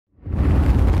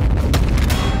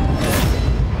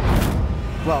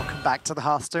Welcome back to the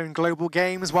Hearthstone Global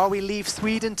Games. While we leave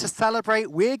Sweden to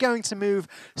celebrate, we're going to move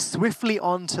swiftly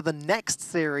on to the next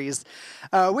series,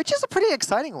 which is a pretty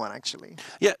exciting one, actually.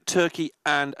 Yeah, Turkey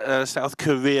and South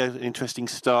Korea, an interesting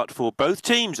start for both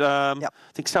teams. I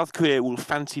think South Korea will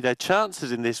fancy their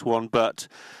chances in this one, but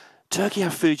Turkey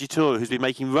have Fujitoro, who's been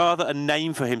making rather a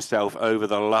name for himself over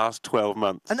the last 12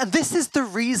 months. And this is the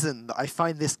reason that I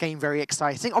find this game very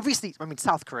exciting. Obviously, I mean,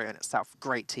 South Korea in itself,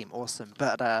 great team, awesome.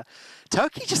 But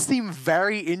Turkey just seem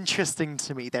very interesting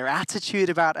to me. Their attitude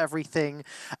about everything.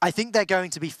 I think they're going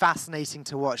to be fascinating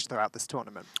to watch throughout this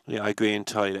tournament. Yeah, I agree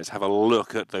entirely. Let's have a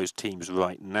look at those teams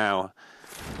right now.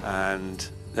 And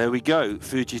there we go.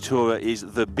 Fujitoro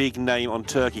is the big name on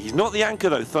Turkey. He's not the anchor,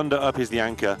 though. Thunder Up is the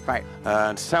anchor. Right.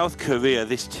 And South Korea,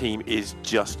 this team is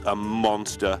just a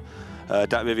monster.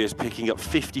 Datvivia is picking up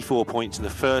 54 points in the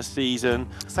first season.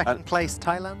 Second place,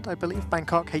 Thailand, I believe.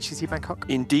 Bangkok, HCC Bangkok.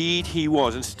 Indeed, he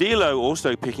was. And Stilo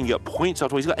also picking up points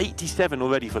after. He's got 87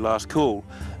 already for last call.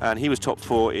 And he was top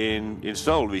 4 in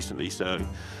Seoul recently, so...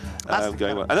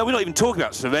 going well. And then we're not even talking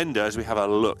about surrender as we have a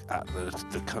look at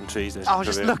the countries. Oh,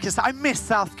 just look. I miss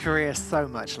South Korea so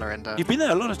much, Lorinda. You've been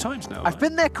there a lot of times now. I've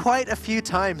been there quite a few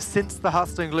times since the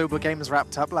Hearthstone Global Games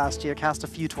wrapped up last year. Cast a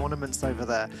few tournaments over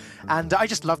there. And I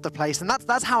just love the place. And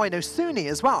that's how I know Suni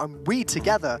as well. And we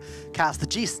together cast the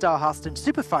G-Star Hearthstone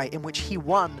Super Fight, in which he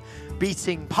won,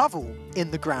 beating Pavel in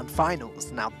the grand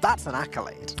finals. Now, that's an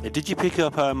accolade. Did you pick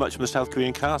up much from the South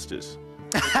Korean casters?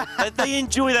 They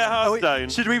enjoy their Hearthstone.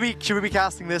 Should we be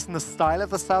casting this in the style of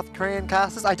the South Korean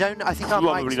casters? I think our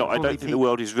probably mics not. I probably don't think the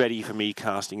world is ready for me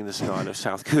casting in the style of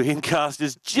South Korean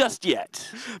casters just yet.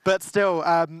 But still,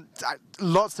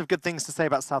 lots of good things to say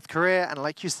about South Korea, and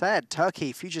like you said,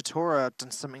 Turkey, Fujitoro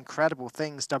done some incredible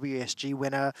things. WSG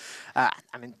winner. I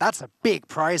mean, that's a big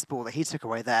prize pool that he took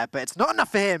away there, but it's not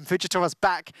enough for him. Fujitoro's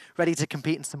back, ready to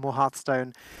compete in some more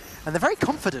Hearthstone, and they're very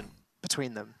confident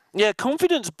between them. Yeah,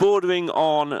 confidence bordering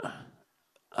on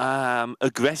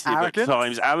aggressive Arrogant? at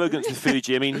times. Arrogance with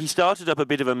Fuji. I mean, he started up a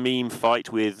bit of a meme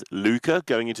fight with Luca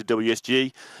going into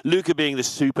WSG. Luca, being the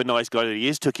super nice guy that he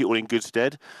is, took it all in good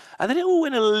stead. And then it all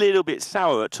went a little bit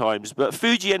sour at times. But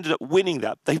Fuji ended up winning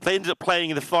that. They ended up playing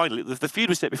in the final. The feud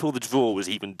was set before the draw was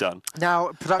even done.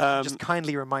 Now, production just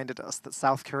kindly reminded us that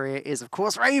South Korea is, of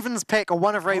course, Raven's pick, or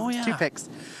one of Raven's two picks,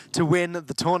 to win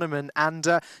the tournament. And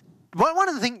one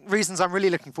of the reasons I'm really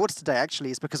looking forward to today,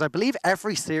 actually, is because I believe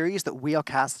every series that we are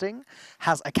casting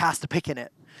has a caster pick in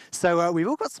it. So we've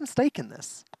all got some stake in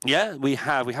this. Yeah, we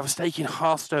have. We have a stake in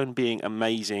Hearthstone being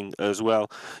amazing as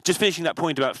well. Just finishing that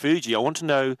point about Fuji, I want to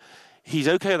know, he's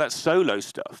okay with that solo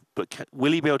stuff, but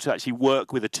will he be able to actually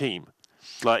work with a team?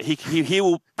 Like, he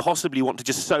will possibly want to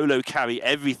just solo carry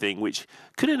everything, which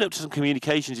could end up to some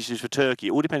communications issues for Turkey.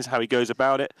 It all depends how he goes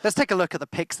about it. Let's take a look at the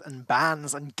picks and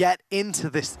bans and get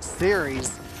into this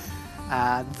series.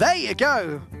 And there you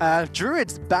go.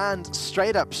 Druids banned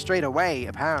straight away,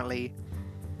 apparently.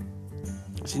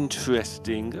 It's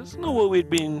interesting. That's not what we'd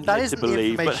been led to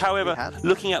believe. But however,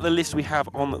 looking at the list we have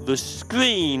on the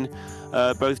screen,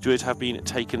 both Druids have been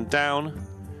taken down.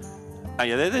 And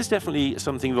yeah, there's definitely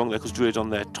something wrong there because Druid's on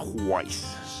there twice,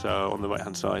 so on the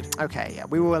right-hand side. Okay, yeah,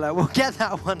 we'll get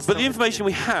that one. But the information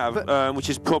we have, which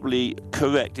is probably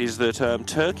correct, is that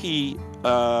Turkey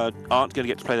aren't going to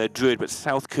get to play their Druid, but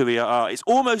South Korea are. It's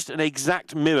almost an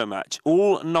exact mirror match.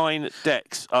 All 9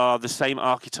 decks are the same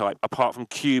archetype, apart from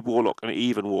Cube Warlock and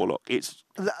Even Warlock.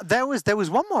 There was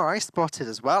one more I spotted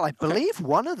as well. I believe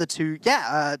one of the two.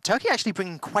 Yeah, Turkey actually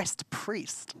bringing Quest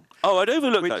Priest. Oh, I'd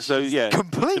overlooked that. So yeah,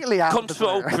 completely out.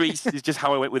 Control Priest is just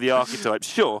how I went with the archetypes.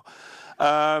 Sure.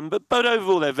 But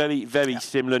overall, they're very, very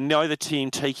similar. Neither team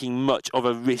taking much of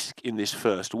a risk in this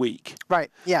first week.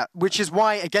 Right, yeah, which is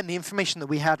why, again, the information that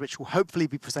we had, which will hopefully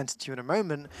be presented to you in a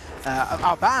moment,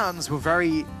 our bans were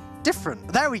very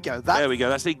different. There we go. There we go.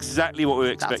 That's exactly what we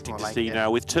were expecting to see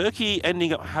now. With Turkey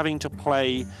ending up having to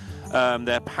play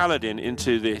their Paladin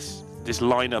into this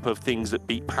lineup of things that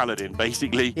beat Paladin,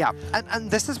 basically. Yeah, and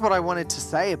this is what I wanted to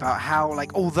say about how,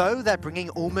 like, although they're bringing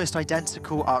almost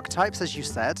identical archetypes, as you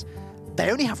said, they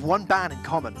only have one ban in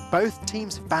common. Both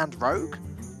teams have banned Rogue.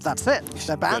 That's it.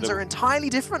 Their bans are entirely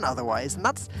different otherwise, and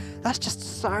that's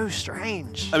just so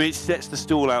strange. I mean, it sets the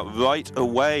stall out right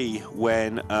away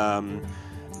when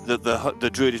the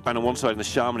Druid is banned on one side and the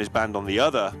Shaman is banned on the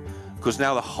other, because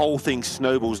now the whole thing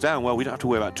snowballs down. Well, we don't have to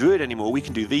worry about Druid anymore. We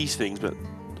can do these things, but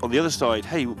on the other side,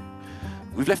 hey,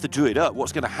 we've left the Druid up.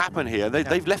 What's going to happen here?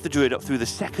 They've left the Druid up through the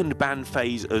second ban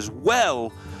phase as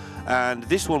well. And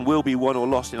this one will be won or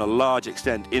lost in a large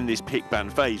extent in this pick ban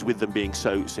phase, with them being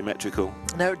so symmetrical.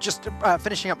 Now, just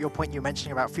finishing up your point you were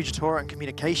mentioning about Fujitora and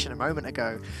communication a moment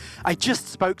ago, I just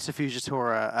spoke to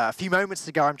Fujitora a few moments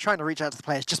ago. I'm trying to reach out to the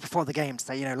players just before the game to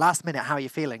say, you know, last minute, how are you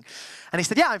feeling? And he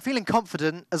said, yeah, I'm feeling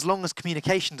confident as long as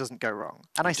communication doesn't go wrong.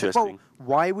 And I said, well,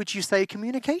 why would you say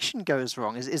communication goes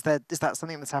wrong? Is that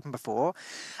something that's happened before?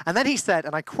 And then he said,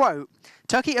 and I quote,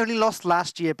 Turkey only lost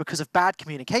last year because of bad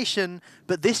communication,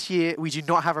 but this year we do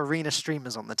not have arena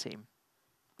streamers on the team.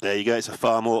 There you go. It's a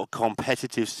far more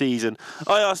competitive season.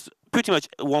 I asked pretty much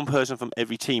one person from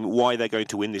every team why they're going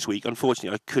to win this week.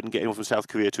 Unfortunately, I couldn't get anyone from South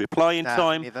Korea to reply in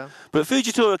time. Neither. But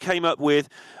Fujitora came up with,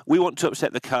 we want to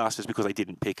upset the casters because they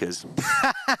didn't pick us.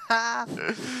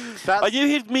 I knew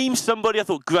he'd meme somebody. I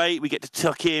thought, great, we get to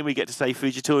tuck in, we get to say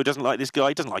Fujitora doesn't like this guy,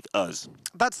 he doesn't like us.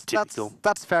 That's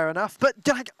fair enough. But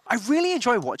I really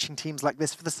enjoy watching teams like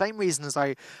this for the same reason as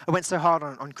I went so hard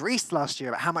on Greece last year,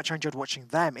 about how much I enjoyed watching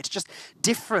them. It's just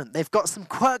different. They've got some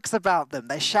quirks about them.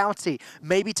 They're shouty.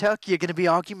 Maybe Turkey are going to be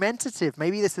argumentative.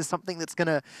 Maybe this is something that's going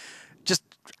to just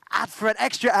add for an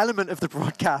extra element of the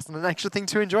broadcast and an extra thing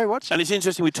to enjoy watching. And it's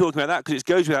interesting we're talking about that because it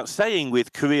goes without saying,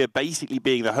 with Korea basically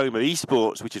being the home of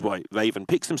esports, which is why Raven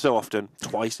picks them so often,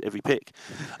 twice every pick,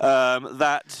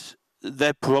 that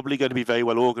they're probably going to be very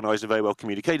well organised and very well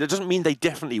communicated. It doesn't mean they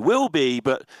definitely will be,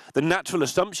 but the natural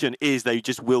assumption is they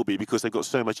just will be, because they've got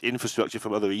so much infrastructure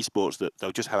from other esports that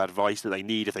they'll just have advice that they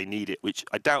need if they need it, which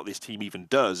I doubt this team even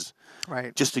does,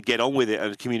 right? Just to get on with it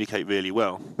and communicate really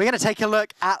well. We're going to take a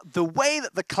look at the way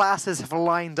that the classes have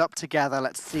lined up together.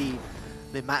 Let's see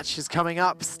the matches coming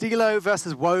up. Stilo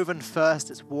versus Woven first.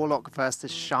 It's Warlock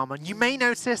versus Shaman. You may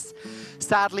notice,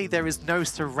 sadly, there is no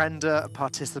Surrender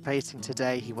participating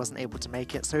today. He wasn't able to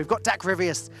make it. So we've got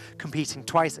Dakrivius competing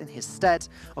twice in his stead.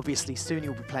 Obviously, soon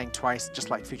you'll be playing twice, just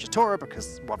like Fujitora,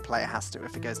 because one player has to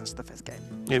if it goes into the 5th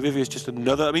game. Yeah, Rivia's just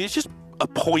another, I mean, it's just a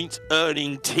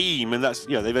point-earning team, and that's,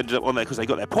 you know, they've ended up on there because they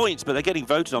got their points, but they're getting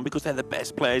voted on because they're the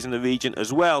best players in the region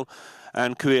as well.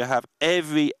 And Korea have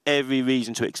every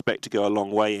reason to expect to go a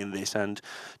long way in this. And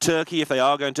Turkey, if they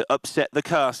are going to upset the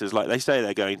casters like they say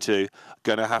they're going to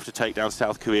have to take down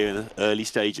South Korea in the early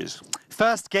stages.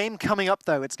 First game coming up,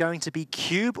 though, it's going to be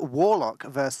Cube Warlock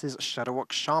versus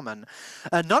Shadowwalk Shaman.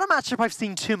 Not a matchup I've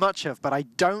seen too much of, but I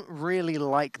don't really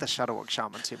like the Shadowwalk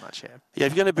Shaman too much here. Yeah,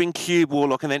 if you're going to bring Cube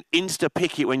Warlock and then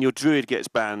insta-pick it when your Druid gets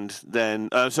banned, then,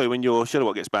 when your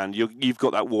Shadowwalk gets banned, you've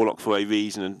got that Warlock for a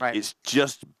reason, and it's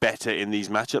just better in these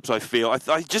matchups, I feel.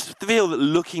 I just feel that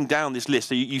looking down this list,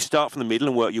 so you start from the middle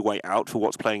and work your way out for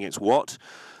what's playing against what.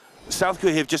 South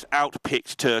Korea have just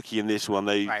outpicked Turkey in this one.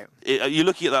 You're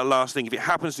looking at that last thing. If it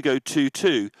happens to go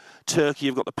 2-2, Turkey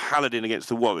have got the Paladin against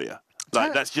the Warrior.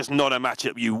 That's just not a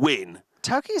matchup you win.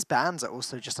 Turkey's bans are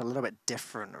also just a little bit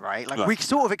different, right? We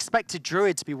sort of expected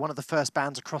Druid to be one of the first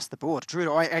bans across the board. Druid,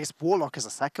 or I guess Warlock is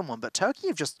a second one, but Turkey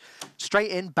have just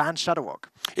straight in banned Shadowwalk.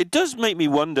 It does make me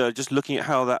wonder, just looking at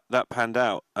how that panned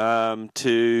out,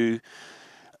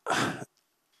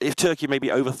 if Turkey maybe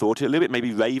overthought it a little bit,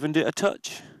 maybe Ravened it a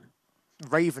touch.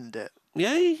 Ravened it?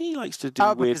 Yeah, he likes to do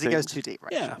weird things. Because he goes too deep,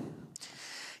 right? Yeah.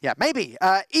 Yeah, maybe.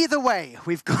 Either way,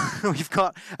 we've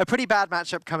got a pretty bad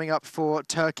matchup coming up for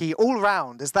Turkey all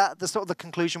round. Is that the sort of the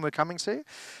conclusion we're coming to?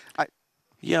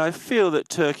 Yeah, I feel that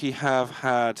Turkey have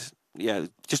had,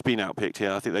 just been outpicked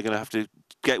here. I think they're going to have to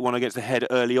get one against the head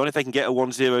early on. If they can get a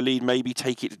 1-0 lead, maybe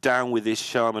take it down with this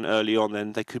Shaman early on,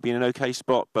 then they could be in an okay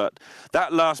spot. But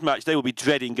that last match, they will be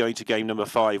dreading going to game number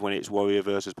 5 when it's Warrior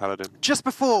versus Paladin. Just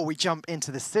before we jump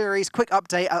into the series, quick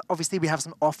update. Obviously, we have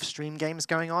some off-stream games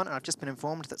going on, and I've just been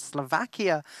informed that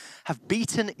Slovakia have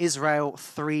beaten Israel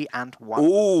 3-1.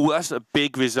 Oh, that's a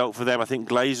big result for them. I think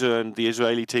Glazer and the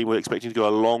Israeli team were expecting to go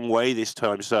a long way this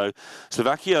time. So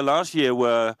Slovakia last year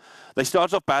they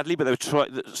started off badly, but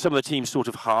some of the teams sort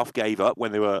of half gave up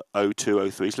when they were 0-2,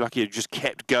 0-3. Slovakia just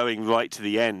kept going right to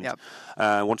the end. Yep.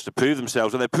 Wanted to prove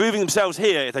themselves. And they're proving themselves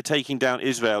here if they're taking down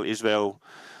Israel.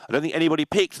 I don't think anybody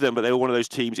picked them, but they were one of those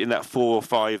teams in that 4 or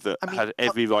 5 that had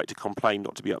every right to complain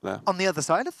not to be up there. On the other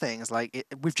side of things,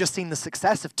 we've just seen the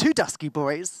success of 2 Dusky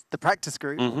Boys, the practice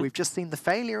group. We've just seen the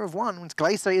failure of one.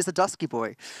 Glacer is a Dusky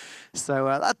Boy.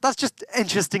 So that's just an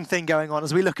interesting thing going on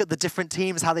as we look at the different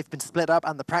teams, how they've been split up,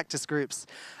 and the practice groups.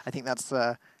 I think that's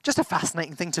just a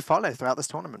fascinating thing to follow throughout this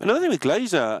tournament. Another thing with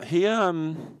Glazer,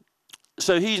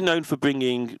 so he's known for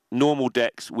bringing normal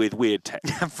decks with weird tech.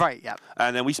 Right, yeah.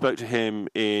 And then we spoke to him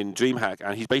in DreamHack,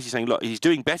 and he's basically saying, look, he's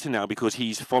doing better now because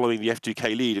he's following the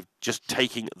F2K lead of just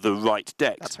taking the right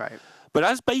decks. That's right. But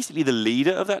as basically the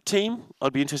leader of that team,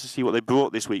 I'd be interested to see what they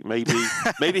brought this week. Maybe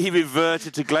he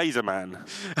reverted to Glazer Man.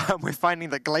 We're finding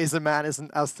that Glazer Man isn't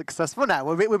as successful now.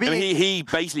 We're being... I mean, he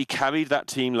basically carried that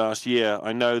team last year.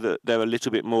 I know that they're a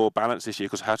little bit more balanced this year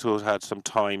because Hator's had some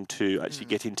time to actually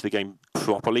get into the game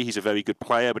properly. He's a very good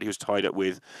player, but he was tied up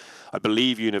with, I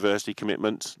believe, university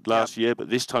commitments last year. But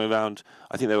this time around,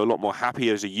 I think they were a lot more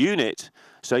happier as a unit.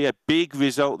 So, yeah, big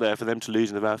result there for them to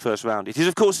lose in the first round. It is,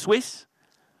 of course, Swiss.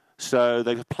 So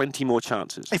they've got plenty more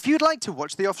chances. If you'd like to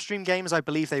watch the off-stream games, I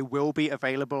believe they will be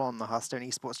available on the Hearthstone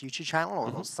Esports YouTube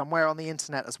channel or somewhere on the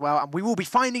internet as well. And we will be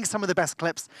finding some of the best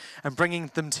clips and bringing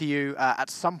them to you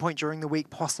at some point during the week,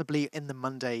 possibly in the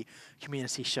Monday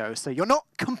community show. So you're not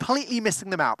completely missing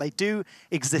them out. They do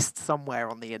exist somewhere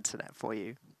on the internet for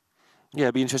you. Yeah,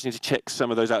 it'd be interesting to check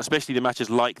some of those out, especially the matches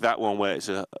like that one where it's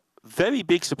a very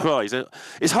big surprise.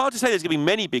 It's hard to say there's going to be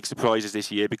many big surprises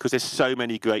this year because there's so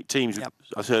many great teams. Yep.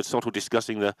 I've heard Sottle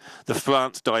discussing the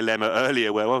France dilemma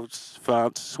earlier where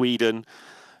France, Sweden,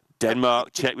 Denmark,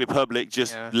 Czech Republic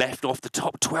just left off the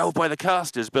top 12 by the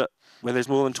casters, but where there's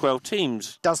more than 12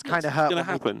 teams, does kind of hurt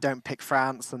when we don't pick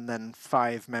France and then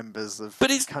 5 members of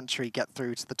the country get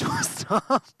through to the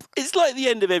doorstep. It's like the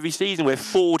end of every season where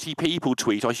 40 people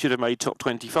tweet, I should have made top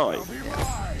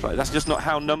 25. Like, that's just not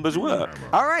how numbers work.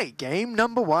 All right, game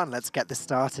number 1. Let's get this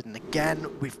started. And again,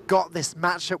 we've got this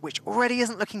matchup, which already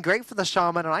isn't looking great for the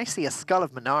Shaman, and I see a Skull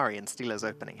of Minari in Steeler's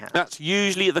opening hand. That's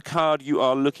usually the card you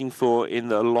are looking for in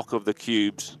the lock of the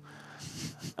cubes.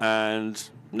 And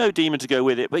no demon to go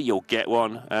with it, but you'll get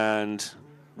one. And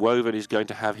Woven is going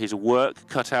to have his work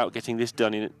cut out getting this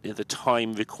done in the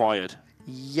time required.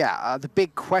 Yeah, the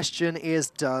big question is,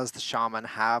 does the Shaman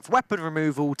have weapon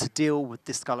removal to deal with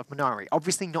this Skull of Minari?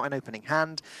 Obviously not in opening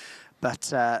hand,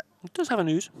 but... It does have a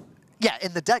news. Yeah,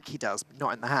 in the deck he does, but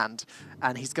not in the hand.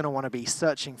 And he's going to want to be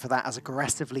searching for that as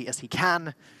aggressively as he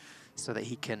can so that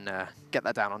he can get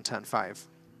that down on turn 5.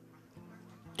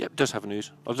 Yep, it does have a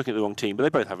news. I was looking at the wrong team, but they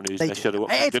both have a news.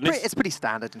 It's pretty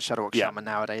standard in Shadowwalk Shaman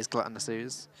nowadays, Gluttonous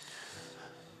Ooze.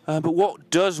 But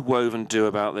what does Woven do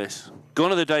about this? Gone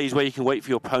are the days where you can wait for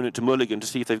your opponent to mulligan to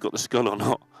see if they've got the skull or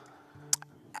not.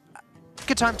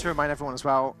 Good time to remind everyone as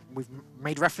well, we've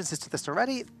made references to this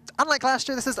already. Unlike last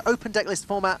year, this is open deck list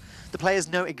format. The players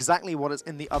know exactly what is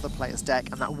in the other player's deck,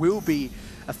 and that will be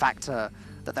a factor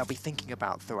that they'll be thinking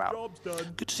about throughout.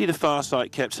 Good to see the far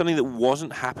side kept, something that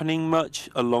wasn't happening much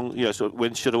along, sort of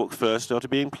when Shadowwalk first started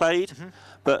being played,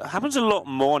 but happens a lot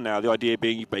more now. The idea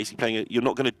being you're basically playing, you're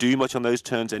not going to do much on those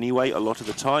turns anyway a lot of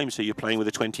the time, so you're playing with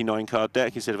a 29 card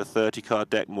deck instead of a 30 card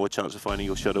deck, more chance of finding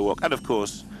your Shadowwalk, and of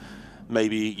course,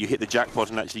 maybe you hit the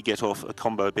jackpot and actually get off a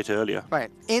combo a bit earlier.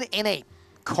 Right, in a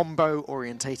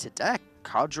combo-orientated deck,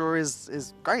 card draw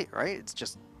is great, right? It's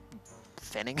just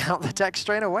thinning out the deck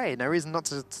straight away. No reason not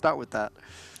to start with that.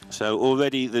 So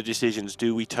already the decisions,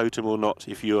 do we totem or not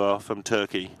if you are from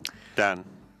Turkey? Dan?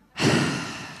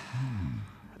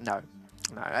 No.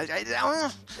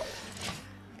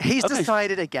 He's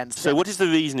decided against it. So what is the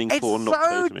reasoning for not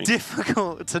toteming? It's so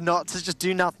difficult to just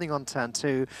do nothing on turn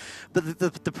 2. But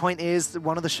the point is,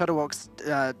 one of the Shadowwalk's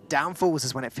downfalls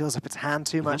is when it fills up its hand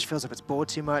too much, fills up its board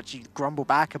too much, you grumble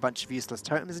back a bunch of useless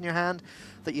totems in your hand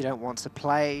that you don't want to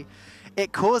play.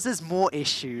 It causes more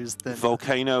issues than...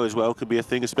 Volcano as well could be a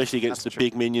thing, especially against the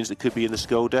big minions that could be in the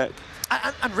Skull deck.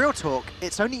 And real talk,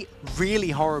 it's only really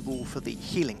horrible for the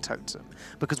healing totem,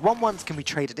 because 1/1s can be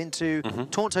traded into,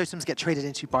 taunt totems get traded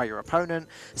into by your opponent,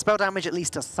 spell damage at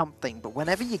least does something, but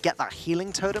whenever you get that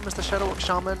healing totem as the Shadowwalk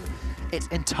Shaman, it's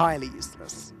entirely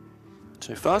useless.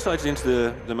 So Farsight's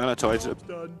into the Mana Tides, a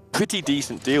pretty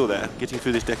decent deal there, getting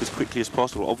through this deck as quickly as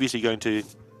possible. Obviously going to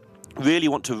really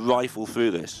want to rifle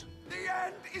through this.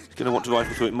 He's going to want to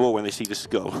rifle through it more when they see the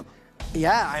skull.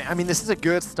 Yeah, I mean, this is a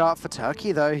good start for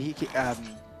Turkey, though.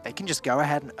 They can just go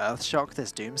ahead and Earthshock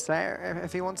this Doomsayer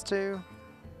if he wants to.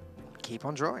 Keep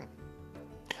on drawing.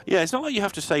 Yeah, it's not like you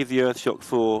have to save the Earthshock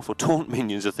for taunt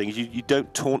minions or things. You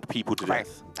don't taunt people to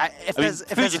death.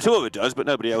 Fujitora does, but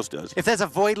nobody else does. If there's a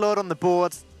Void Lord on the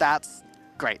board, that's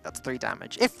great. That's 3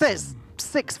 damage. If there's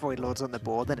 6 Void Lords on the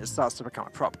board, then it starts to become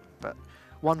a problem. But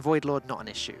 1 Void Lord, not an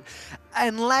issue.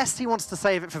 Unless he wants to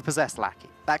save it for Possessed Lackey.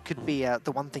 That could be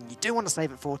the one thing you do want to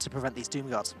save it for to prevent these Doom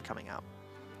Guards from coming out.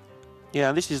 Yeah,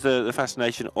 and this is the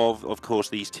fascination of course,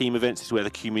 these team events. Is where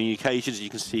the communications, you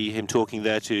can see him talking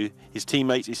there to his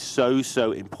teammates, is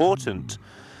so important.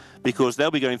 Because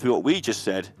they'll be going through what we just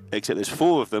said, except there's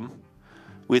 4 of them,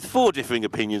 with 4 differing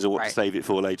opinions on what to save it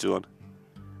for later on.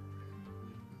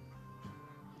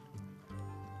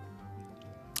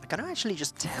 I'm going to actually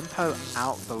just tempo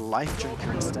out the Life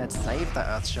Drinker instead, save that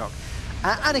Earthshock.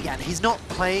 And again, he's not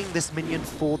playing this minion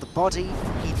for the body.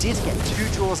 He did get 2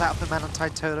 draws out of the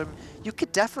Manantide Totem. You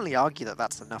could definitely argue that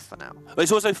that's enough for now. But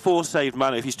it's also 4 saved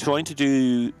mana. If he's trying to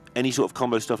do any sort of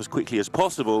combo stuff as quickly as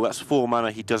possible, that's 4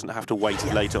 mana he doesn't have to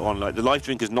waste later on. Like, the Life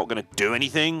Drink is not going to do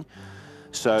anything,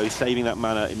 so saving that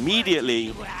mana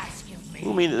immediately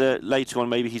will mean that later on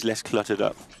maybe he's less cluttered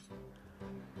up.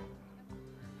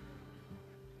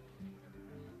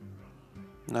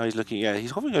 Now he's looking, yeah,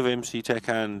 he's hovering over MC Tech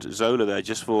and Zola there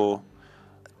just for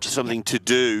something to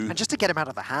do. And just to get him out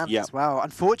of the hand as well.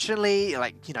 Unfortunately,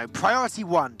 like, you know, priority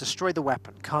 1, destroy the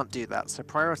weapon. Can't do that. So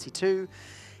priority 2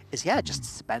 is, yeah, just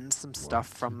spend some stuff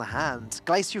from the hand.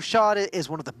 Glacial Shard is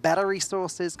one of the better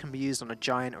resources, can be used on a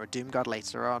Giant or a Doomguard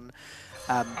later on.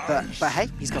 But hey,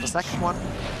 he's got a second one,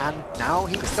 and now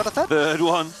he's got a third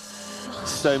one.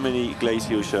 So many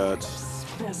Glacial Shards.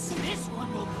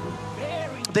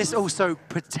 This also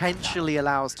potentially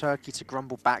allows Turkey to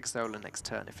grumble back Zola next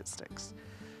turn if it sticks.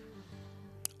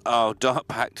 Oh, Dark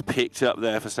Pact picked up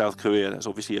there for South Korea. That's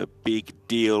obviously a big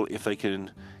deal if they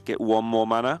can get 1 more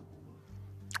mana.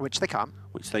 Which they can't.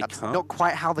 That's not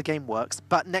quite how the game works.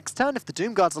 But next turn, if the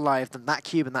Doomguard's alive, then that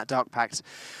cube and that Dark Pact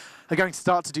are going to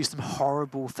start to do some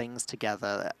horrible things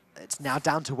together. It's now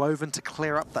down to Woven to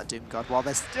clear up that Doomguard while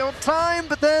there's still time,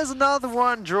 but there's another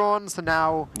one drawn, so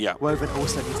now Woven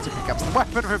also needs to pick up some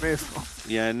weapon removal.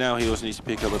 Yeah, now he also needs to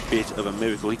pick up a bit of a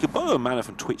miracle. He could borrow a mana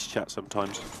from Twitch chat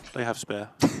sometimes. They have spare.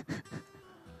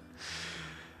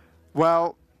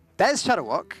 Well, there's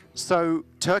Shadowwalk, so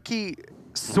Turkey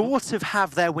sort of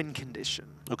have their win condition.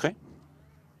 Okay.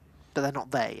 But they're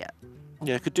not there yet.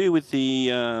 Yeah, could do with the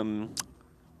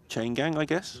Chain Gang, I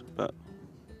guess, but...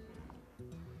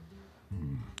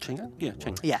 Chain Gang? Yeah,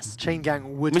 Chain Gang. Yes, Chain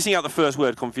Gang would... Missing out the first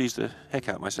word confused the heck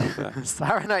out of myself there.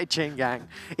 Saranite Chain Gang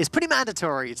is pretty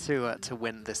mandatory to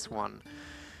win this one.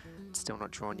 Still not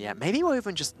drawn yet. Maybe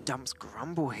Woven just dumps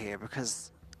Grumble here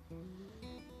because...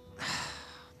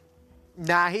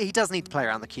 Nah, he does need to play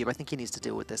around the cube. I think he needs to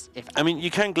deal with this. I mean,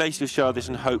 you can Glacial Shard this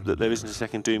and hope that there isn't a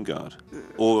second Doomguard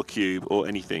or a cube or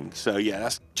anything. So yeah,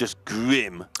 that's just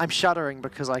grim. I'm shuddering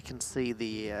because I can see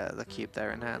the cube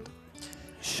there in hand.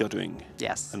 Shuddering.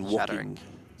 Yes, and walking. Shuddering.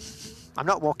 I'm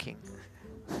not walking.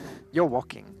 You're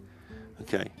walking.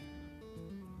 Okay.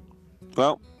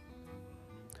 Well,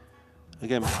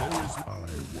 again,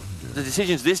 the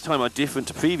decisions this time are different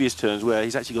to previous turns where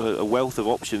he's actually got a wealth of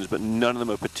options, but none of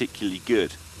them are particularly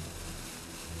good.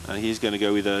 And he's going to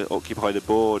go with a occupy the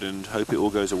board and hope it all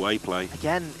goes away play.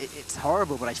 Again, it's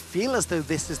horrible, but I feel as though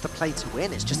this is the play to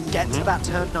win. It's just get to that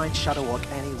turn 9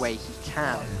 Shadowwalk any way he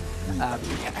can.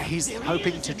 He's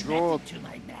hoping to draw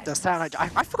the Saranite...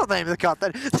 I forgot the name of the card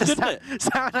then. The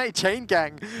Saranite Chain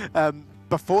Gang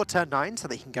before turn 9, so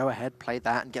they can go ahead, play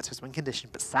that, and get to his win condition.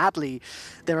 But sadly,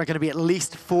 there are going to be at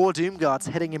least 4 Doomguards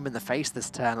hitting him in the face this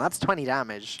turn. That's 20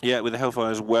 damage. Yeah, with the Hellfire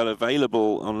as well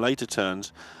available on later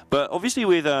turns. But obviously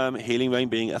with Healing Rain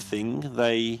being a thing,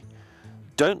 they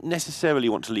don't necessarily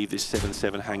want to leave this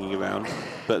 7/7 hanging around.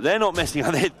 But they're not messing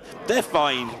up. They're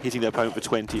fine hitting their opponent for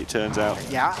 20, it turns out.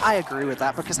 Yeah, I agree with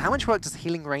that, because how much work does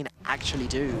Healing Rain actually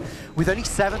do? With only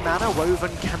 7 mana,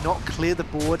 Woven cannot clear the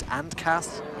board and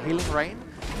cast Healing Rain,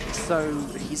 so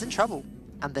he's in trouble,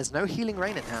 and there's no Healing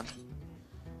Rain in hand.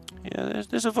 Yeah,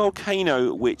 there's a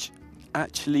Volcano, which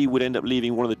actually would end up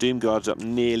leaving one of the Doomguards up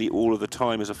nearly all of the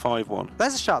time as a 5/1.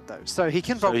 There's a shard, though, so he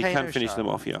can Volcano he can finish them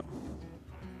off, yeah.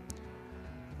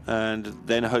 And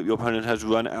then hope your opponent has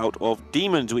run out of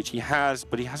demons, which he has,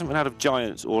 but he hasn't run out of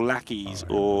giants or lackeys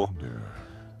or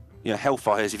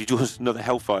hellfires. If he draws another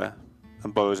hellfire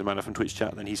and borrows a mana from Twitch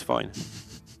chat, then he's fine.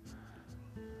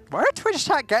 Where are Twitch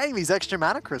chat getting these extra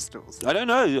mana crystals? I don't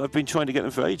know. I've been trying to get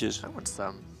them for ages. I want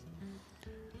some.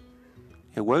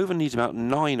 Yeah, Woven needs about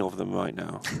 9 of them right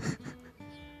now.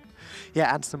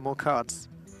 Yeah, and some more cards.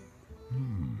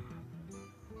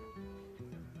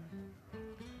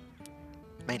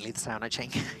 Mainly the Saranite Chain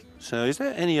Gang. So is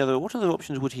there any other... What other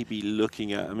options would he be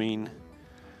looking at? I mean...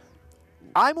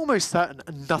 I'm almost certain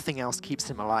nothing else keeps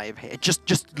him alive here. Just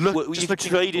look. Well, you could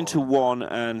trade into 1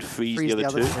 and freeze the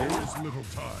other 2.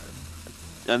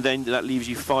 And then that leaves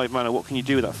you 5 mana. What can you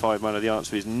do with that 5 mana? The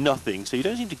answer is nothing. So you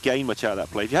don't seem to gain much out of that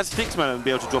play. If you had 6 mana and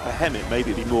be able to drop a Hemet,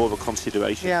 maybe it'd be more of a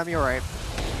consideration. Yeah, you're right.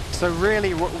 So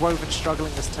really, Woven's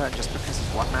struggling this turn just because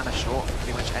he's 1 mana short for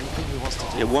pretty much anything he wants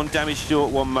to do. Yeah, 1 damage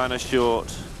short, 1 mana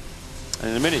short.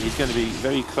 And in a minute, he's going to be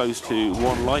very close to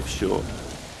 1 life short.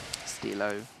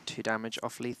 Stilo, 2 damage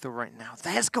off lethal right now.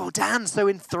 There's Gul'dan. So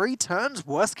in 3 turns,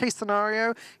 worst case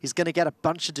scenario, he's going to get a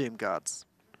bunch of Doomguards.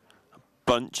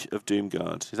 Bunch of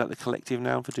Doomguards. Is that the collective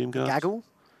noun for Doomguards? Gaggle?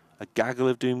 a gaggle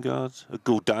of Doom Guards, a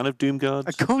Gul'dan of Doom Guards.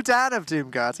 A Gul'dan of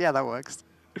Doom Guards. Yeah, that works.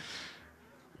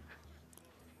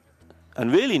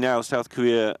 And really now, South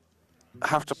Korea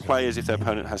have to play as if their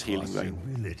opponent has Healing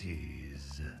Rain.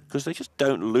 Because they just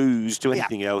don't lose to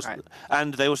anything else. Right.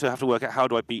 And they also have to work out, how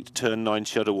do I beat turn 9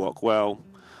 Shudderwock? Well,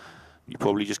 you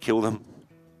probably just kill them.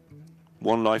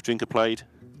 One life drinker played.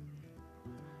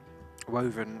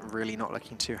 Woven really not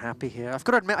looking too happy here. I've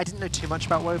got to admit, I didn't know too much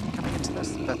about Woven coming into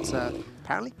this, but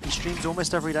apparently he streams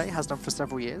almost every day, has done for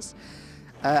several years.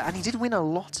 And he did win a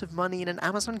lot of money in an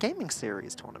Amazon Gaming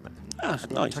Series tournament Ah, at the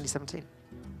end of nice. 2017.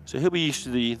 So he'll be used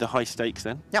to the high stakes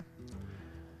then. Yep.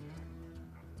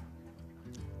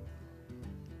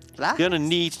 Gonna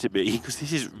need to be, because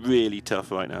this is really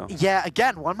tough right now. Yeah,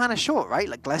 again, one mana short, right?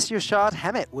 Like Glacier Shard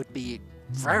Hemet would be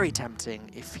very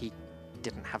tempting if he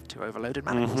didn't have two overloaded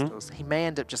mana crystals. He may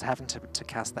end up just having to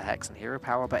cast the Hex and Hero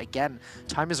Power, but again,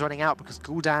 time is running out because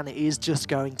Gul'dan is just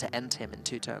going to end him in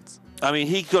 2 turns. I mean,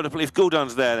 he's got to play. If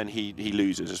Gul'dan's there, then he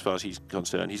loses as far as he's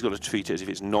concerned. He's got to treat it as if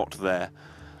it's not there.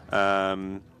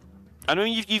 And I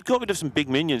mean, you've got rid of some big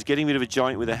minions. Getting rid of a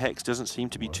giant with a Hex doesn't seem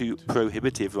to be too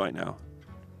prohibitive right now.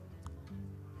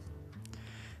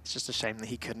 It's just a shame that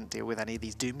he couldn't deal with any of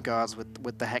these Doom Guards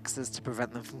with the Hexes to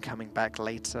prevent them from coming back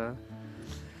later.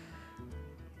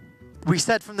 We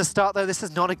said from the start, though, this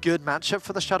is not a good matchup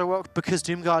for the Shudderwock because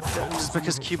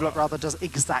because Q-Block rather does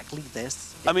exactly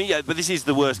this. I mean, yeah, but this is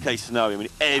the worst case scenario. I mean,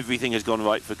 everything has gone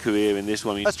right for Korea in this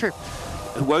one. I mean, That's true.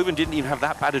 Woven didn't even have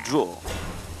that bad a draw.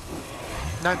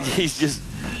 No. He's just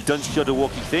done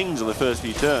Shudderwocky things on the first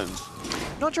few turns.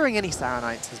 Not during any Sour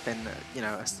Nights has been, you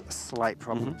know, a slight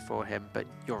problem for him, but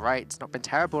you're right, it's not been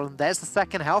terrible. And there's the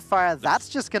second Hellfire. That's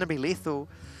just going to be lethal.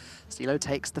 Stilo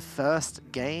takes the first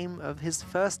game of his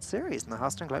first series in the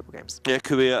Hearthstone Global Games. Yeah,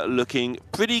 Korea looking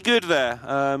pretty good there.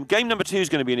 Game number 2 is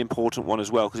going to be an important one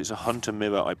as well because it's a Hunter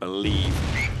Mirror, I believe.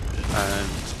 And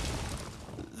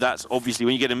that's obviously,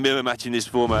 when you get a mirror match in this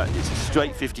format, it's a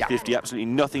straight 50-50,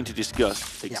 absolutely nothing to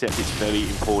discuss, except it's very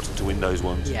important to win those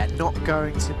ones. Yeah, not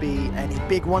going to be any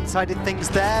big one-sided things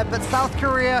there, but South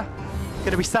Korea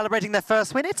going to be celebrating their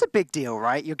first win. It's a big deal,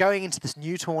 right? You're going into this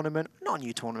new tournament, not a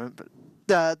new tournament, but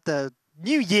the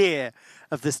new year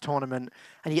of this tournament,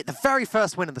 and you get the very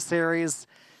first win of the series.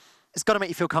 It's got to make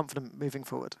you feel confident moving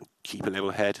forward. Keep a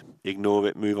level head, ignore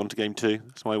it, move on to game 2.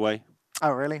 That's my way. Oh,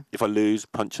 really? If I lose,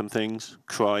 punch some things,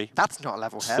 cry. That's not a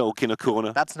level head. Sulk in a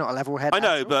corner. That's not a level head. I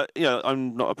know, but you know,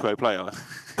 I'm not a pro player.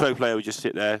 Pro player would just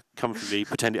sit there comfortably,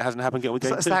 pretend it hasn't happened, get on with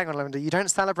game 2. So hang on, Lavender. You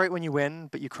don't celebrate when you win,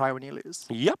 but you cry when you lose.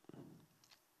 Yep.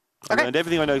 I learned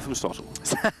everything I know from Sottle.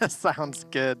 Sounds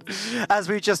good. As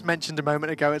we just mentioned a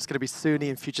moment ago, it's going to be Suni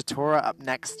and Fujitora up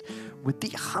next with the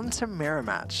Hunter Mirror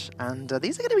match. And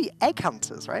these are going to be Egg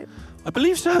Hunters, right? I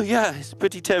believe so, yeah. It's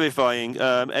pretty terrifying.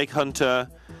 Egg Hunter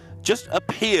just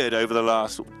appeared over the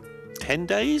last 10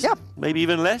 days, maybe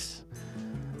even less,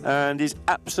 and is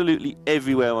absolutely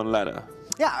everywhere on ladder.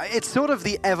 Yeah, it's sort of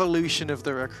the evolution of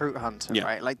the Recruit Hunter,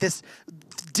 right? Like this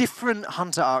different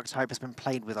Hunter archetype has been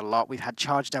played with a lot. We've had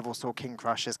Charge Devil, Saw King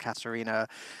Crushers, Katarina,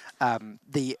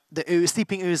 the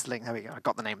Steeping Oozling. There we go, I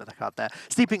got the name of the card there.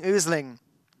 Steeping Oozling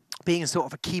being sort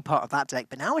of a key part of that deck,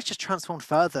 but now it's just transformed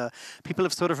further. People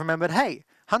have sort of remembered, hey,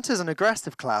 Hunter's an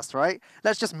aggressive class, right?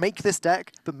 Let's just make this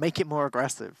deck, but make it more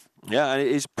aggressive. Yeah, and it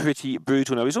is pretty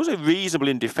brutal now. It's also reasonable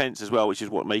in defense as well, which is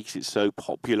what makes it so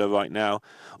popular right now.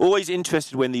 Always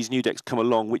interested when these new decks come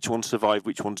along, which ones survive,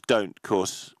 which ones don't. Of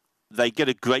course, they get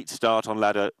a great start on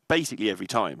ladder basically every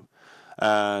time.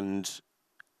 And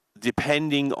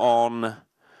depending on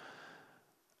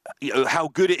how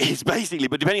good it is, basically,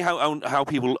 but depending on how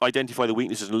people identify the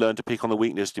weaknesses and learn to pick on the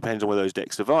weakness depends on whether those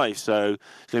decks survive. So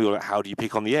it's going to be like, how do you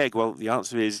pick on the egg? Well, the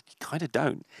answer is you kind of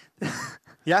don't.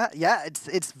 Yeah,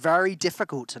 it's very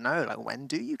difficult to know. Like, when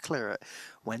do you clear it?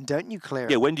 When don't you clear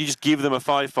it? Yeah, when do you just give them a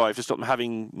 5/5 to stop them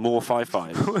having more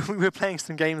 5/5? We were playing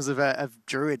some games of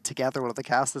Druid together, all of the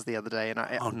casters the other day,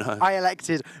 and no. I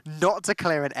elected not to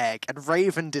clear an egg, and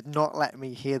Raven did not let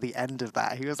me hear the end of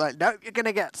that. He was like, no, you're going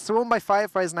to get swarmed by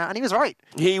 5/5s now, and he was right.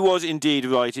 He was indeed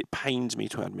right. It pains me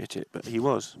to admit it, but he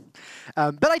was.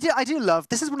 But I do love,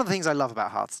 this is one of the things I love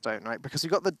about Hearthstone, right? Because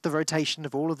we've got the rotation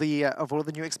of all of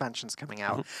the new expansions coming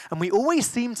out, and we always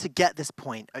seem to get this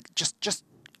point, just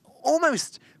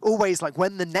almost always, like,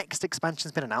 when the next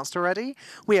expansion's been announced already,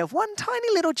 we have one tiny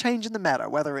little change in the meta,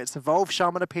 whether it's Evolve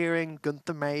Shaman appearing,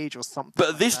 Gunther Mage, or something.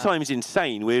 But this time is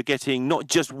insane. We're getting not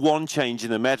just one change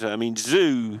in the meta. I mean,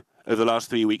 Zoo over the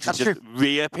last 3 weeks has just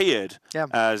reappeared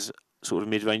as sort of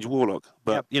mid-range Warlock.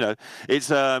 But you know, it's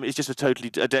just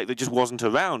a deck that just wasn't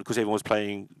around because everyone was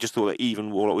playing, just thought that even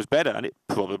Warlock was better, and it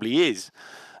probably is.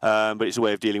 but it's a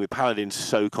way of dealing with paladins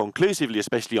so conclusively,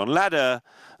 especially on ladder.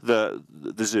 The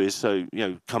zoo is so,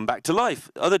 come back to life.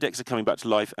 Other decks are coming back to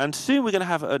life, and soon we're going to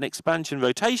have an expansion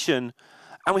rotation.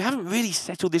 And we haven't really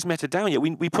settled this meta down yet.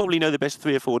 We probably know the best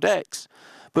 3 or 4 decks,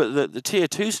 but the tier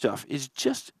 2 stuff is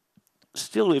just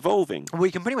still evolving.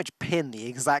 We can pretty much pin the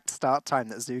exact start time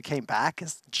that Zoo came back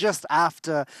as just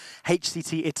after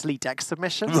HCT Italy deck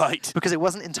submissions. Right. Because it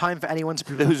wasn't in time for anyone to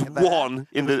be There was one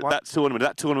in that tournament.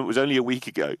 That tournament was only a week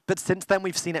ago. But since then,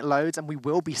 we've seen it loads, and we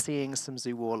will be seeing some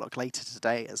Zoo Warlock later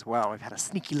today as well. We've had a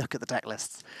sneaky look at the deck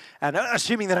lists. And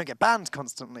assuming they don't get banned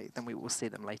constantly, then we will see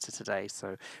them later today.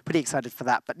 So pretty excited for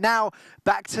that. But now,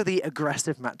 back to the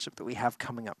aggressive matchup that we have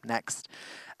coming up next.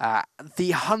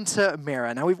 The Hunter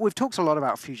Mirror. Now, we've talked a lot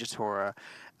about Fujitora,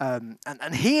 and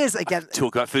he is, again...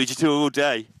 Talk about Fujitora all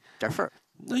day. Go for it.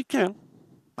 No, you can.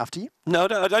 After you. No, I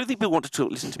don't think people want to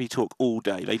listen to me talk all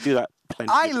day. They do that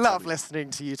plenty. I love listening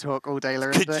to you talk all day,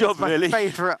 Lorinda. Good job, it's my really.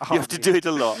 favourite hobby. You have to do it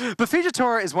a lot. But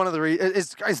Fujitora is one of the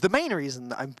is the main reason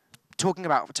that I'm talking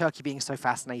about Turkey being so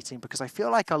fascinating, because I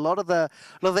feel like a lot of the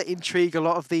intrigue, a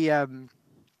lot of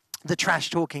the trash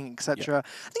talking, etc. Yeah.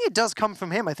 I think it does come from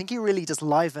him. I think he really does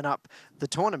liven up the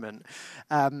tournament,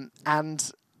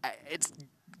 and it's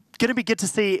going to be good to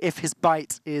see if his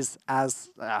bite is as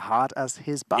hard as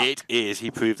his butt. It is. He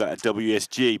proved that at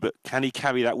WSG, but can he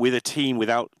carry that with a team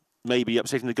without maybe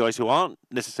upsetting the guys who aren't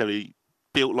necessarily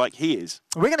built like he is?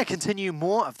 We're going to continue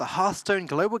more of the Hearthstone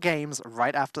Global Games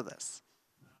right after this.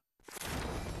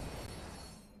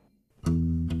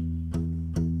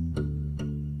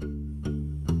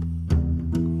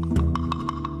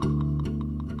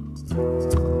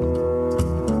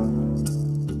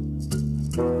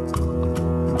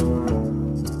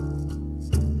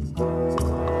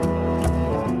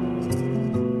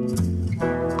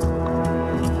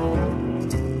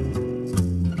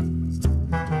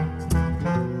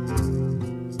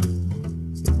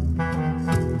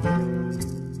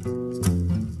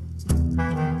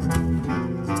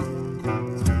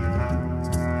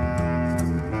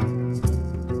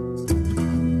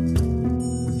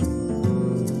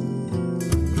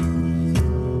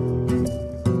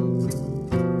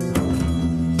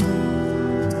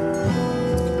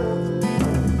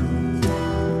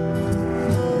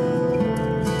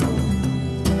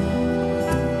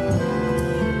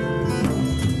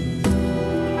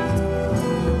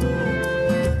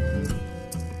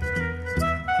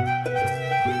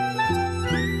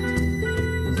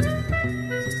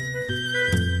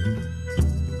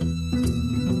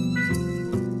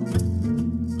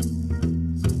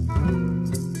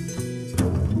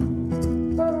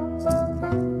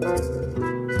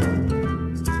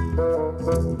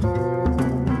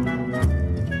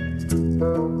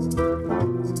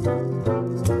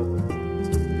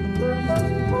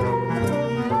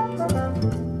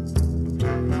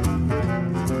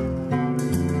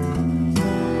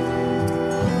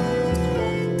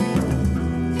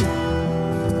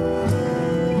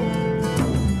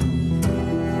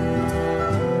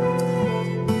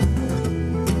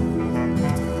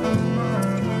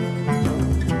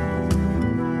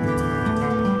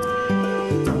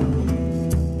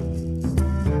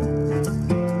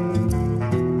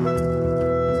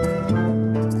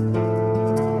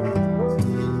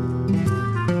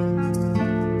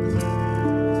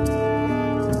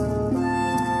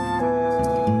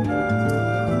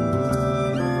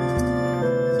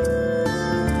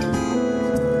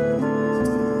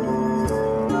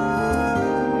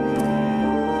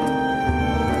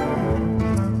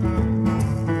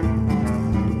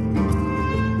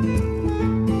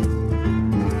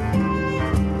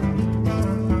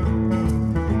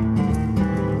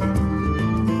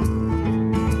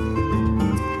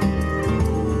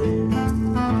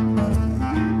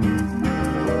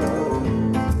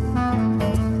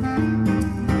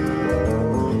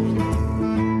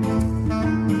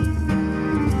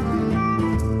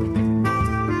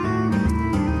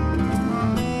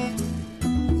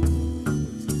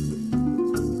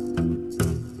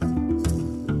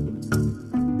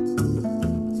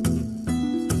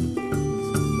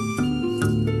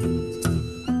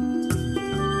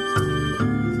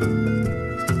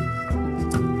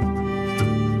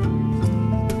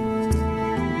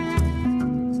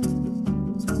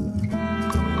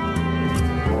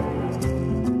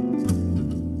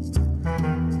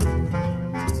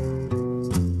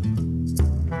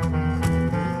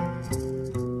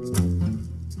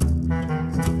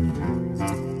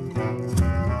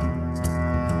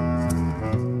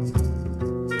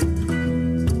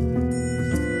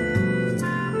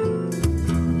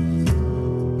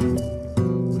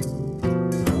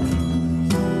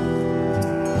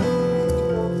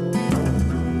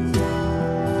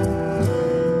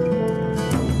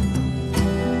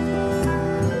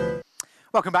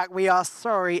 Welcome back. We are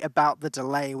sorry about the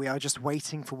delay. We are just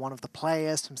waiting for one of the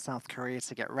players from South Korea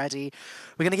to get ready.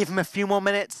 We're going to give him a few more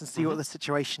minutes and see what the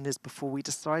situation is before we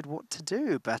decide what to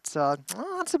do. But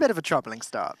that's a bit of a troubling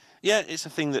start. Yeah, it's a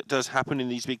thing that does happen in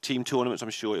these big team tournaments.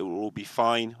 I'm sure it will all be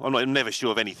fine. I'm never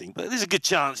sure of anything, but there's a good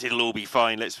chance it'll all be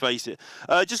fine, let's face it.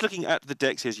 Just looking at the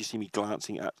decks here, as you see me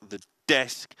glancing at the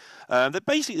desk, they're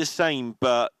basically the same,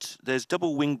 but there's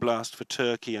double Wing Blast for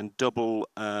Turkey and double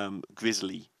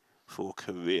Grizzly for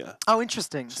Korea. Oh,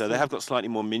 interesting. So they have got slightly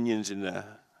more minions in there.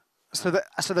 So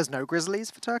there's no Grizzlies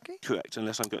for Turkey? Correct,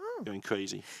 unless I'm going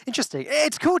crazy. Interesting.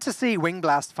 It's cool to see Wing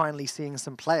Blast finally seeing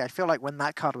some play. I feel like when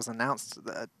that card was announced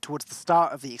towards the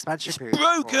start of the expansion period...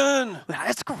 broken!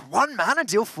 It's got 1 mana,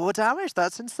 deal 4 damage.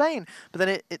 That's insane. But then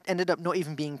it ended up not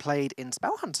even being played in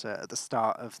Spellhunter at the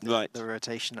start of the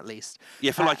rotation, at least.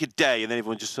 Yeah, for like a day, and then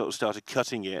everyone just sort of started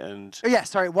cutting it. And oh, yeah,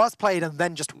 sorry, it was played and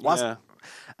then just wasn't.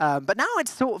 Yeah. But now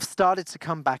it's sort of started to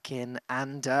come back in,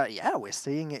 and yeah, we're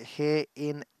seeing it here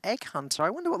in Egg Hunter. I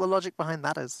wonder what the logic behind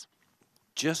that is.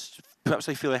 Just perhaps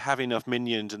they feel they have enough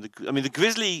minions, and I mean the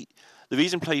Grizzly. The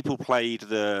reason people played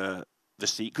the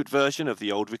secret version of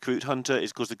the old Recruit Hunter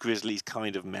is because the Grizzly's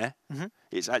kind of meh.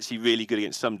 It's actually really good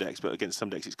against some decks, but against some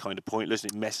decks it's kind of pointless,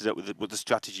 and it messes up with the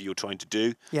strategy you're trying to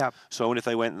do. Yeah. So I wonder if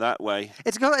they went that way.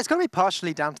 It's got to be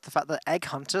partially down to the fact that Egg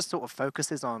Hunter sort of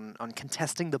focuses on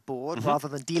contesting the board rather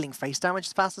than dealing face damage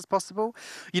as fast as possible.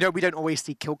 You know, we don't always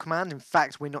see Kill Command. In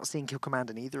fact, we're not seeing Kill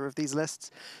Command in either of these lists.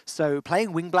 So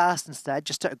playing Wing Blast instead,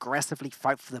 just to aggressively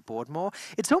fight for the board more.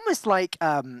 It's almost like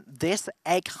this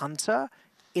Egg Hunter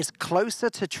is closer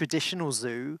to traditional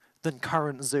Zoo than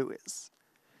current Zoo is.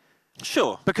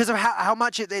 Sure. Because of how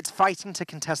much it's fighting to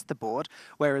contest the board,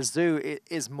 whereas Zoo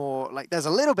is more like, there's a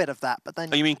little bit of that, but then...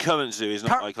 Oh, you mean current Zoo is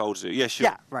not like old Zoo? Yeah, sure.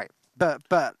 Yeah, right.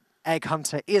 But Egg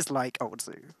Hunter is like old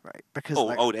Zoo, right? Because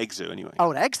like, old Egg Zoo, anyway.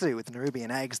 Old Egg Zoo with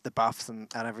Nerubian eggs, the buffs, and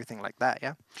everything like that,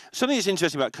 yeah? Something that's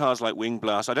interesting about cards like Wing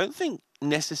Blast, I don't think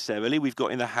necessarily we've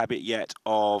got in the habit yet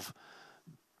of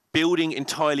building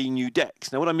entirely new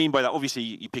decks. Now, what I mean by that, obviously,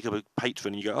 you pick up a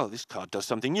patron and you go, oh, this card does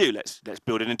something new. Let's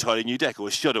build an entirely new deck, or a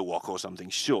Shudderwock or something,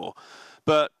 sure.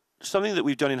 But something that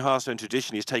we've done in Hearthstone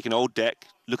traditionally is take an old deck,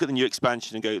 look at the new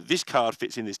expansion and go, this card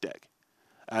fits in this deck.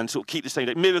 And sort of keep the same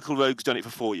deck. Miracle Rogue's done it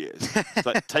for 4 years. It's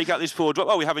like, take out this 4-drop.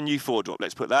 Oh, we have a new 4-drop.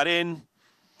 Let's put that in.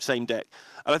 Same deck.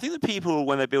 And I think that people,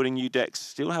 when they're building new decks,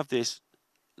 still have this,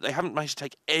 they haven't managed to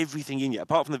take everything in yet,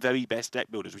 apart from the very best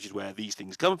deck builders, which is where these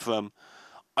things come from.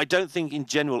 I don't think, in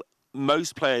general,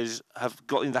 most players have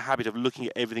got in the habit of looking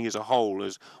at everything as a whole,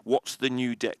 as what's the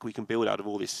new deck we can build out of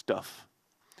all this stuff.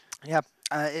 Yeah,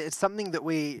 it's something that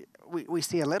we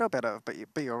see a little bit of, but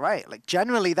you're right. Like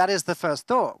generally, that is the first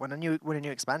thought when a new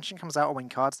expansion comes out, or when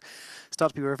cards start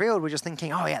to be revealed. We're just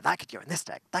thinking, oh yeah, that could go in this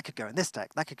deck, that could go in this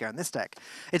deck, that could go in this deck.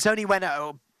 It's only when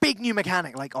a big new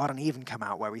mechanic like Odd and Even come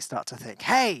out where we start to think,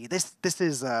 hey, this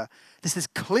is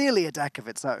clearly a deck of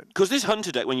its own. Because this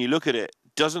Hunter deck, when you look at it,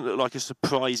 doesn't look like a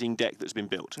surprising deck that's been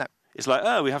built. No. It's like,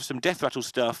 oh, we have some Death Rattle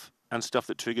stuff and stuff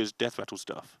that triggers Death Rattle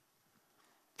stuff.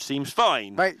 Seems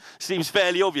fine. Right. Seems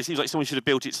fairly obvious. Seems like someone should have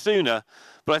built it sooner.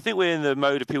 But I think we're in the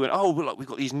mode of people going, oh, well, look, we've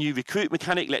got these new recruit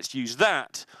mechanic. Let's use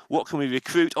that. What can we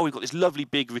recruit? Oh, we've got this lovely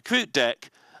big recruit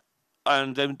deck.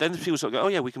 And then people sort of go, oh,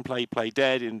 yeah, we can play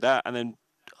dead in that. And then,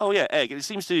 oh, yeah, egg. It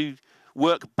seems to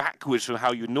work backwards from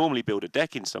how you would normally build a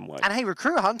deck in some way. And hey,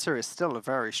 Recruit Hunter is still a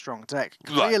very strong deck.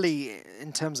 Clearly,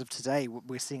 in terms of today,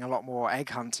 we're seeing a lot more Egg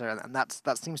Hunter, and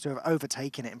that seems to have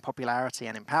overtaken it in popularity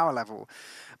and in power level.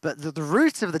 But the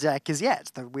root of the deck is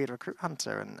yet the weird Recruit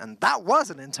Hunter, and that was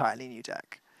an entirely new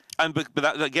deck. And but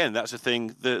that, again, that's the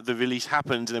thing. The release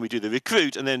happens, and then we do the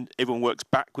recruit, and then everyone works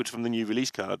backwards from the new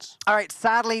release cards. All right,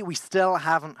 sadly, we still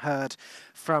haven't heard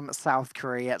from South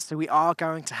Korea yet, so we are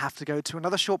going to have to go to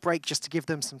another short break just to give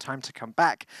them some time to come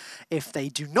back. If they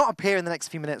do not appear in the next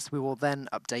few minutes, we will then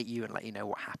update you and let you know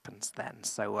what happens then.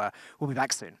 So we'll be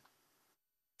back soon.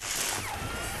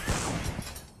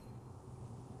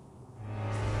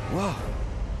 Whoa,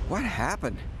 what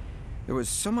happened? There was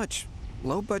so much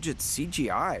low-budget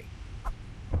CGI.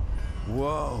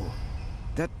 Whoa,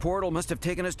 that portal must have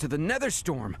taken us to the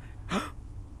Netherstorm.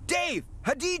 Dave,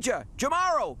 Hadija,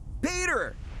 Jamaro,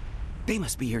 Peter! They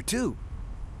must be here too.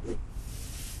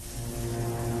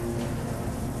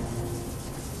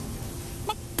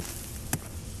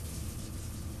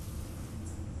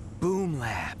 Boom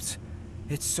Labs.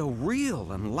 It's so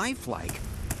real and lifelike.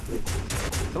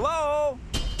 Hello?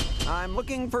 I'm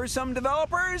looking for some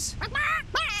developers.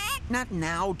 Not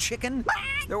now, chicken.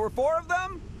 There were 4 of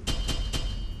them?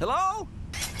 Hello?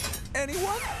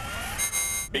 Anyone?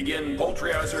 Begin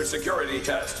Poultryizer security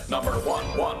test number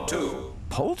 112.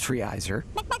 Poultryizer?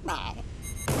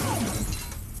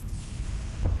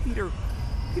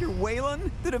 Peter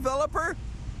Whalen, the developer?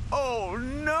 Oh,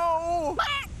 no!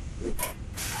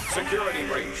 Security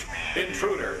breach.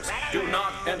 Intruders. Do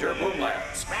not enter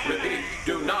Boomlands. Repeat,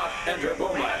 do not enter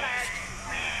Boomlands.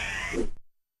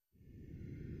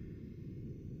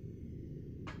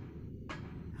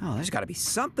 Oh, there's got to be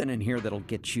something in here that'll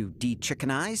get you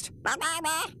de-chickenized.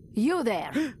 You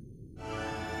there.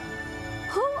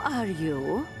 Who are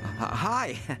you?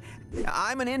 Hi,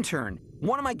 I'm an intern.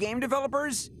 One of my game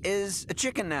developers is a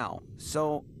chicken now,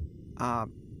 so,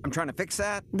 I'm trying to fix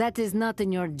that. That is not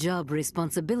in your job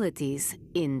responsibilities,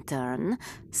 intern.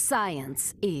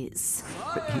 Science is.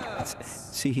 But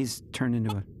see, he's turned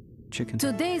into a chicken.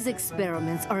 Today's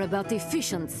experiments are about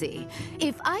efficiency.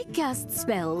 If I cast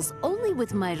spells only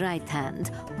with my right hand,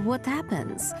 what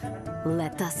happens?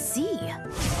 Let us see.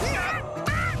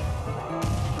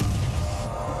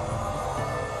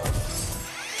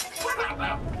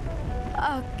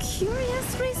 A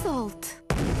curious result.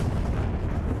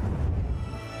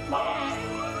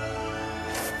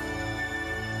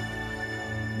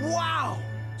 Wow!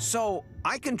 So,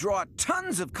 I can draw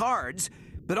tons of cards,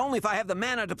 but only if I have the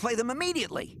mana to play them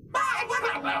immediately.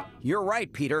 You're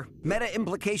right, Peter. Meta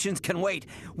implications can wait.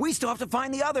 We still have to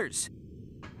find the others.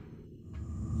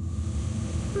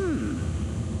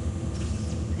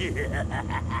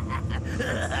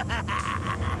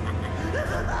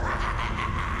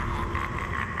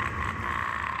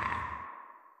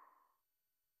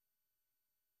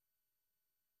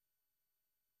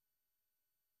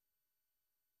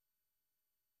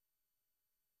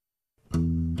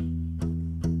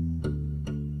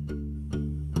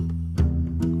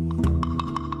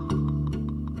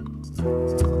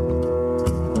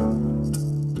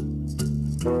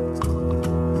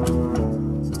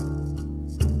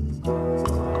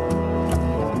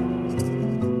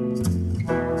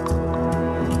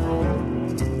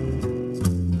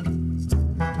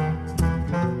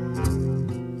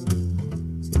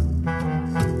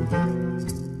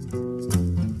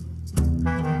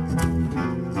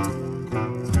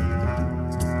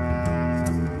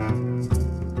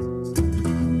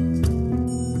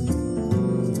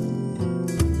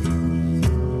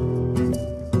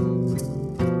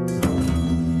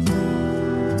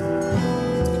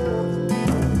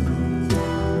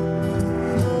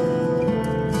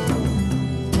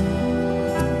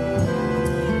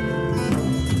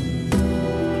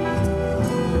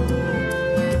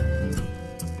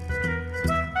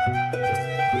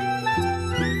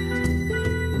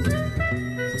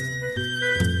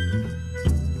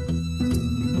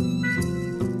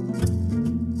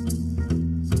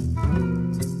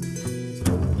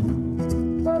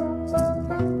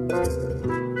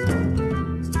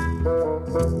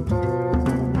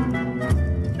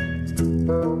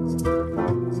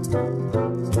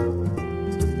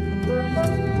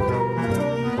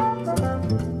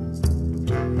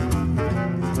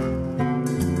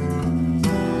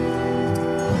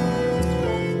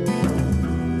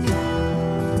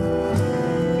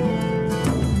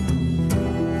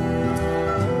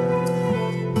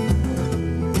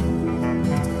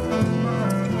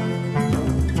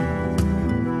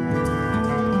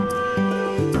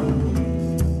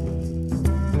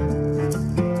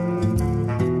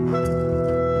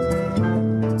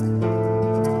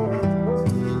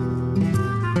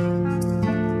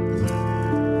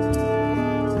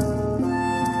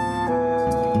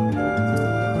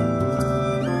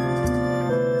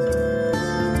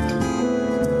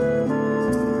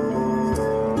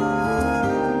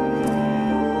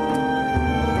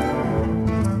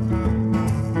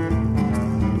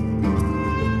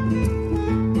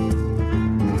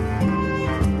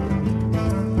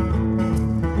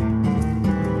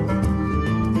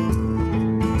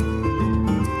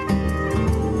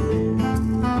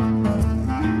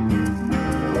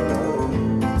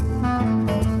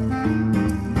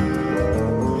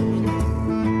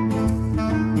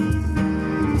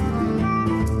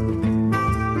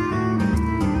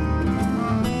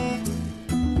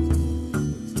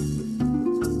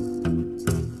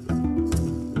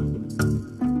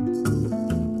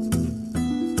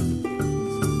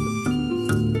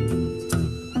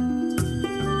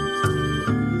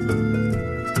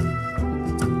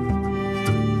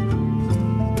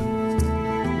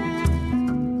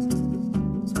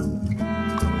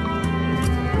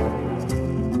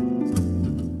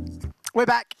 We're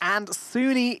back, and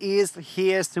Suni is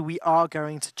here, so we are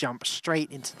going to jump straight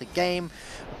into the game.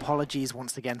 Apologies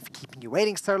once again for keeping you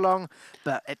waiting so long,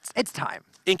 but it's time.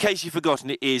 In case you've forgotten,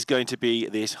 it is going to be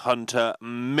this Hunter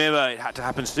mirror. It had to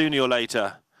happen sooner or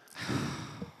later.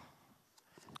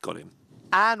 Got him.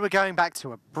 And we're going back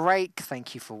to a break.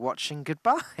 Thank you for watching.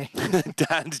 Goodbye.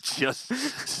 Dan just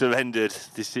surrendered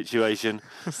this situation.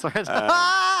 Sorry.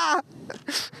 I'm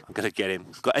going to get him.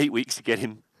 Got 8 weeks to get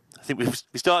him. I think we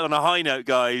started on a high note,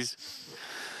 guys.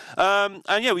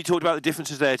 And yeah, we talked about the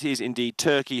differences there. It is indeed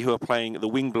Turkey who are playing the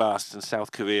Wing Blasts and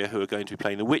South Korea who are going to be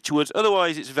playing the Witchwoods.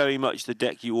 Otherwise, it's very much the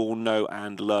deck you all know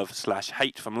and love /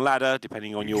 hate from ladder,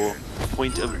 depending on your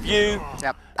point of view.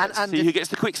 Yep. And see who gets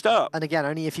the quick start. And again,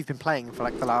 only if you've been playing for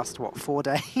like the last, what, 4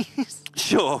 days?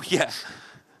 Sure, yeah.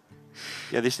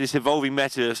 Yeah, this evolving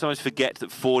meta, sometimes forget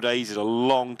that 4 days is a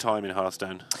long time in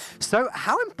Hearthstone. So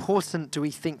how important do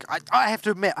we think, I have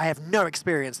to admit, I have no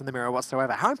experience in the mirror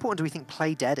whatsoever. How important do we think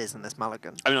Play Dead is in this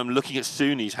mulligan? I mean, I'm looking at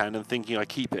Suni's hand and thinking I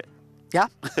keep it. Yeah?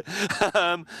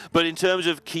 But in terms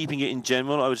of keeping it in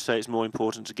general, I would say it's more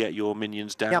important to get your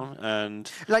minions down.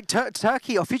 And like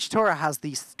Turkey or Fujitora has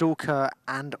the Stalker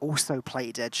and also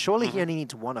Play Dead. Surely he only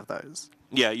needs one of those.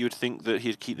 Yeah, you would think that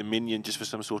he'd keep the minion just for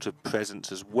some sort of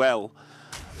presence as well.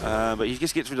 But he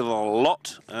just gets rid of a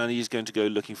lot, and he's going to go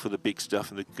looking for the big stuff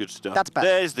and the good stuff. That's bad.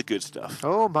 There's the good stuff.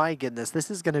 Oh my goodness,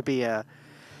 this is going to be a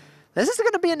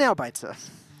nail biter.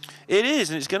 It is,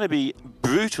 and it's going to be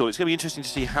brutal. It's going to be interesting to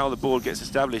see how the board gets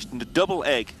established. And the double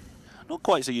egg, not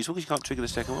quite so useful because you can't trigger the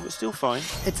second one, but still fine.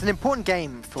 It's an important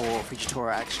game for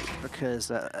Fujitora actually, because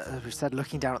as we've said,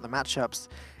 looking down at the matchups,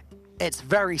 it's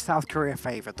very South Korea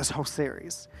favoured, this whole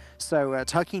series. So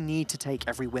Turkey need to take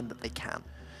every win that they can.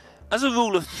 As a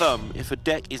rule of thumb, if a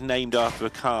deck is named after a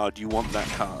card, you want that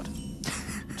card.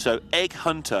 So, Egg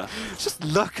Hunter. Just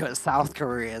look at South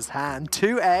Korea's hand.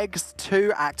 2 eggs,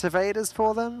 2 activators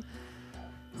for them.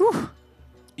 Whew.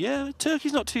 Yeah,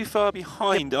 Turkey's not too far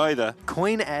behind either.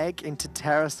 Coin egg into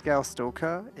Terra Scale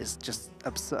Stalker is just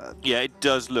absurd. Yeah, it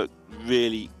does look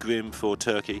really grim for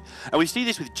Turkey. And we see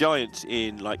this with giants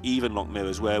in like even lock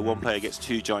mirrors where one player gets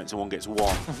 2 giants and one gets 1.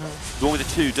 The one with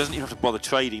the 2 doesn't even have to bother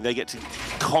trading. They get to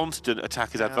constant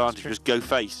attacker's advantage, just go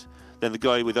face. Then the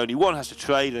guy with only 1 has to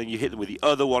trade, and then you hit them with the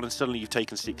other one, and suddenly you've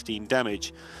taken 16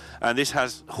 damage. And this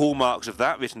has hallmarks of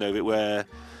that written over it, where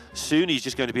Suni's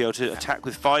just going to be able to attack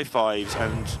with 5/5s,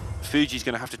 and Fuji's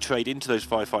going to have to trade into those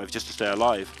 5/5s just to stay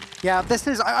alive. Yeah, this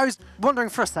is... I was wondering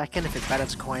for a second if it's better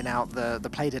to coin out the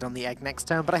play dead on the egg next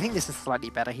turn, but I think this is slightly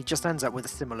better. He just ends up with a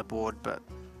similar board, but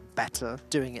better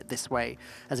doing it this way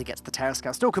as he gets the Terra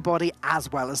Scale Stalker body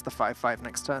as well as the 5/5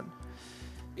 next turn.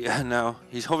 Yeah, now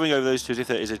he's hovering over those two as if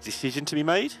there is a decision to be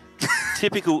made.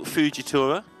 Typical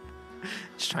Fujitora.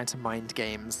 Just trying to mind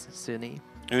games, Suni.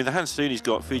 I mean, the hand Suni's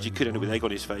got, Fuji could end up with egg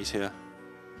on his face here.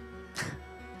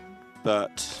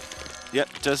 But, yep,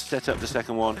 does set up the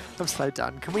second one. I'm so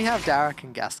done. Can we have Derek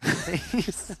and Gaskin,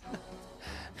 please?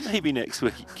 Maybe next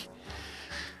week.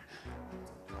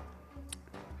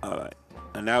 All right,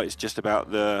 and now it's just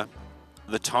about the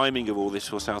timing of all this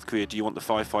for South Korea. Do you want the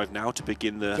 5/5 now to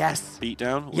begin the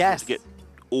beatdown? Or Yes. to get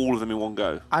all of them in one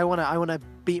go? I wanna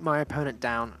beat my opponent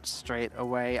down straight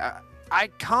away. I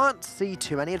can't see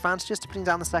too many advantages to putting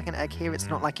down the second egg here. It's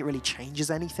not like it really changes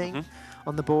anything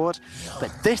on the board,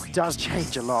 but this does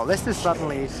change a lot. This is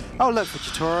suddenly, oh look,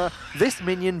 Fujitora, this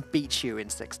minion beats you in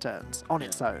 6 turns on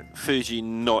its own. Fuji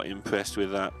not impressed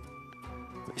with that.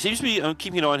 It seems to be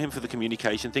keeping an eye on him for the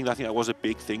communication thing. I think that was a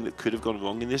big thing that could have gone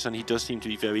wrong in this, and he does seem to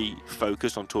be very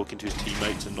focused on talking to his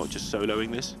teammates and not just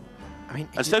soloing this. I mean,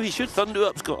 and so he should. Thunder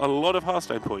Up's got a lot of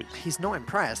Hearthstone points. He's not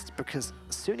impressed because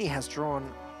Suni has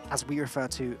drawn, as we refer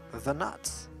to, the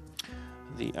nuts.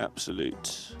 The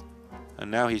absolute.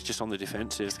 And now he's just on the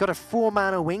defensive. He's got a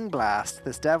 4-mana Wing Blast,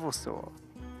 this Devil Saw.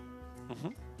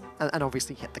 And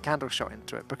obviously hit the candle shot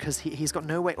into it because he's got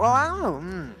no way. Well,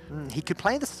 he could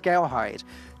play the Scale Hide,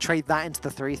 trade that into the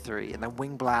 3/3, and then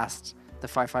Wing Blast the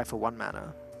 5/5 for 1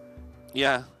 mana.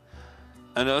 Yeah.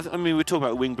 And I mean, we talked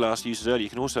about Wing Blast uses earlier. You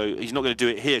can also, he's not going to do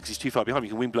it here because he's too far behind.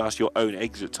 You can Wing Blast your own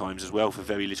eggs at times as well for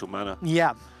very little mana.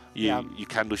 Yeah. You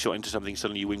candle shot into something,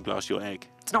 suddenly you Wing Blast your egg.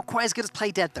 It's not quite as good as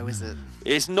Play Dead though, is it?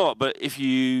 It's not, but if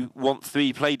you want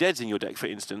 3 Play Deads in your deck, for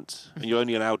instance, and you're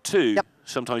only allowed 2,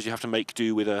 sometimes you have to make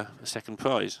do with a second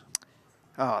prize.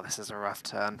 Oh, this is a rough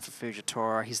turn for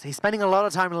Fujitora. He's spending a lot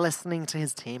of time listening to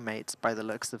his teammates by the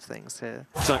looks of things here.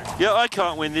 So, yeah, I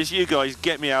can't win this. You guys,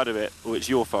 get me out of it, or it's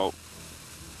your fault.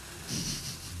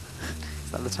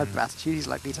 Is that the type of attitude he's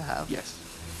likely to have? Yes.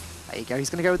 There you go. He's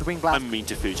going to go with the Wing Blast. I'm mean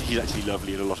to Fuji. He's actually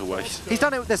lovely in a lot of ways. He's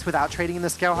done this without trading in the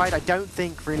Scale Hide. I don't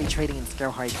think really trading in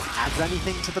Scale Hide adds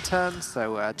anything to the turn,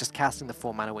 so just casting the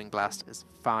 4-mana Wing Blast is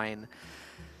fine.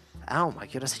 Oh my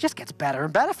goodness, it just gets better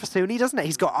and better for Suni, doesn't it?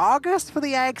 He's got Argus for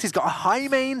the eggs, he's got a high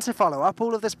main to follow up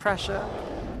all of this pressure.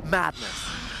 Madness.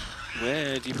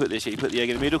 Where do you put this? You put the egg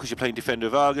in the middle because you're playing Defender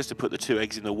of Argus to put the 2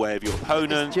 eggs in the way of your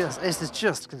opponent. This is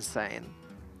just insane.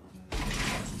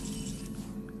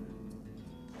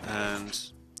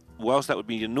 And whilst that would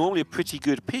be normally a pretty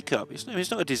good pickup, it's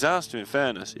not a disaster in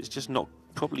fairness. It's just not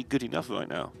probably good enough right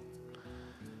now.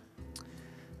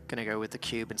 Gonna go with the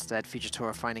cube instead.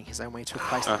 Fujitora finding his own way to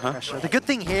apply some pressure. The good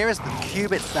thing here is the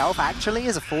cube itself actually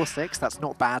is a 4-6. That's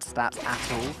not bad stats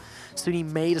at all. Suni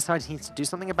may decide he needs to do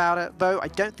something about it, though I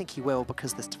don't think he will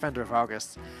because this Defender of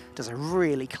Argus does a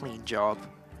really clean job.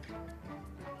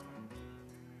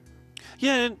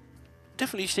 Yeah,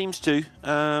 definitely seems to.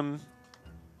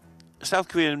 South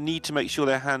Korea need to make sure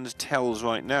their hand tells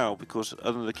right now because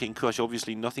other than the King Crush,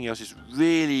 obviously nothing else is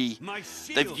really...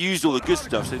 They've used all the good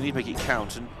stuff, so they need to make it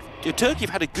count. And Turkey have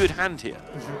had a good hand here.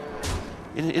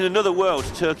 In another world,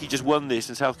 Turkey just won this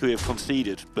and South Korea have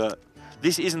conceded, but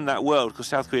this isn't that world because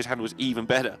South Korea's hand was even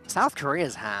better. South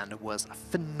Korea's hand was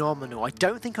phenomenal. I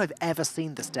don't think I've ever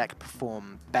seen this deck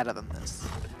perform better than this.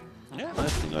 Yeah, I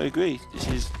think I agree. This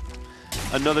is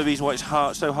another reason why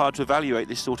it's so hard to evaluate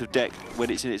this sort of deck when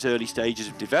it's in its early stages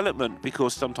of development,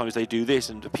 because sometimes they do this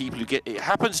and the people who it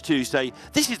happens to say,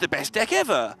 this is the best deck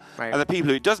ever. Right. And the people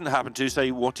who it doesn't happen to say,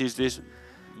 what is this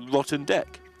rotten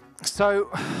deck?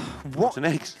 So, rotten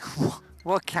eggs.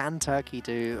 What can Turkey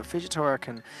do? Fujitora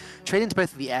can trade into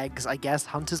both of the eggs, I guess.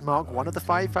 Hunter's Mark one of the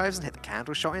 5/5s and hit the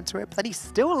candle shot into it, but then he's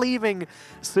still leaving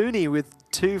Suni with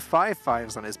 2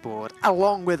 5/5s on his board,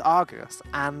 along with Argus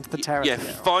and the Terra. Yeah,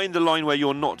 find the line where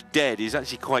you're not dead is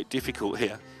actually quite difficult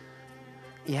here.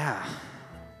 Yeah.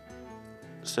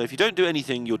 So if you don't do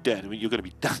anything, you're dead. I mean, you're going to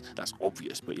be... That's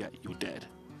obvious, but yeah, you're dead.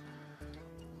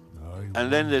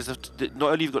 And then there's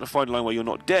not only you've got to find a line where you're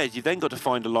not dead, you've then got to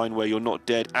find a line where you're not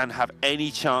dead and have any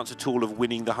chance at all of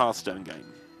winning the Hearthstone game.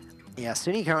 Yeah,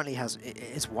 Suni currently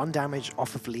is 1 damage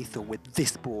off of lethal with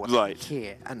this board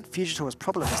here. And Fujitora's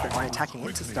problem is that by attacking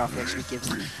into stuff, he actually gives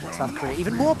South Korea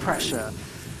even more pressure.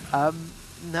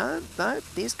 No,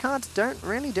 these cards don't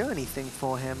really do anything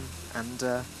for him. And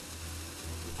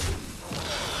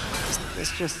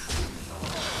it's just...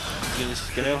 Is he going to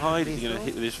scale hide? Is he going to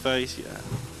hit with his face? Yeah.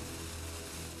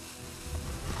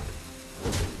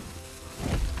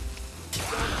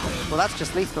 Well, that's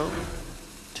just lethal.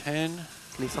 10.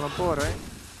 Lethal on board, right?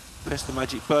 Press the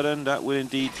magic button. That will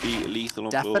indeed be lethal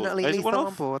on board. Definitely lethal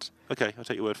on board. Okay, I'll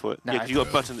take your word for it. No, yeah, because you've got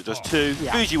a button that does 2.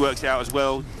 Yeah. Fuji works it out as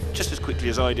well, just as quickly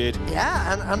as I did.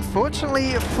 Yeah, and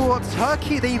unfortunately for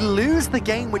Turkey, they lose the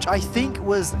game, which I think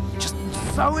was just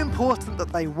so important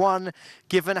that they won,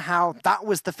 given how that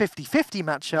was the 50-50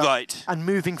 matchup. Right. And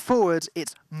moving forward,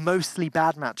 it's mostly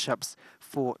bad matchups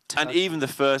for Turkey. And even the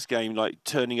first game, like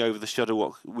turning over the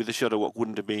Shudderwock with the Shudderwock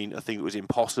wouldn't have been a thing that was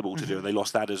impossible to do, and they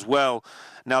lost that as well.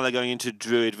 Now they're going into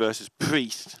Druid versus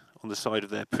Priest on the side of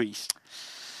their Priest.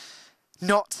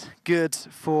 Not good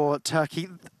for Turkey.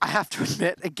 I have to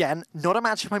admit, again, not a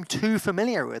matchup I'm too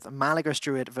familiar with. Malagos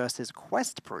Druid versus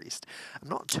Quest Priest. I'm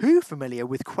not too familiar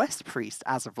with Quest Priest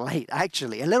as of late,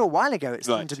 actually. A little while ago, it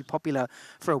seemed to be popular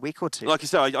for a week or two. Like I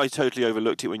said, I totally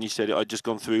overlooked it when you said it. I'd just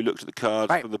gone through, looked at the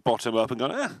cards from the bottom up and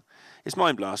gone, it's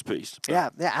Mind Blast Priest. Yeah,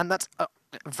 and that's a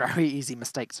very easy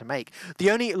mistake to make.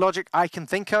 The only logic I can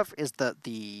think of is that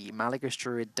the Malagos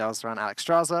Druid does run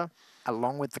Alexstrasza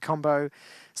along with the combo.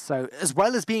 So as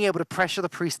well as being able to pressure the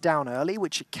Priest down early,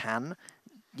 which it can,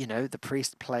 you know, the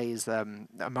Priest plays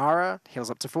Amara,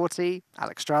 heals up to 40,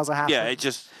 Alexstrasza happens. Yeah, it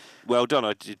just, well done.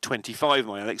 I did 25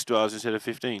 my Alexstrasza instead of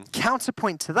 15.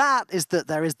 Counterpoint to that is that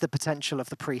there is the potential of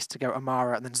the Priest to go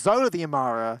Amara and then Zola the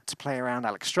Amara to play around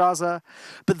Alexstrasza.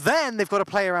 But then they've got to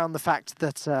play around the fact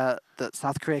that that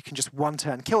South Korea can just one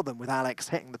turn kill them with Alex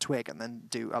hitting the twig and then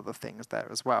do other things there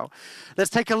as well.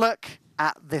 Let's take a look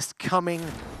at this coming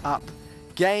up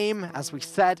game. As we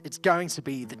said, it's going to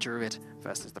be the Druid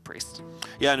versus the Priest.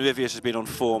 Yeah, and Rivius has been on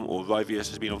form, or Rivius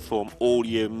has been on form all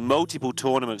year, multiple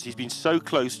tournaments. He's been so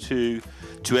close to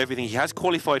everything. He has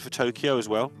qualified for Tokyo as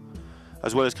well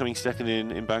as coming second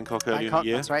in Bangkok earlier in the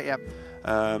year. That's right,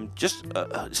 yeah. Just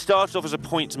started off as a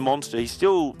points monster. He's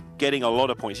still getting a lot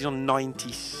of points. He's on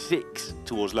 96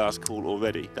 towards last call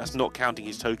already. That's not counting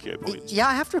his Tokyo points. Yeah,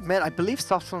 I have to admit, I believe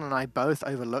Softlin and I both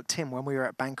overlooked him when we were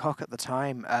at Bangkok at the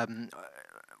time. I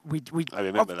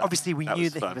remember that. Obviously, we knew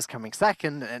that he was coming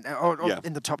second or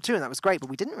in the top 2, and that was great. But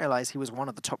we didn't realize he was one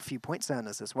of the top few points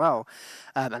earners as well.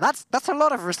 And that's a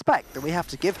lot of respect that we have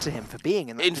to give to him for being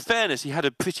in that. In fairness, he had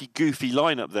a pretty goofy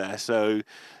lineup there. So,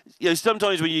 you know,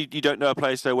 sometimes when you don't know a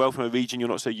player so well from a region you're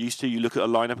not so used to, you look at a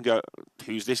lineup and go,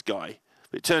 "Who's this guy?"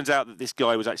 It turns out that this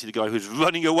guy was actually the guy who was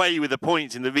running away with the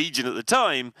points in the region at the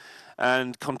time,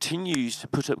 and continues to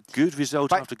put up good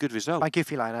result after good result. By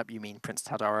goofy lineup, you mean Prince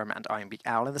Tal'Darim and Ironbeak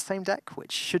Owl in the same deck,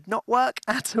 which should not work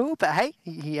at all. But hey,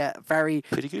 very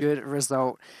Pretty good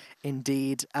result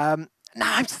indeed.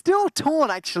 Now, I'm still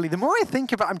torn, actually. The more I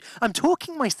think about it, I'm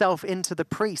talking myself into the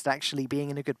Priest actually being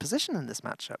in a good position in this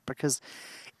matchup, because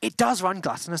it does run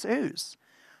Gluttonous Ooze.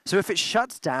 So if it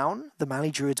shuts down the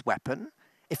Mali Druid's weapon,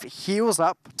 if it heals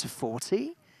up to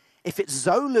 40, if it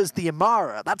Zola's the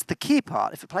Amara, that's the key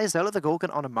part. If it plays Zola the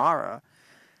Gorgon on Amara,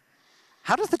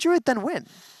 how does the Druid then win?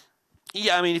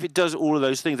 Yeah, I mean, if it does all of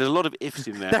those things, there's a lot of ifs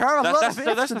in there. There are a lot of ifs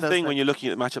That's in the this thing thing. when you're looking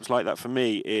at matchups like that for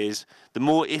me, is the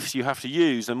more ifs you have to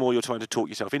use, the more you're trying to talk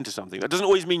yourself into something. That doesn't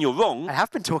always mean you're wrong. I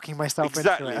have been talking myself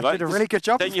Exactly, into it. right? I've did a really good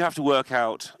job. Then you have to work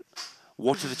out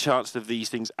what are the chances of these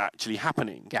things actually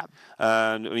happening. Yeah.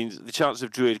 And I mean, the chance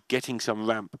of Druid getting some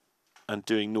ramp and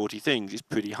doing naughty things is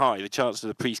pretty high. The chance of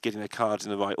the Priest getting their cards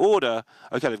in the right order,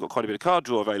 okay, they've got quite a bit of card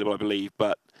draw available, I believe,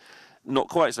 but not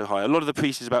quite so high. A lot of the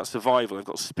Priest is about survival. They've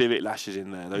got Spirit Lashes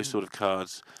in there, those sort of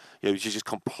cards, which is just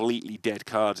completely dead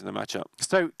cards in the matchup.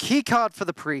 So, key card for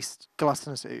the Priest,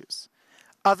 Gluttonous Ooze.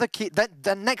 Other key,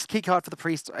 the next key card for the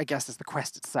Priest, I guess, is the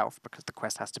quest itself, because the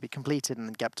quest has to be completed and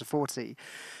then get up to 40.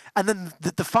 And then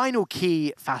the final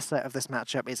key facet of this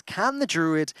matchup is, can the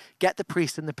Druid get the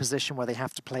Priest in the position where they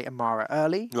have to play Amara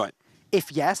early? Right.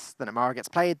 If yes, then Amara gets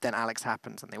played, then Alex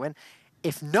happens and they win.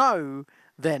 If no,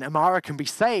 then Amara can be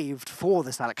saved for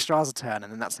this Alexstrasza turn,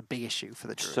 and then that's a big issue for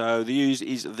the Druid. So the use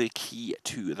is the key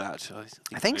to that.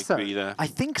 I think so. agree there. I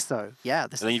think so, yeah.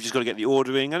 And then you've just got to get the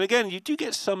ordering. And again, you do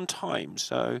get some time.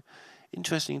 So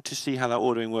interesting to see how that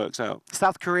ordering works out.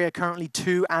 South Korea currently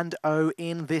 2-0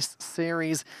 in this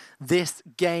series. This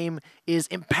game is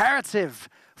imperative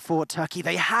for Turkey.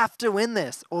 They have to win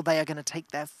this, or they are going to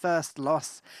take their first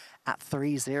loss at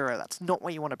 3-0. That's not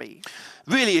where you want to be.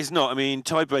 Really is not. I mean,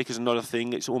 tiebreakers are not a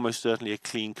thing. It's almost certainly a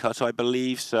clean cut, I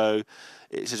believe. So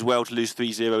it's as well to lose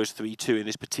 3-0 as 3-2 in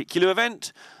this particular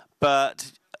event.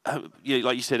 But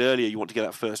like you said earlier, you want to get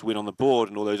that first win on the board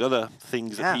and all those other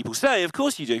things that people say. Of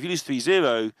course you do. If you lose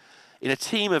 3-0 in a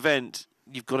team event,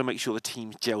 you've got to make sure the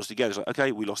team gels together. It's like,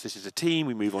 okay, we lost this as a team.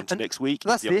 We move on to next week.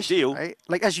 That's the issue, deal. right?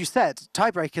 Like, as you said,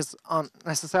 tiebreakers aren't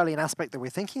necessarily an aspect that we're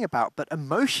thinking about, but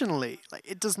emotionally, like,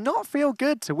 it does not feel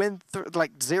good to win, to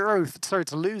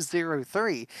lose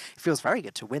 0-3. It feels very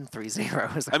good to win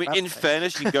 3-0. I mean, in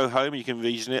fairness, you can go home and you can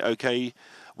reason it. Okay,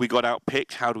 we got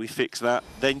outpicked. How do we fix that?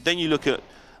 Then you look at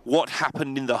what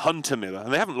happened in the Hunter Mirror,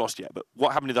 and they haven't lost yet, but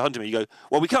what happened in the Hunter Mirror, you go,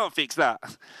 well, we can't fix that.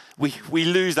 We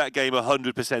lose that game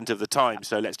 100% of the time,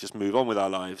 so let's just move on with our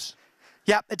lives.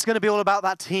 Yeah, it's going to be all about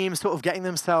that team sort of getting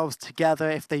themselves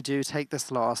together if they do take this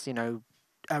loss,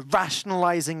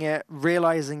 rationalizing it,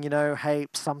 realizing, hey,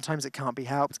 sometimes it can't be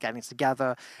helped, getting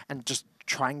together, and just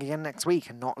trying again next week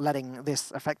and not letting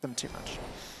this affect them too much.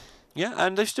 Yeah,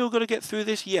 and they've still got to get through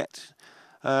this yet.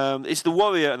 It's the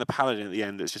Warrior and the Paladin at the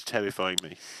end that's just terrifying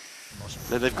me.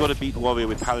 They've got to beat Warrior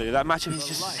with Paladin. That matchup is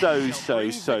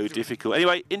just so difficult.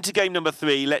 Anyway, into game number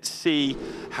 3. Let's see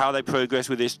how they progress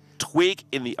with this Twig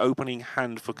in the opening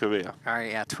hand for Korea. All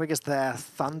right, yeah, Twig is there.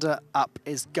 Thunder Up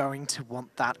is going to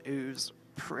want that Ooze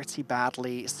pretty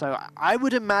badly. So I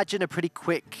would imagine a pretty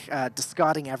quick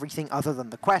discarding everything other than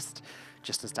the quest.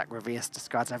 Just as Rivius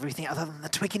discards everything other than the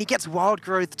Twig, and he gets Wild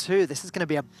Growth too. This is going to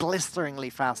be a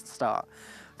blisteringly fast start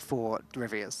for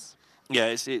Rivius. Yeah,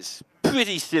 it's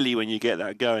pretty silly when you get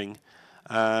that going.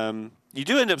 You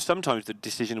do end up sometimes the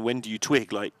decision, when do you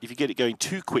Twig? Like, if you get it going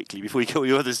too quickly before you get all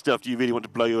your other stuff, do you really want to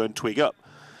blow your own Twig up?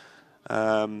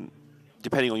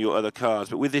 Depending on your other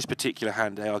cards. But with this particular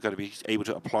hand, they are going to be able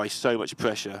to apply so much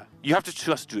pressure. You have to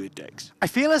trust Druid decks. I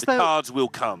feel as though cards will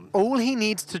come. All he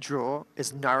needs to draw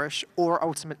is Nourish or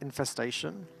Ultimate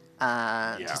Infestation,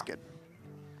 and he's good.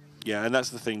 Yeah, and that's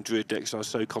the thing. Druid decks are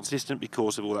so consistent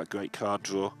because of all that great card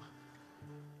draw,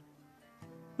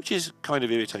 which is kind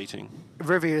of irritating.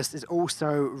 Rivius is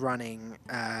also running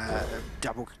 2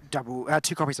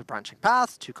 copies of Branching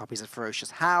Path, 2 copies of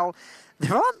Ferocious Howl.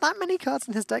 There aren't that many cards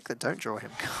in his deck that don't draw him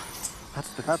cards.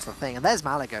 That's the thing. And there's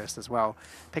Malagos as well,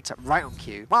 picked up right on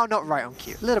cue. Well, not right on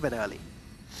cue, a little bit early.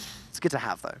 It's good to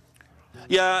have, though.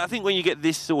 Yeah, I think when you get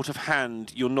this sort of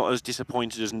hand, you're not as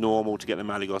disappointed as normal to get the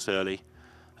Malagos early.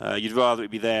 You'd rather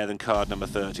it be there than card number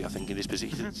 30, I think, in this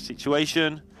particular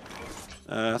situation.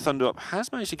 Thunder Up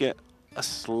has managed to get a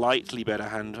slightly better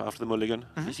hand after the mulligan.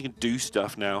 At least you can do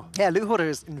stuff now. Yeah, Loot Hoarder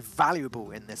is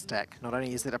invaluable in this deck. Not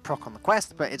only is it a proc on the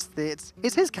quest, but it's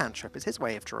his cantrip. It's his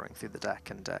way of drawing through the deck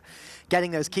and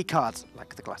getting those key cards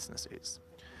like the Gluttonous Ooze.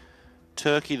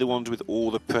 Turkey the ones with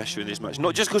all the pressure in this match.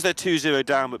 Not just because they're 2-0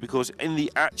 down, but because in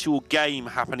the actual game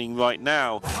happening right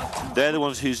now, they're the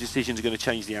ones whose decisions are going to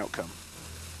change the outcome.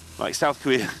 Like South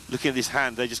Korea, looking at this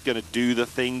hand, they're just going to do the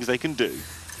things they can do.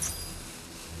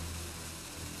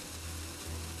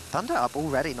 Thunder Up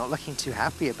already not looking too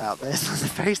happy about this. The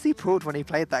face he pulled when he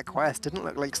played that quest didn't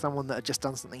look like someone that had just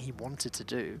done something he wanted to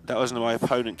do. That wasn't my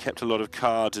opponent kept a lot of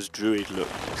cards as Druid look.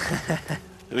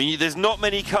 I mean, there's not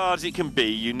many cards it can be.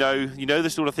 You know the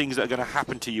sort of things that are going to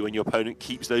happen to you when your opponent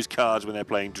keeps those cards when they're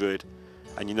playing Druid.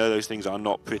 And you know those things are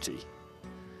not pretty.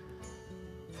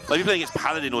 Like if you're playing against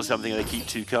Paladin or something and they keep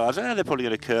 2 cards, they're probably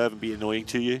going to curve and be annoying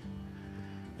to you. If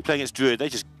you're playing against Druid, they're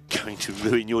just going to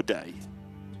ruin your day.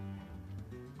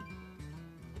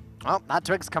 Well, that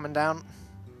twig's coming down.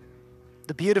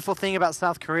 The beautiful thing about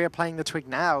South Korea playing the twig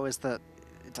now is that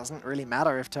it doesn't really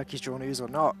matter if Turkey's drawn ooze or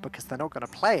not, because they're not going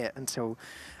to play it until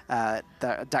Dak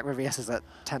is at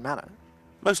 10 mana.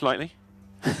 Most likely.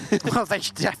 Well, they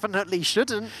definitely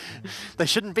shouldn't. They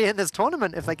shouldn't be in this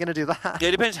tournament if they're going to do that. Yeah,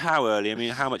 it depends how early. I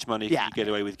mean, how much money can Yeah. you get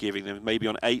away with giving them? Maybe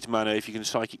on 8 mana if you can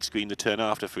Psychic Screen the turn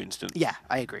after, for instance. Yeah,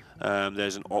 I agree.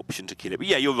 There's an option to kill it. But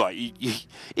yeah, you're right.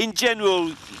 In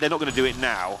general, they're not going to do it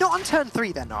now. Not on turn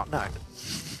 3, they're not, no.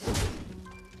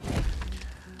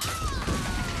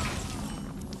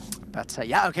 But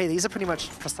yeah, okay, these are pretty much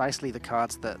precisely the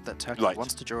cards that Turkey Right.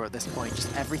 wants to draw at this point.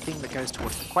 Just everything that goes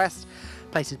towards the quest.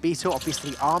 Plated Beetle,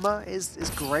 obviously armor is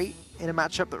great in a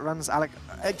matchup that runs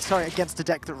against a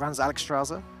deck that runs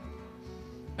Alexstrasza.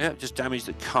 Yeah, just damage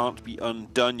that can't be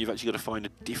undone. You've actually got to find a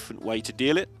different way to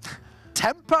deal it.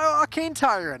 Tempo Arcane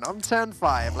Tyrant on turn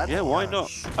 5. Let's Yeah, why go.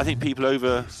 not? I think people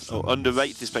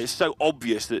underrate this play. It's so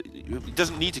obvious that it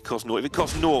doesn't need to cost 0. If it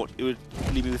cost 0, it would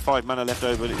leave me with 5 mana left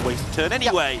over and it waste a turn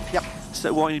anyway. Yep.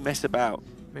 So why mess about?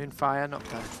 Moonfire, not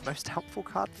the most helpful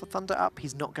card for Thunder Up.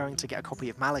 He's not going to get a copy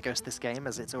of Malagos this game,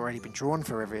 as it's already been drawn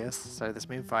for Rivius, so this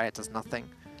Moonfire does nothing.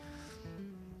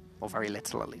 Or very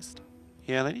little, at least.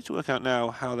 Yeah, they need to work out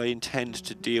now how they intend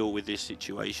to deal with this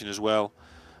situation as well.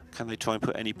 Can they try and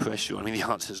put any pressure on? I mean, the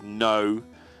answer is no.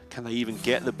 Can they even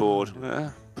get the board?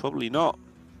 Probably not.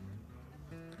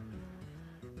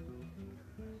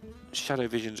 Shadow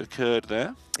Vision's occurred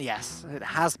there. Yes, it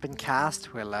has been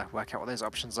cast. We'll work out what those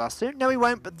options are soon. No, we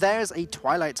won't, but there's a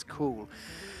Twilight's Call,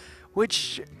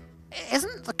 which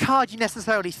isn't the card you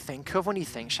necessarily think of when you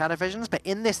think Shadow Visions, but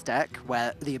in this deck,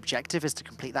 where the objective is to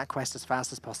complete that quest as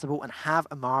fast as possible and have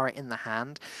Amara in the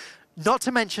hand, not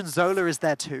to mention Zola is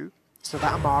there too, so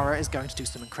that Amara is going to do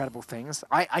some incredible things.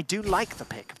 I do like the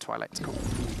pick of Twilight's Call.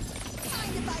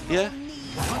 Yeah.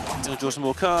 Gonna draw some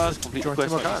more cards, complete the Drawing quest,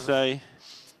 some more like you say.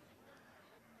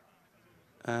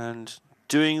 And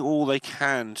doing all they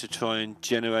can to try and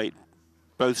generate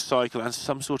both cycle and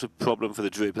some sort of problem for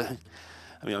the Druid.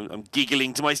 I mean, I'm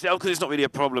giggling to myself because it's not really a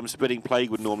problem. Spreading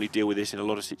Plague would normally deal with this in a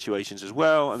lot of situations as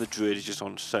well, and the Druid is just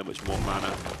on so much more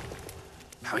mana.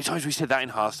 How many times have we said that in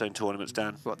Hearthstone tournaments,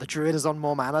 Dan? What, the Druid is on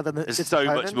more mana than There's its so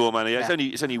opponent? much more mana. Yeah, Yeah.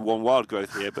 It's only 1 wild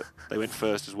growth here, but they went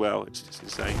first as well. It's just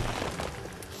insane.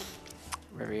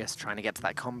 Rivius trying to get to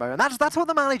that combo, and that's what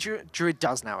the Mali Druid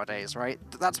does nowadays, right?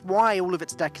 That's why all of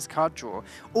its deck is card draw.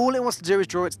 All it wants to do is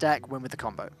draw its deck, win with the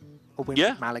combo. Or win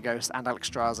with Malagos and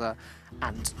Alexstrasza,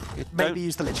 and maybe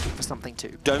use the Lich King for something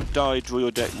too. Don't die, draw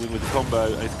your deck, win with the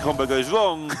combo. And if the combo goes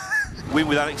wrong, win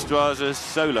with Alexstrasza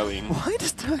soloing. Why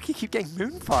does Turkey keep getting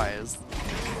Moonfires?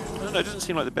 I don't know, it doesn't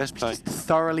seem like the best play.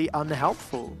 Thoroughly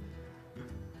unhelpful.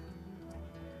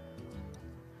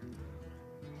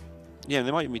 Yeah, and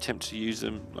they might even be tempted to use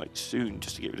them like soon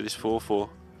just to get rid of this 4/4.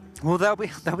 Well, they'll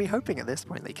be hoping at this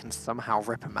point they can somehow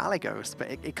rip a Malagos, but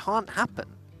it can't happen.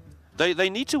 They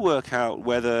need to work out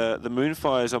whether the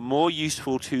Moonfires are more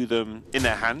useful to them in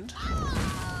their hand,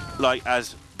 like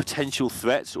as potential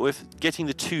threats, or if getting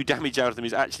the 2 damage out of them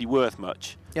is actually worth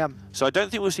much. Yeah. So I don't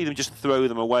think we'll see them just throw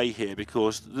them away here,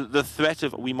 because the threat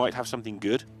of we might have something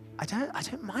good. I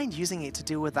don't mind using it to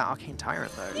deal with that Arcane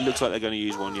Tyrant though. It looks like they're going to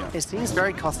use one, yeah. It seems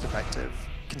very cost effective.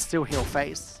 Can still heal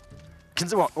face.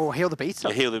 Or heal the beetle.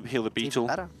 Yeah, heal the Even beetle.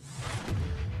 better.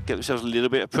 Get themselves a little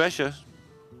bit of pressure.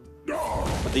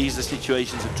 But these are the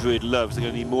situations that Druid loves. They're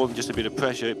going to need more than just a bit of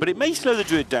pressure. But it may slow the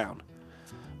Druid down.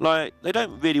 Like, they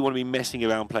don't really want to be messing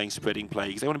around playing Spreading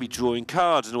Plagues. They want to be drawing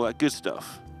cards and all that good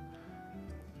stuff.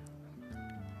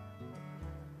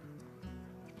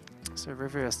 So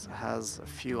Rivius has a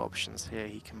few options here.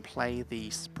 He can play the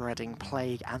Spreading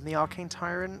Plague and the Arcane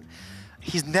Tyrant.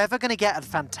 He's never going to get a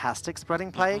fantastic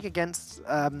Spreading Plague against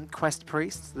Quest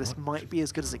Priests. This might be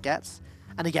as good as it gets.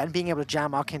 And again, being able to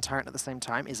jam Arcane Tyrant at the same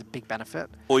time is a big benefit.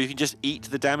 Or you can just eat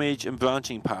the damage and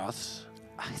branching paths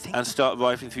I and start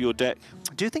rifling through your deck.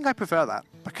 do think I prefer that,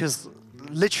 because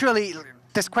literally,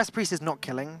 this Quest Priest is not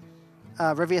killing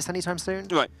Rivius anytime soon.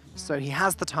 Right. So he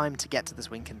has the time to get to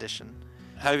this win condition.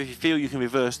 However, if you feel you can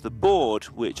reverse the board,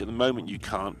 which at the moment you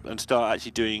can't, and start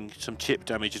actually doing some chip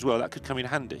damage as well, that could come in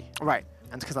handy. Right.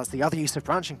 And because that's the other use of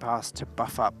Branching Pass, to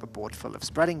buff up a board full of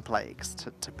Spreading Plagues,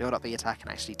 to build up the attack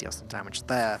and actually deal some damage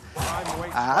there.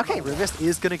 Okay, Rivius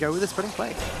is going to go with the Spreading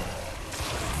Plague.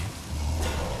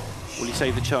 Will he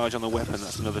save the charge on the weapon?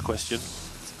 That's another question.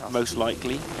 Most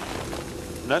likely.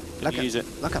 No, Look use it.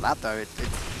 Look at that, though.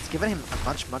 It's given him a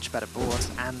much better board.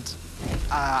 And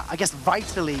I guess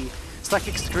vitally,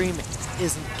 Psychic Scream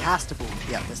isn't castable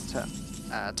yet this turn.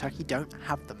 Turkey don't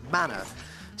have the mana.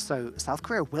 So South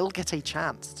Korea will get a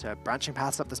chance to Branching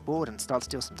Pass up this board and start to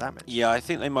deal some damage. Yeah, I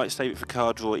think they might save it for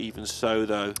card draw even so,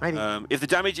 though. Maybe. If the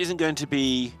damage isn't going to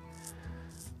be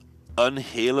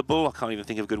unhealable, I can't even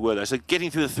think of a good word there. So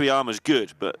getting through the 3 armor is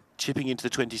good, but chipping into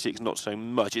the 26 not so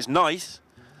much. It's nice,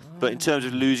 but in terms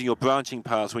of losing your Branching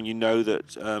Pass when you know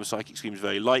that Psychic Scream is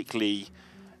very likely,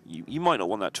 you might not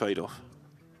want that trade-off.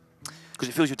 Because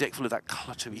it fills your deck full of that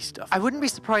cluttery stuff. I wouldn't be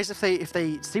surprised if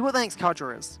they see what their next card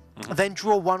draw is, then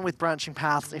draw one with Branching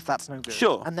Paths if that's no good.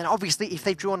 Sure. And then obviously if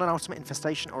they've drawn an Ultimate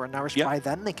Infestation or a Nourish by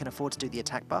then, they can afford to do the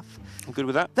attack buff. I'm good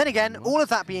with that. Then again, all of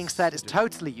that being said is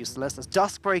totally useless as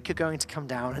Duskbreaker going to come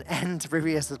down and end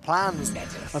Rivius' plans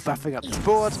of buffing up this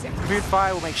board.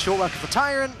 Moonfire will make short work of the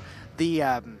Tyrant. The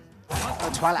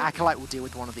Twilight Acolyte will deal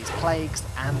with one of these plagues,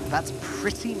 and that's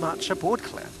pretty much a board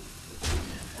clear.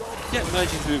 Yeah,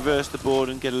 managing to reverse the board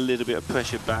and get a little bit of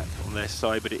pressure back on their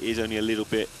side, but it is only a little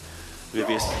bit.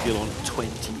 Rivius still on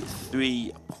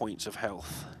 23 points of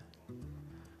health.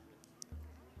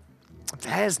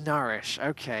 There's Nourish,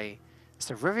 okay.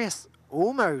 So Rivius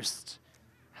almost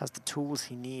has the tools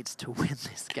he needs to win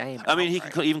this game. I mean, he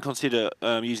can even consider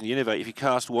using the Innovate. If he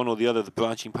casts one or the other, the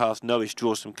Branching Pass, Nourish,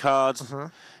 draws some cards.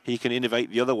 He can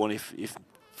Innovate the other one if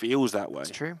feels that way.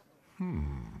 That's true.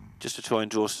 Just to try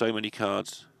and draw so many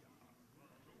cards.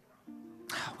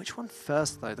 Which one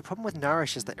first, though? The problem with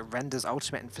Nourish is that it renders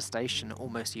Ultimate Infestation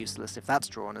almost useless if that's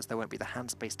drawn, as there won't be the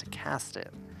hand space to cast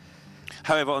it.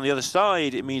 However, on the other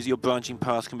side, it means that your Branching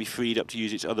Path can be freed up to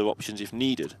use its other options if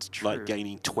needed, like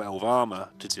gaining 12 armor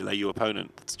to delay your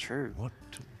opponent. That's true. What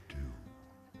to do?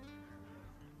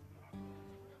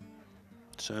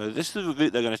 So this is the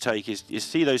route they're going to take, is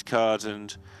see those cards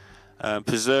and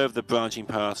preserve the Branching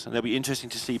Path, and they'll be interesting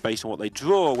to see based on what they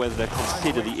draw whether they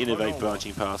consider the Innovate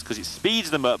Branching Path, because it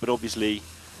speeds them up, but obviously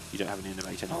you don't have an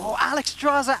Innovate anymore. Oh,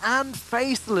 Alexstrasza and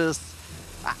Faceless!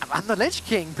 And the Lich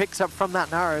King picks up from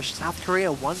that Nourish. South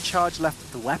Korea, 1 charge left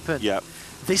of the weapon. Yep.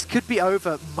 This could be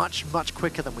over much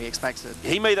quicker than we expected.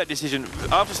 He made that decision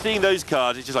after seeing those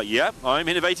cards. It's just like, yep, I'm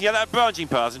innovating at that Branching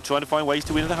Path and trying to find ways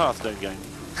to win the Hearthstone game.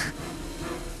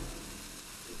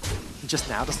 He just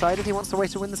now decided he wants to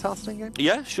wait to win this Hearthstone game?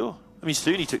 Yeah, sure. I mean,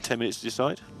 soon he took 10 minutes to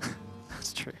decide.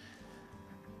 That's true.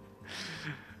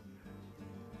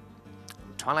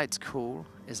 Twilight's Call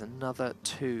is another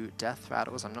 2 Death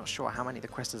Rattles. I'm not sure how many the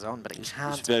quest is on, but it's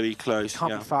very close.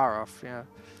 Can't be far off, yeah.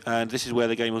 And this is where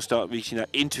the game will start reaching that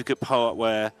intricate part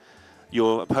where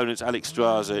your opponent's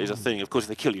Alexstrasza is a thing. Of course, if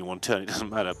they kill you in 1 turn, it doesn't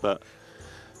matter, but...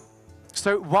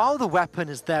 So while the weapon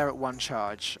is there at 1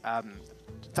 charge,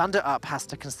 Thunder Up has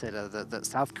to consider that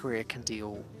South Korea can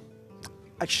deal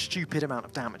a stupid amount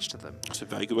of damage to them. That's a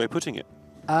very good way of putting it.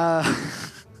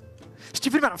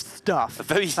 Stupid amount of stuff. A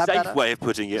very safe way of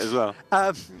putting it as well.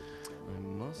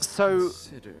 So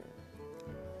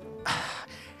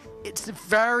it's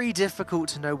very difficult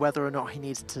to know whether or not he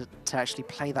needs to actually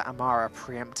play that Amara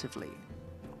preemptively.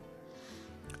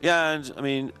 Yeah, and I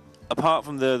mean, apart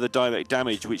from the direct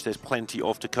damage, which there's plenty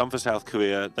of to come for South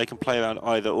Korea, they can play around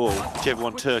either or. Whichever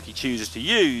one Turkey chooses to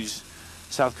use,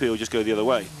 South Korea will just go the other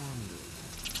way.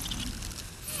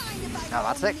 Now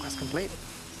that's it, quest complete.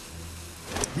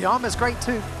 The armor's great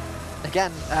too.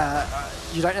 Again,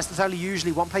 you don't necessarily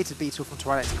usually want plated beetle from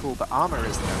Twilight's Call, but armor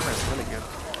is really good.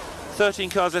 13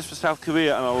 cards left for South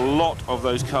Korea, and a lot of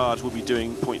those cards will be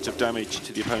doing points of damage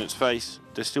to the opponent's face.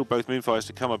 There's still both Moonfires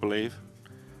to come, I believe.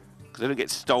 Because they don't get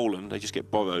stolen, they just get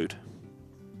borrowed.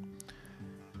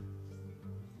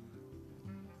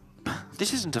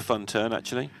 This isn't a fun turn,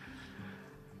 actually.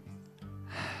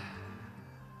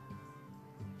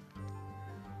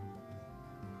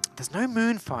 There's no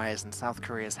Moonfires in South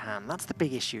Korea's hand. That's the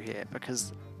big issue here,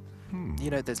 because you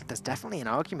know, there's definitely an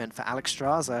argument for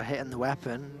Alexstrasza hitting the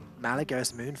weapon,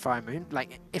 Malagos, Moonfire,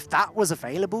 like if that was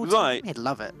available, right, he'd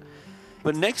love it.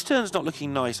 But next turn's not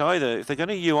looking nice either. If they're going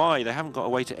to UI, they haven't got a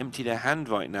way to empty their hand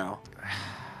right now.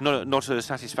 Not a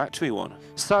satisfactory one.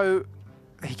 So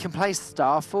he can play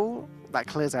Starfall, That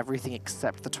clears everything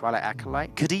except the Twilight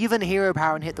Acolyte. Could even Hero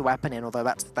Power and hit the weapon in, although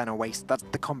that's then a waste. That's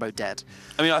the combo dead.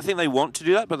 I mean, I think they want to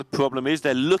do that, but the problem is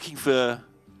they're looking for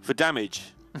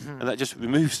damage, and that just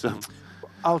removes them.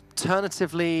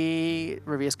 Alternatively,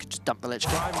 Rivius could just dump the Lich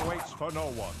King. Time waits for no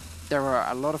one. There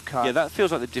are a lot of cards. Yeah, that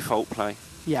feels like the default play.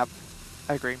 Yeah,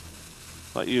 I agree.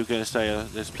 Like you were going to say,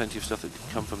 there's plenty of stuff that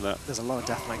could come from that. There's a lot of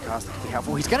Death Knight cards that could be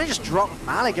helpful. He's going to just drop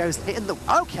Malygos hitting the...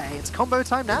 Okay, it's combo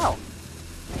time now.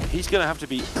 He's going to have to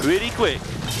be pretty quick.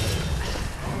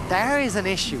 There is an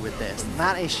issue with this, and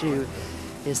that issue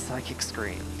is Psychic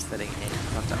Scream sitting in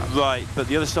front of us. Right, but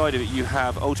the other side of it, you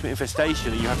have Ultimate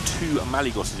Infestation, and you have 2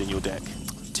 Malygoses in your deck.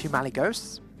 2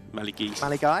 Malygos. Maligeese.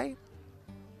 Maligai.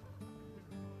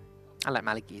 I like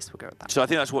Maligeese, we'll go with that. So I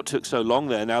think that's what took so long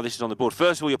there. Now this is on the board.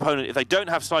 First of all, your opponent, if they don't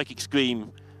have Psychic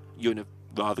Scream, you're in a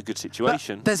rather good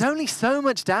situation. But there's only so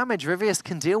much damage Rivius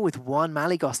can deal with 1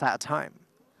 Malygos at a time.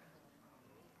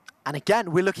 And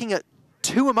again, we're looking at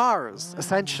 2 Amaras,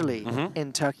 essentially,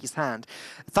 in Turkey's hand.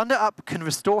 Thunder Up can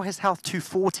restore his health to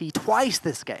 40 twice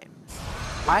this game.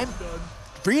 I'm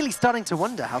really starting to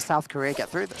wonder how South Korea get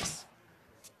through this.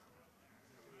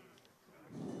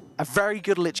 A very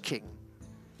good Lich King.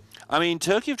 I mean,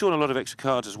 Turkey have drawn a lot of extra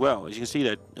cards as well. As you can see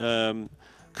there,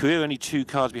 Korea only 2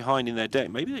 cards behind in their deck.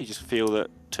 Maybe they just feel that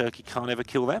Turkey can't ever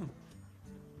kill them.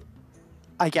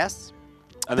 I guess.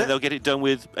 And then they'll get it done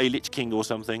with a Lich King or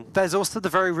something. There's also the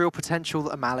very real potential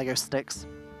that a Malygos sticks.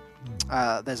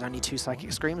 There's only 2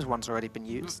 Psychic Screams, one's already been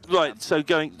used. Right, so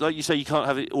going, like you say, you can't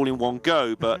have it all in one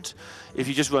go, but if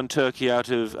you just run Turkey out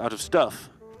of stuff,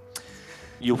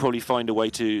 you'll probably find a way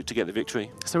to get the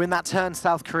victory. So in that turn,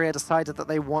 South Korea decided that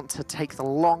they want to take the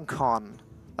long con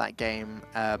that game.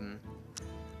 I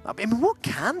mean, what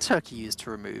can Turkey use to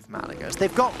remove Malygos?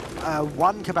 They've got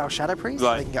 1 Cabal Shadow Priest.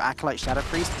 Right. They can go Acolyte Shadow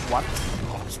Priest, 1.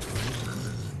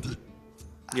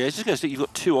 Yeah, it's just going to stick. You've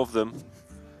got 2 of them.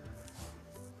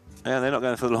 Yeah, they're not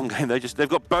going for the long game. They've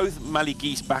got both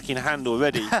Maligeese back in hand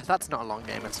already. That's not a long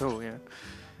game at all, yeah.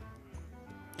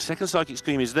 Second Psychic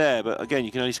Scream is there, but again,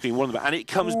 you can only scream 1 of them. And it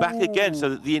comes back again, so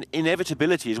that the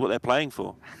inevitability is what they're playing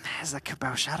for. And there's a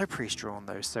Cabal Shadow Priest drawn,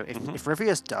 though. So if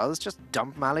Rivius does just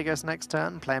dump Malygos next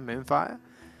turn and play a Moonfire,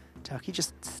 Turkey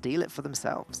just steal it for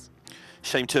themselves.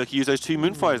 Shame Turkey used those 2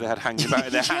 Moonfires they had hanging about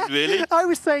in their hand, really. I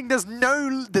was saying there's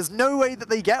no way that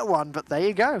they get one, but there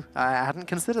you go. I hadn't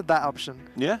considered that option.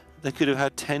 Yeah, they could have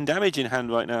had 10 damage in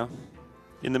hand right now,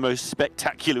 in the most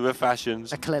spectacular of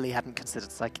fashions. I clearly hadn't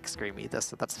considered Psychic Scream either,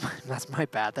 so that's my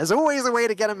bad. There's always a way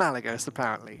to get a Malygos,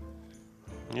 apparently.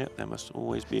 Yeah, there must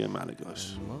always be a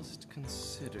Malygos. Must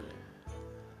consider.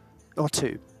 Or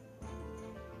 2.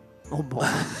 Or more.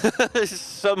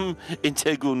 Some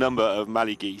integral number of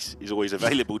Maligeese is always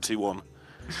available to one.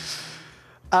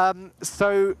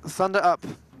 So, Thunder Up.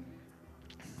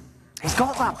 He's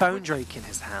got that Bone Drake in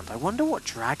his hand. I wonder what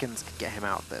dragons could get him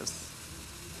out of this.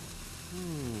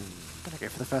 Gonna go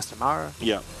for the first Amara.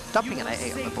 Yeah. Dumping an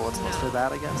 8/8 on the board's not so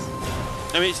bad, I guess.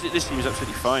 I mean, this seems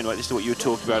absolutely fine, right? This is what you were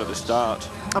talking about at the start.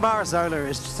 Amara Zola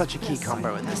is such a key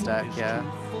combo in this deck, yeah.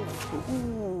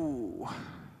 Ooh.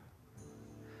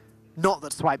 Not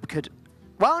that Swipe could...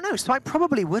 Well, no, Swipe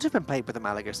probably would have been played with a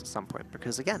Malygos at some point,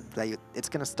 because again, it's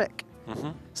going to stick.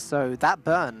 So that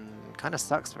burn kind of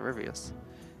sucks for Rivius.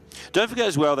 Don't forget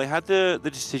as well, they had the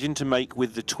decision to make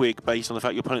with the Twig based on the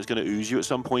fact your opponent's going to ooze you at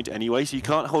some point anyway, so you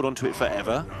can't hold on to it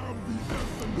forever.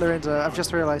 Lorinda, I've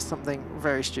just realised something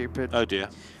very stupid. Oh dear.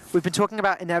 We've been talking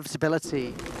about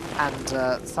inevitability and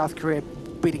South Korea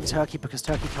beating Turkey because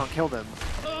Turkey can't kill them.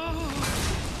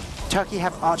 Turkey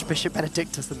have Archbishop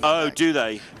Benedictus in the Oh, deck. do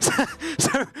they?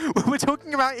 So we're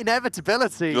talking about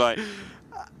inevitability. Right.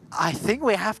 I think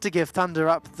we have to give Thunder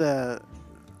Up the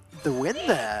win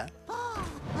there.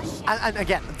 And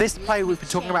again, this play we've been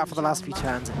talking about for the last few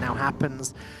turns, it now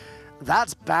happens.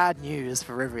 That's bad news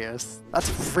for Rivius.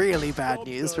 That's really bad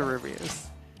news for Rivius.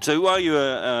 So while you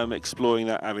were exploring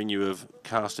that avenue of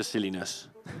caster silliness,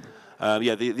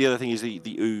 yeah, the other thing is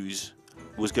the ooze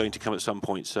was going to come at some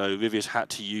point, so Rivius had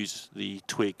to use the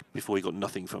Twig before he got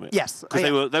nothing from it. Yes.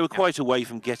 Because they were quite away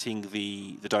from getting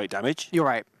the direct damage. You're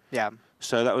right, yeah.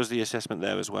 So that was the assessment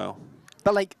there as well.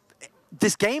 But like,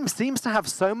 this game seems to have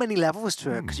so many levels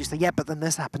to it, because you say, yeah, but then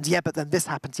this happens, yeah, but then this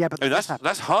happens, yeah, but then this happens.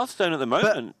 That's Hearthstone at the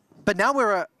moment. But now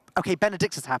we're at, okay,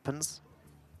 Benedictus happens,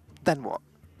 then what?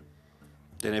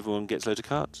 Then everyone gets loads of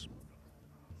cards.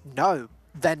 No,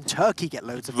 then Turkey get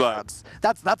loads of cards.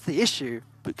 That's the issue.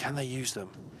 But can they use them?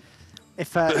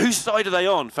 If but whose side are they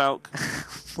on, Falk?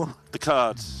 The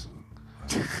cards.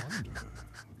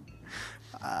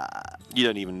 You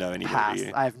don't even know anymore, do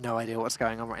you? I have no idea what's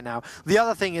going on right now. The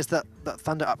other thing is that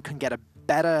Thunder Up can get a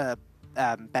better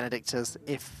Benedictus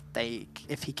if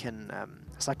he can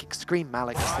Psychic Scream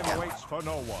Malygos again. Waits for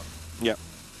no one. Yeah.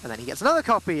 And then he gets another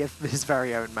copy of his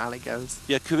very own Malygos.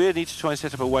 Yeah, Korea needs to try and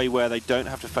set up a way where they don't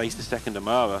have to face the second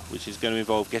Amara, which is going to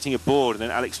involve getting a board and then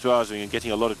Alex Strasing and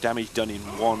getting a lot of damage done in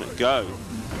one go.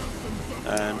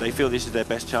 And they feel this is their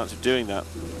best chance of doing that.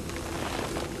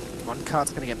 One card's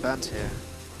going to get burnt here.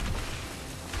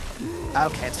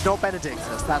 Okay, it's not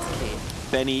Benedictus, that's key.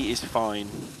 Benny is fine.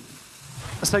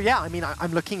 So yeah, I mean,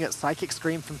 I'm looking at Psychic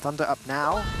Scream from Thunder up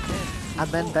now, and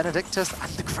then Benedictus,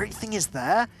 and the great thing is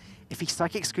there, if he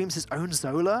Psychic Screams his own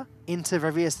Zola into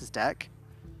Revius's deck,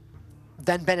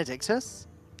 then Benedictus,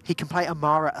 he can play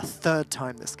Amara a third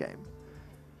time this game.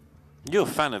 You're a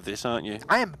fan of this, aren't you?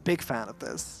 I am a big fan of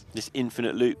this. This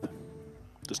infinite loop.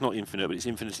 It's not infinite, but it's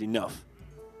infinite enough.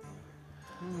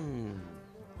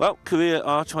 Well, Korea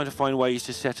are trying to find ways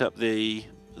to set up the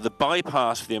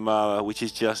bypass for the Amara, which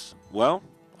is just, well,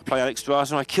 I play Alex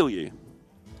Strasser and I kill you.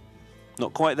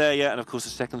 Not quite there yet, and of course the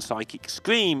second Psychic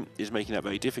Scream is making that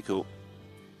very difficult.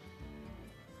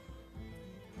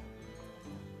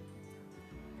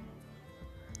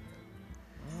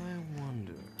 I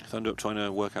wonder. Thunder up trying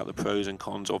to work out the pros and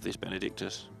cons of this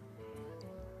Benedictus.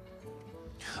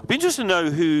 I'd be interested to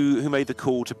know who made the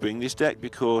call to bring this deck,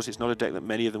 because it's not a deck that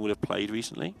many of them would have played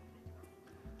recently.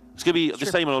 It's going to be the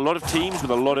same on a lot of teams with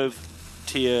a lot of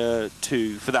tier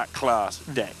 2 for that class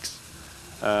decks.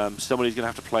 Somebody's going to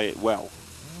have to play it well.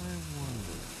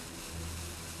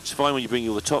 It's fine when you bring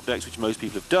all the top decks, which most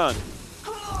people have done.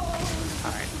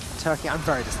 Alright, Turkey, I'm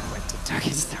very disappointed. Turkey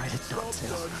decided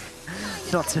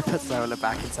not to put Zola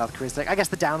back in South Korea's deck. I guess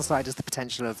the downside is the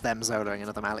potential of them Zolaing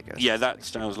another Malygos. Yeah, that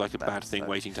sounds like a bad thing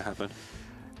waiting to happen.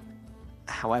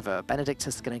 However,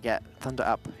 Benedictus is going to get Thunder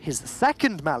up his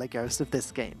second Malygos of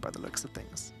this game, by the looks of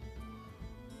things.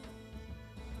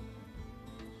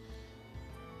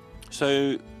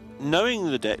 So, knowing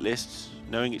the deck lists,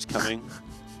 knowing it's coming,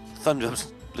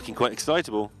 Thunderup's looking quite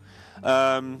excitable.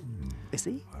 Is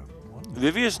he?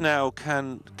 Rivius now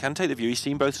can take the view, he's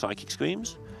seen both Psychic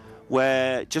Screams,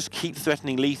 where just keep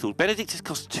threatening lethal. Benedictus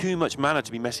costs too much mana to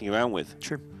be messing around with.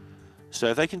 True. So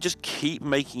if they can just keep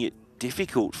making it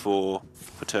difficult for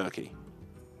Turkey.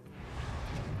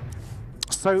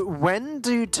 So when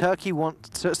do Turkey want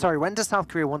to, sorry, when does South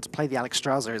Korea want to play the Alex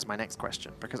Strasser is my next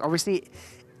question. Because obviously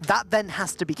that then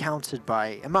has to be countered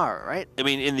by Amara, right? I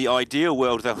mean, in the ideal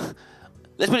world, let's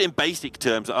put it in basic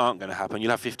terms that aren't going to happen.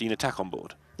 You'll have 15 attack on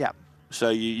board. Yeah. So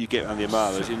you get around the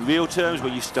Amaras. In real terms,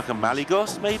 where you stuck a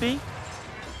Malygos, maybe?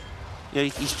 Yeah,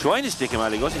 he's trying to stick a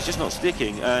Malygos, it's just not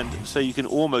sticking. And so you can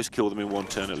almost kill them in one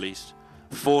turn at least.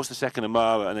 Force the second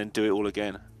Amara and then do it all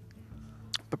again.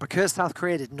 But because South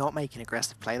Korea did not make an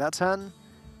aggressive play that turn,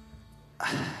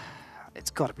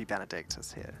 it's got to be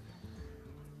Benedictus here.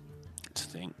 Let's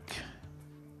think.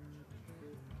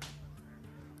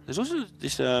 There's also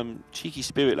this cheeky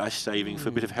Spirit Lash saving for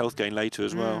a bit of health gain later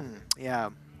as well. Yeah.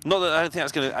 Not that I don't think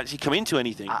that's going to actually come into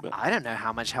anything. But I don't know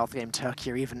how much health game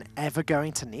Turkey are even ever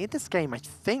going to need this game. I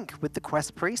think with the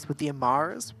Quest Priest, with the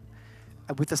Amaras,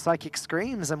 with the Psychic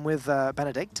Screams, and with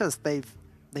Benedictus, they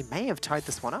may have tied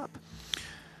this one up.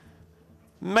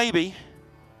 Maybe.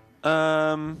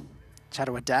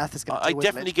 Shadow of Death is going to I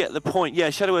definitely get the point. Yeah,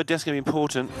 Shadow of Death is going to be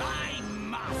important.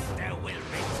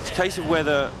 It's a case of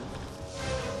whether...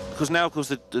 Because now, of course,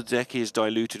 the deck is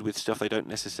diluted with stuff they don't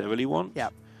necessarily want. Yeah.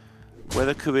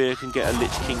 Whether Korea can get a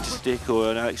Lich King to stick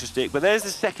or an Alex to stick. But there's the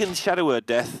second Shadow Word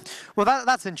Death. Well,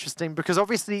 that's interesting, because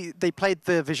obviously they played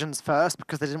the Visions first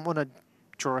because they didn't want to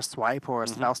draw a Swipe or a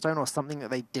Spellstone or something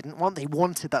that they didn't want. They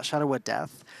wanted that Shadow Word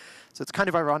Death. So it's kind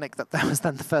of ironic that that was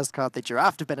then the first card they drew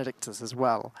after Benedictus as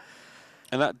well.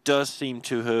 And that does seem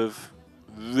to have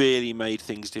really made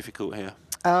things difficult here.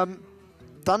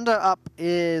 Thunder Up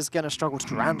is going to struggle to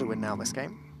Duranda win now this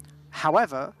game.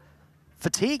 However,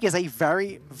 fatigue is a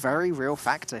very, very real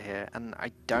factor here, and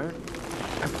I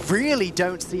really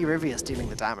don't see Rivius dealing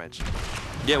the damage.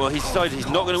 Yeah, well, he's decided he's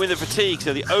not going to win the fatigue,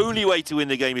 so the only way to win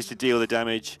the game is to deal the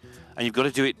damage, and you've got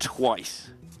to do it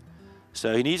twice.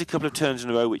 So he needs a couple of turns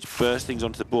in a row which burst things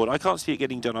onto the board. I can't see it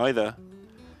getting done either.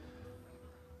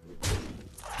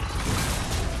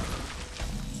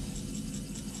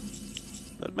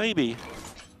 But maybe.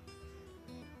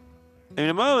 I mean,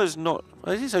 Amara's not...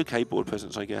 Well, it is okay board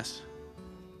presence, I guess.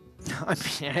 I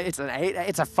mean, it's an 8.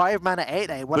 It's a 5-mana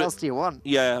 8/8. What else do you want?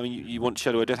 Yeah, I mean, you want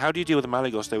Shadow of Death. How do you deal with the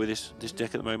Malygos, though, with this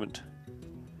deck at the moment?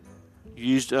 You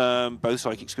used both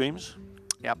Psychic Screams.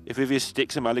 Yep. If Rivius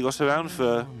sticks a Malygos around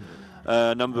for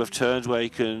a number of turns where he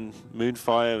can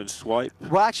Moonfire and Swipe.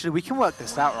 Well, actually, we can work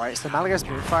this out, right? So Malygos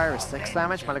Moonfire is 6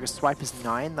 damage. Malygos Swipe is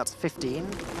 9. That's 15.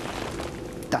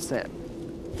 That's it.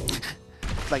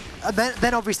 like, and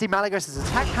then obviously Malagos'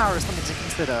 attack power is something to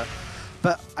consider.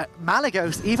 But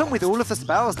Malagos, even with all of the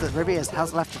spells that Rivius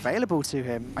has left available to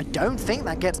him, I don't think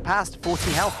that gets past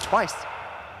 40 health twice.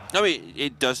 I mean,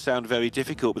 it does sound very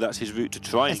difficult, but that's his route to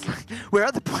trying. We're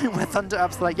at the point where Thunder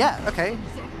Up's like, yeah, okay,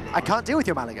 I can't deal with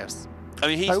your Malagos. I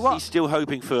mean, he's still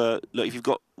hoping for,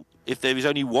 look, if there is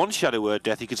only one Shadow Word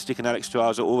Death, he could stick an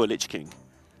Alexstrasza or a Lich King.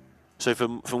 So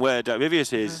from where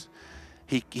Rivius is,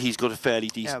 he's got a fairly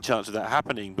decent chance of that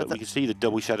happening, but we can see the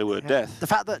double Shadow Word Death. The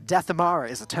fact that Death Amara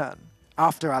is a turn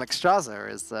after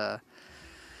Alexstrasza is,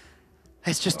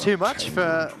 it's just too much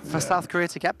for South Korea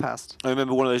to get past. I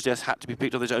remember one of those deaths had to be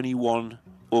picked up. There's only one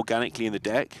organically in the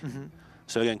deck.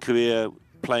 So again, Korea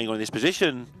playing on this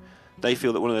position, they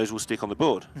feel that one of those will stick on the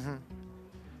board.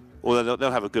 Or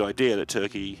they'll have a good idea that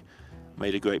Turkey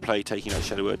made a great play taking out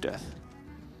Shadow Word Death.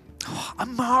 Oh,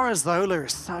 Amara Zola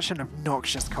is such an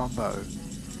obnoxious combo.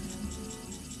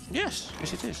 Yes,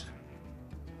 it is.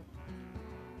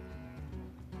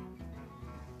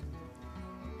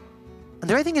 And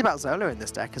the only thing about Zola in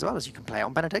this deck as well is you can play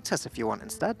on Benedictus if you want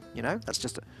instead, you know? That's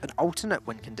just an alternate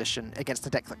win condition against a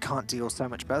deck that can't deal so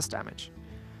much burst damage.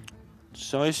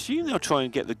 So I assume they'll try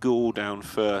and get the Ghoul down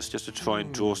first, just to try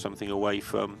and draw something away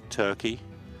from Turkey.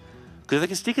 Because if they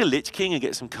can stick a Lich King and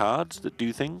get some cards that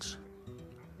do things.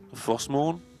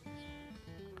 Frostmourne.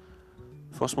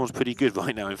 Frostmourne's pretty good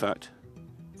right now, in fact.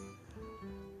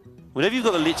 Whenever you've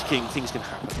got the Lich King, things can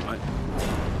happen, right?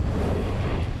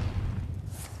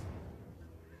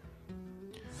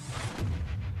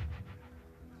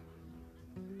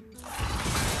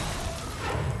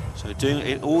 So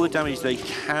doing all the damage they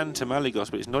can to Malagos,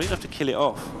 but it's not enough to kill it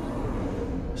off.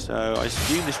 So I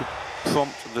assume this would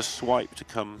prompt the swipe to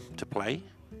come to play.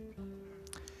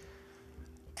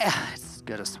 It's as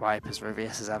good a swipe as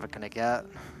Rivius is ever going to get.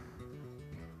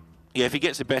 Yeah, if he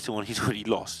gets a better one, he's already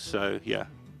lost, so yeah.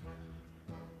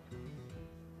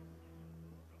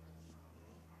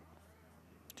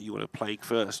 Do you want to plague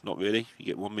first? Not really. You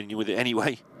get one minion with it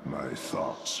anyway. My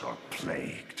thoughts are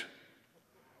plagued.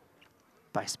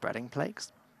 By spreading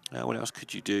plagues? What else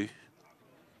could you do?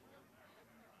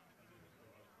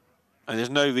 And there's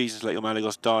no reason to let your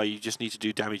Malagos die. You just need to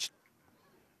do damage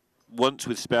once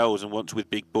with spells and once with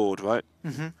big board, right?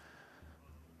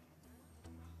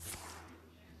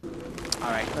 All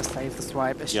right, let's save the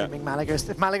swipe, assuming Malagos.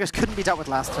 If Malagos couldn't be dealt with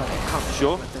last turn, it can't be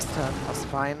dealt with this turn. That's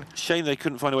fine. Shame they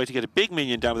couldn't find a way to get a big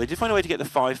minion down, but they did find a way to get the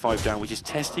 5/5 down, which is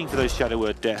testing for those Shadow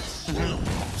Word Deaths.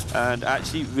 And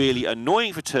actually really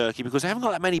annoying for Turkey because they haven't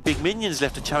got that many big minions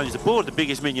left to challenge the board. The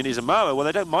biggest minion is Amara. Well,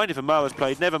 they don't mind if Amara's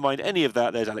played. Never mind any of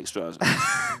that. There's Alexstrasza.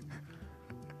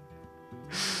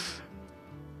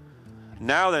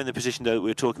 Now they're in the position that we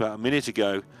were talking about a minute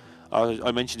ago.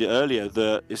 I mentioned it earlier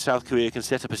that if South Korea can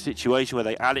set up a situation where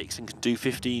they Alex and can do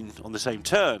 15 on the same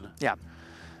turn,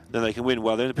 then they can win.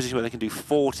 Well, they're in a position where they can do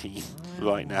 40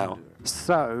 right now.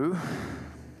 So...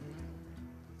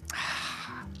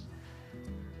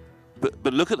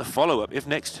 But look at the follow-up. If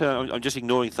next turn, I'm just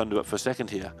ignoring Thunder Up for a second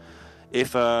here.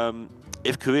 If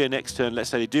Korea next turn,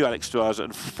 let's say they do Alexstrasza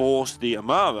and force the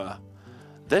Amara,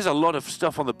 there's a lot of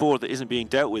stuff on the board that isn't being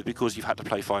dealt with because you've had to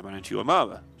play 5 mana into your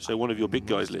Amara. So one of your big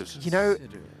guys lives. You know,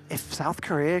 if South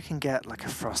Korea can get like a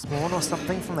Frostmourne or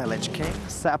something from their Lich King,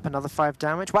 set up another 5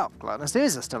 damage, well, Gluttonous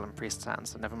Ears are still in Priest's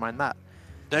hands, so never mind that.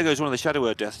 There goes one of the Shadow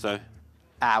Word Deaths, though.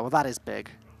 Ah, well, that is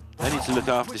big. They need to look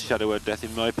after this Shadow Word Death,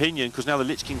 in my opinion, because now the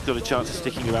Lich King's got a chance of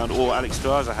sticking around, or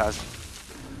Alexstrasza has.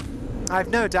 I've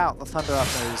no doubt the Thunder Up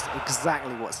knows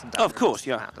exactly what's in of course,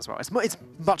 yeah. as well. It's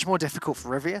much more difficult for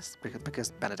Rivius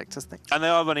because Benedictus thing. And they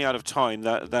are running out of time.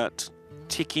 That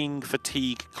ticking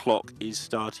fatigue clock is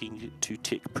starting to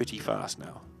tick pretty fast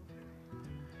now.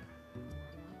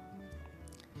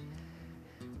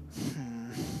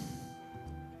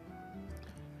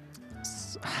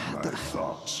 My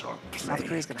thoughts are South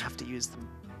Korea's going to have to use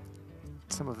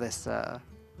some of this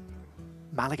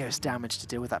Malagos damage to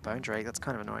deal with that Bone Drake. That's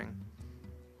kind of annoying.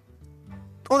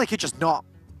 Or they could just not.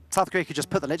 South Korea could just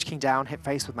put the Lich King down, hit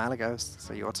face with Malagos.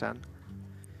 So your turn.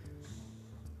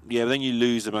 Yeah, but then you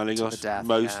lose the Malagos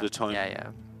most of the time. Yeah.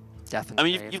 Death and I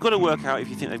mean, you've got to work out if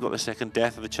you think they've got the second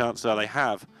death, and the chances are they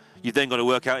have. You've then got to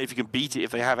work out if you can beat it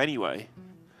if they have anyway.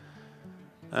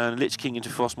 And Lich King into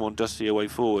Frostmourne does see a way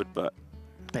forward, but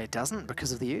it doesn't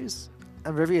because of the ooze.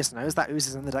 And Rivius knows that ooze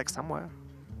is in the deck somewhere.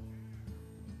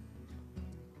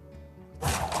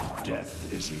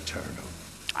 Death is eternal.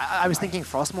 I was thinking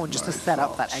Frostmourne just to set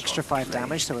up that extra 5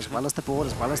 damage, so as well as the board,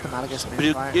 as well as the Malagos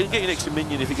But you'll get an extra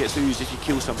minion if it gets oozed if you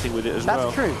kill something with it as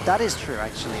well. That's true. That is true,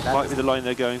 actually. That Might be the line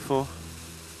they're going for.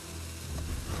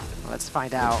 Let's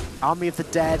find out. Army of the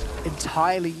Dead,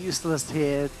 entirely useless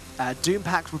here. Doom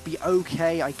Pact would be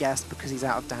okay, I guess, because he's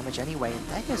out of damage anyway, and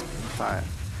there goes Moonfire.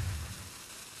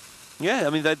 Yeah, I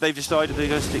mean, they've decided they're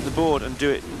going to stick the board and do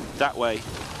it that way.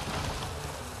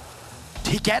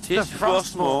 He gets the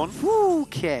Frostmourne.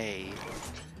 Okay.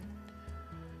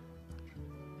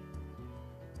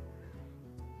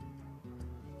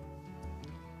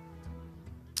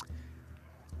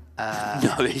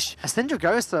 No-ish. A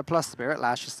Syndragosa plus Spirit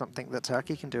Lash is something that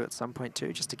Turkey can do at some point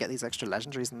too, just to get these extra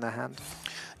legendaries in their hand.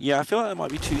 Yeah, I feel like that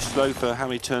might be too slow for how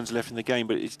many turns left in the game,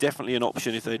 but it's definitely an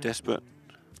option if they're desperate.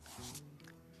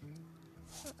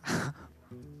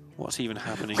 What's even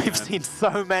happening? We've seen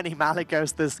so many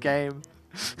Malygos this game.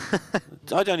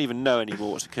 I don't even know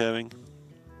anymore what's occurring.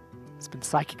 It's been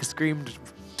Psychic Screamed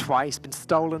twice, been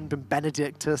stolen, been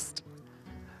Benedictus.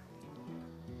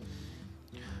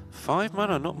 5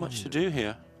 mana, not much to do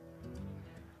here.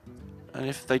 And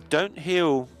if they don't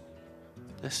heal,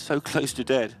 they're so close to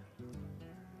dead.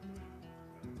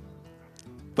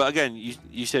 But again,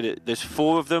 you said it, there's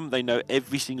 4 of them, they know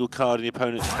every single card in the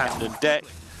opponent's hand and deck.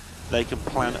 They can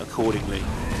plan accordingly.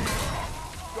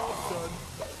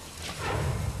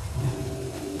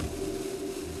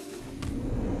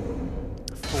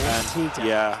 And,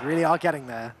 yeah. Really are getting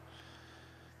there.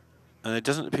 And there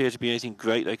doesn't appear to be anything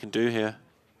great they can do here.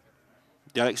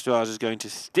 The Alexstrasza is going to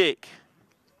stick.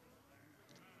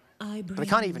 But they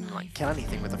can't even kill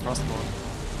anything with the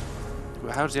Frostmourne.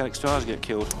 Well, how does the Alexstrasza get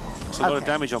killed? It's a lot of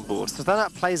damage on board. So then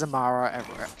that plays Amara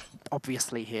everywhere.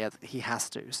 Obviously here, he has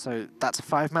to. So that's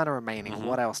 5 mana remaining.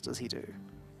 What else does he do?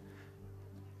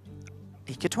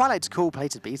 He could Twilight's Call,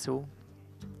 Plated Beetle.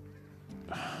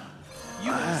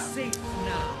 You are safe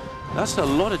now. That's a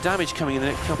lot of damage coming in the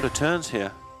next couple of turns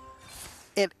here.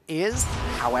 It is,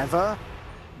 however,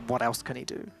 what else can he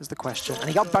do is the question. And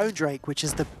he got Bone Drake, which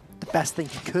is the best thing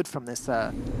he could from this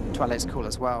Twilight's Call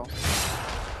as well.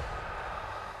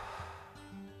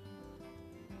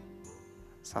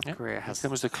 South Korea has... Here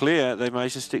comes the clear, they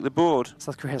managed to stick the board.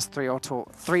 South Korea has 3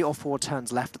 or 4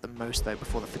 turns left at the most, though,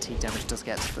 before the fatigue damage does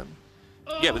get to them.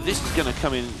 Yeah, but this is going to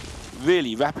come in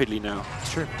really rapidly now.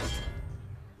 It's true.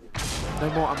 No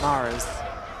more Amaras.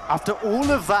 After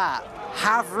all of that,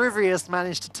 have Rivius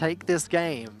managed to take this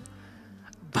game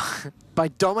by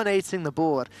dominating the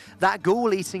board? That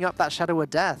Ghoul eating up that Shadow of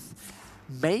Death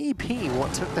may be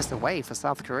what took this away for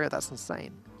South Korea. That's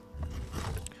insane.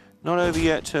 Not over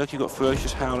yet. Turkey got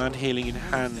Ferocious Howl and Healing in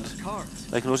hand.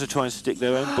 They can also try and stick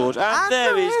their own board. And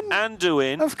there is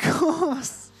Anduin. Of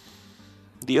course.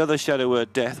 The other Shadow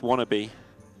of Death wannabe.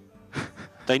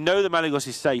 They know the Malygos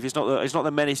is safe. It's not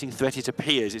the menacing threat it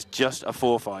appears. It's just a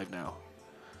 4/5 now.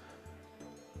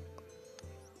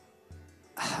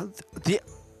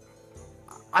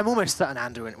 I'm almost certain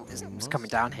Anduin is coming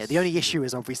down here. The only issue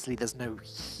is obviously there's no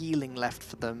healing left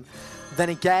for them. Then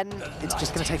again, it's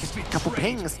just going to take a couple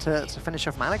pings to finish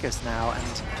off Malygos now,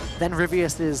 and then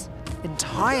Rivius is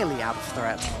entirely out of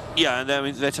threat. Yeah, and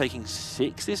they're taking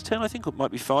 6 this turn, I think, or it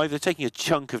might be 5. They're taking a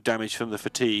chunk of damage from the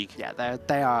fatigue. Yeah,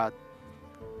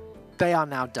 they are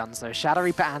now done. So Shadow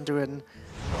Reaper Anduin,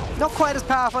 not quite as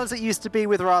powerful as it used to be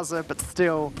with Raza, but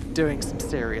still doing some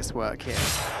serious work here.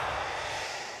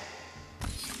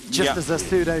 Just as a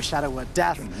pseudo Shadow of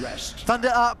Death.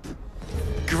 Thunder Up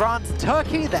grants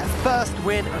Turkey their first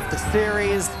win of the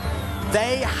series.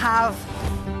 They have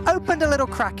opened a little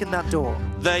crack in that door.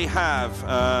 They have.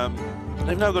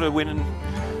 They've now got to win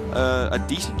a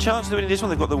decent chance of winning this one.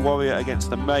 They've got the Warrior against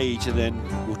the Mage, and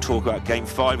then we'll talk about Game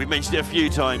 5. We mentioned it a few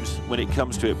times when it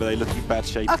comes to it, but they look in bad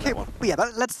shape. Okay, in that one. yeah,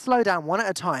 let's slow down one at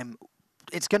a time.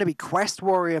 It's going to be Quest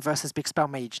Warrior versus Big Spell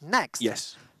Mage next.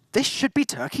 Yes. This should be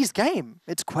Turkey's game.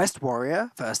 It's Quest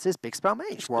Warrior versus Big Spell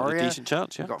Mage. Warrior, got a decent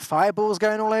chance, yeah. We've got fireballs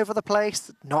going all over the place.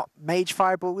 Not Mage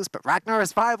fireballs, but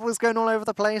Ragnar's fireballs going all over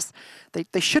the place.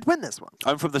 They should win this one.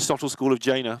 I'm from the Sottle school of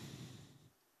Jaina.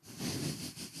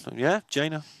 Yeah,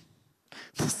 Jaina.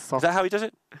 Is that how he does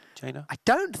it? Jaina? I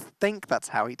don't think that's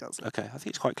how he does it. Okay, I think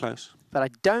it's quite close. But I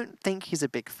don't think he's a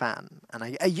big fan.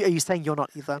 And are you saying you're not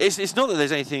either? It's not that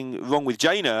there's anything wrong with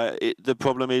Jaina. The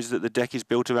problem is that the deck is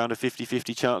built around a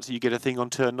 50-50 chance that you get a thing on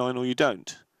turn 9 or you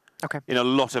don't. Okay. In a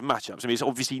lot of matchups. I mean, it's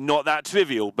obviously not that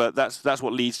trivial, but that's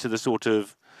what leads to the sort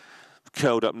of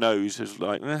curled up nose. Is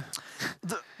like, eh.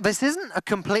 This isn't a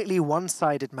completely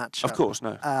one-sided matchup. Of course,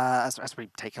 no. As we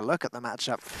take a look at the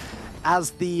matchup,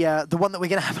 as the one that we're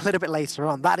going to have a little bit later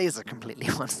on, that is a completely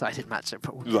one-sided matchup,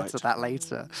 but we'll get to that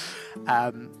later.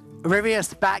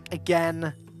 Rivius back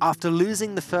again after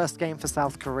losing the first game for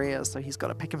South Korea, so he's got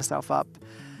to pick himself up.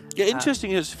 Yeah,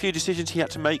 interesting. There's a few decisions he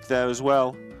had to make there as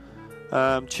well.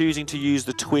 Choosing to use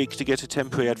the twig to get a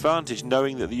temporary advantage,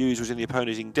 knowing that the use was in the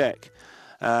opposing deck.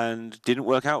 and didn't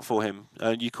work out for him.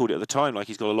 And you called it at the time, like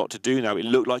he's got a lot to do now. It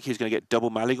looked like he was going to get double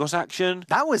Malygos action.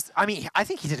 That was, I mean, I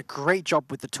think he did a great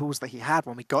job with the tools that he had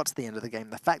when we got to the end of the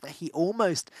game. The fact that he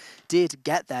almost did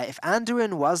get there. If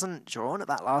Anduin wasn't drawn at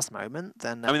that last moment,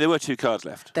 then... I mean, there were 2 cards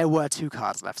left. There were 2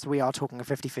 cards left, so we are talking a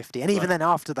 50-50. And even then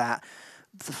after that,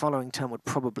 the following turn would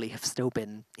probably have still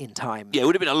been in time. Yeah, it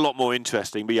would have been a lot more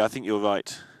interesting, but yeah, I think you're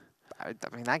right. I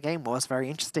mean, that game was very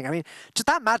interesting. I mean, just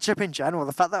that matchup in general,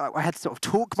 the fact that I had to sort of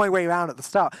talk my way around at the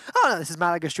start. Oh, no, this is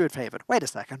Malygos Druid favoured. Wait a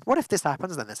second. What if this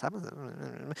happens, then this happens?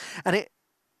 And it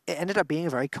ended up being a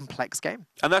very complex game.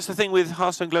 And that's the thing with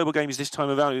Hearthstone Global Games this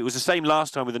time around. It was the same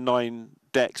last time with the 9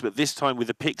 decks, but this time with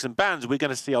the picks and bans, we're going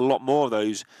to see a lot more of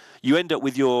those. You end up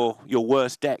with your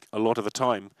worst deck a lot of the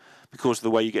time because of the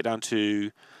way you get down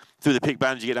to... Through the pick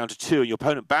bans, you get down to 2, and your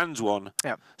opponent bans 1.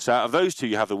 Yep. So out of those 2,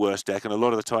 you have the worst deck, and a lot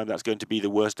of the time, that's going to be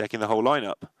the worst deck in the whole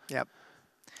lineup. Yep.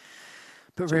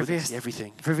 But So Rivius,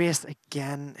 everything. Rivius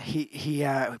again.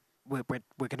 We're going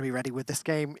to be ready with this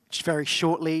game very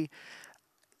shortly.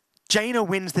 Jaina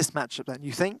wins this matchup. Then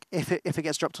you think if it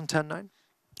gets dropped on turn 9?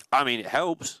 I mean, it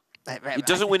helps. It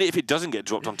doesn't win it if it doesn't get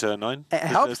dropped on turn 9. It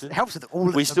helps with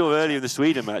all. We saw earlier in the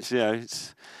Sweden match.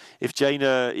 If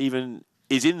Jaina even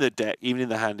is in the deck, even in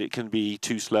the hand, it can be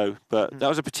too slow. But that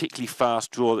was a particularly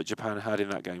fast draw that Japan had in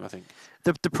that game, I think.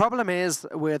 The problem is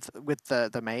with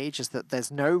the mage is that there's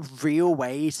no real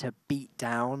way to beat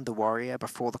down the warrior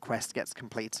before the quest gets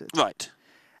completed. Right.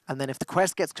 And then if the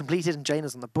quest gets completed and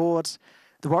Jaina's on the board,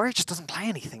 the warrior just doesn't play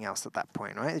anything else at that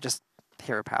point, right? They just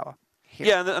hero power.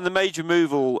 Yeah, and the mage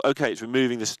removal, okay, it's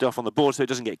removing the stuff on the board so it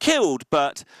doesn't get killed,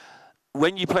 but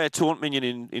when you play a taunt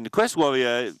minion in the quest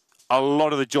warrior, a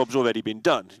lot of the job's already been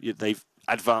done. They've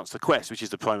advanced the quest, which is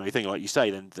the primary thing, like you say.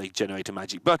 Then they generate a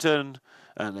magic button,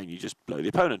 and then you just blow the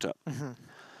opponent up.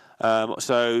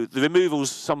 So the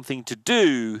removal's something to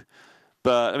do,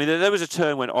 but I mean, there was a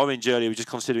turn when Orange earlier was just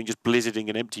considering just blizzarding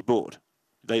an empty board.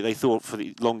 They thought for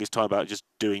the longest time about just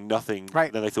doing nothing.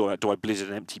 Right. Then they thought, do I blizzard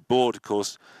an empty board? Of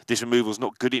course, this removal's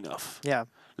not good enough. Yeah.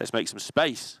 Let's make some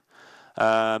space.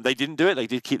 They didn't do it. They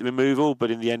did keep the removal, but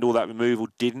in the end, all that removal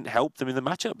didn't help them in the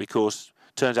matchup because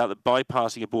it turns out that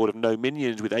bypassing a board of no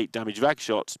minions with 8 damage rag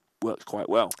shots works quite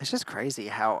well. It's just crazy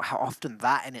how often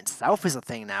that in itself is a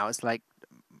thing now. It's like,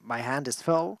 my hand is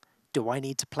full. Do I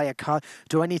need to play a card?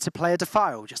 Do I need to play a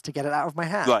Defile just to get it out of my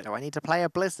hand? Right. Do I need to play a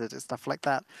Blizzard and stuff like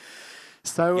that?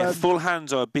 So yeah, full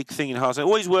hands are a big thing in Hearthstone.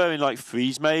 Always were in like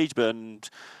Freeze Mage, but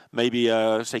maybe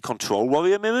say Control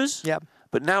Warrior mirrors. Yep.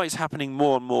 But now it's happening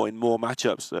more and more in more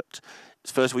matchups that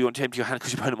first of all you want to empty your hand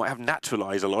because your opponent might have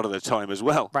Naturalize a lot of the time as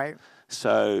well. Right.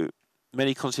 So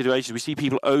many considerations. We see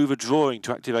people overdrawing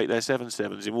to activate their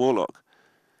 7/7s in Warlock.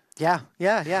 Yeah.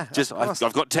 Just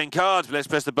I've got 10 cards, but let's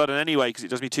press the button anyway because it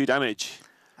does me 2 damage.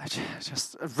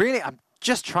 I'm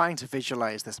just trying to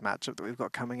visualize this matchup that we've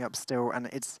got coming up still, and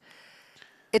it's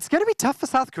going to be tough for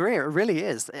South Korea. It really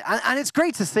is, and it's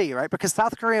great to see, right? Because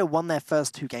South Korea won their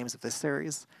first 2 games of this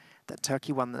series. That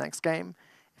Turkey won the next game.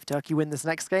 If Turkey win this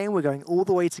next game, we're going all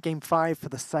the way to Game 5 for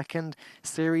the 2nd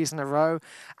series in a row.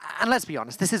 And let's be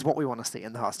honest, this is what we want to see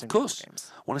in the Hearthstone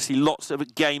games. I want to see lots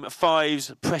of Game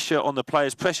 5s, pressure on the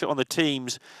players, pressure on the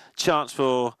teams, chance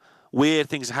for weird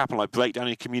things to happen, like breakdown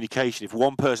in communication. If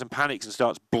one person panics and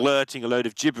starts blurting a load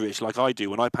of gibberish like I do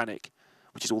when I panic,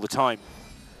 which is all the time,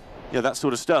 that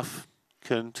sort of stuff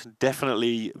can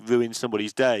definitely ruin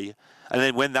somebody's day. And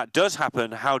then when that does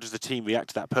happen, how does the team react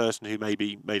to that person who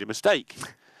maybe made a mistake?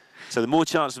 So the more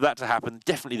chance of that to happen,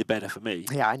 definitely the better for me.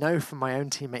 Yeah, I know from my own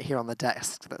teammate here on the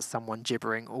desk that someone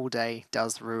gibbering all day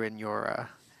does ruin your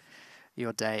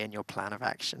day and your plan of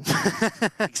action.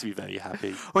 Makes me very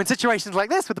happy. Or in situations like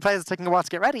this, where the players are taking a while to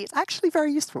get ready, it's actually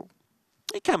very useful.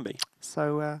 It can be.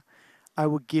 So I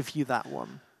will give you that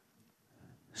one.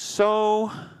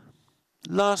 So,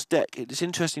 last deck. It's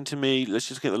interesting to me. Let's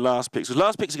just get the last picks. The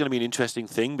last picks are going to be an interesting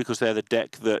thing because they're the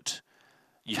deck that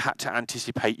you had to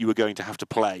anticipate you were going to have to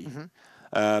play.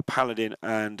 Paladin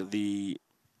and the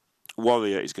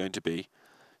Warrior is going to be.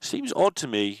 Seems odd to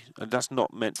me, and that's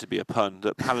not meant to be a pun,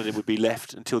 that Paladin would be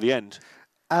left until the end.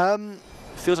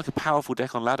 Feels like a powerful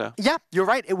deck on ladder. Yeah, you're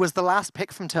right. It was the last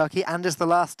pick from Turkey and is the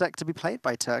last deck to be played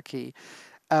by Turkey.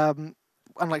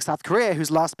 Unlike South Korea, whose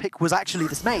last pick was actually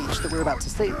this mage that we're about to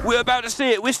see. We're about to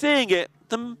see it. We're seeing it.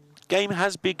 The game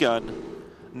has begun.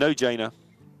 No Jaina.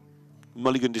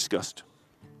 Mulligan discussed.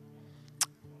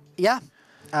 Yeah.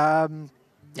 I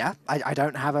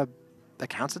don't have a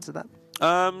counter to that.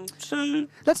 So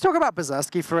let's talk about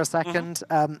Berserksky for a second.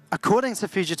 According to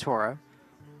Fujitora,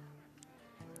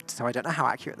 so I don't know how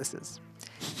accurate this is,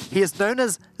 he is known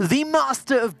as the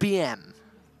Master of BM.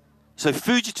 So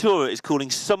Fujitora is calling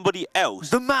somebody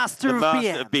else The master of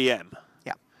BM. of BM.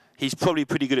 Yeah. He's probably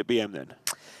pretty good at BM then.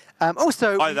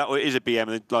 Also, Either that or it is a BM,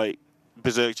 and like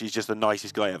Berserkji is just the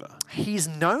nicest guy ever. he's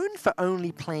known for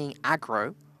only playing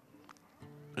aggro.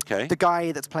 Okay. The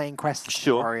guy that's playing Quest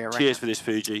Sure. Warrior. Cheers for this,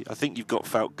 Fuji. I think you've got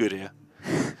felt good here.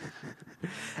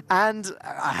 And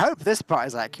I hope this part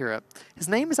is accurate. His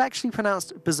name is actually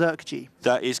pronounced Berserkji.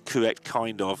 That is correct,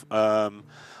 kind of.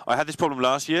 I had this problem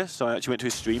last year, so I actually went to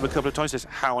his stream a couple of times. Says,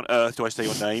 how on earth do I say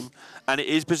your name? And it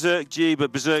is Berserkji,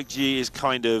 but Berserkji is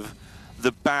kind of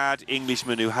the bad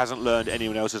Englishman who hasn't learned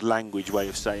anyone else's language way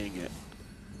of saying it.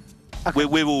 Okay.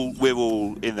 We're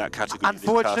all in that category.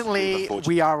 Unfortunately,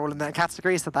 we are all in that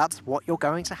category, so that's what you're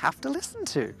going to have to listen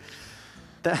to.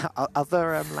 The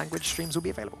other language streams will be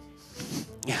available.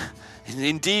 Yeah,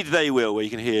 indeed they will, where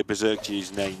you can hear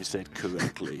Berserkji's name said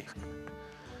correctly.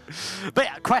 But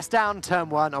yeah, quest down, turn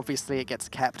 1, obviously it gets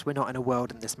kept. We're not in a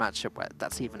world in this matchup where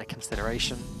that's even a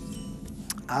consideration.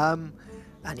 And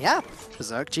yeah,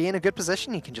 Berserkji in a good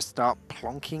position. He can just start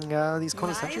plonking these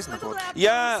corner sentries on the board.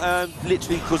 Yeah,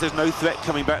 literally, because there's no threat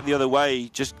coming back the other way,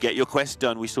 just get your quest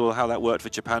done. We saw how that worked for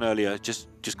Japan earlier. Just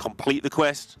complete the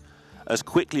quest as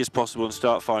quickly as possible and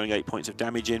start firing 8 points of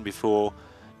damage in before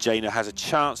Jaina has a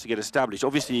chance to get established.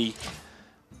 Obviously,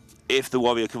 if the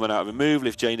warrior can run out of removal,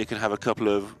 if Jaina can have a couple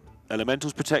of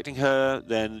elementals protecting her,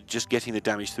 then just getting the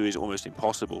damage through is almost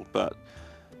impossible. But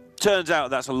turns out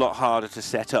that's a lot harder to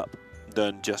set up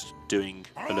than just doing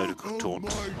a load of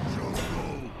taunts.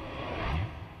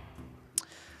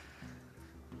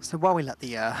 So while we let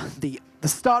the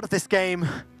start of this game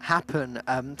happen,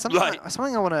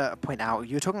 something I want to point out.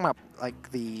 You were talking about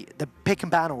like the pick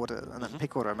and ban order and then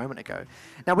pick order a moment ago.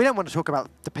 Now we don't want to talk about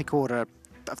the pick order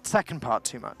of the second part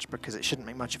too much because it shouldn't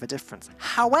make much of a difference.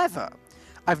 However,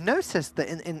 I've noticed that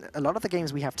in a lot of the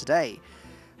games we have today,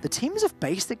 the teams have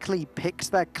basically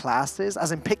picked their classes,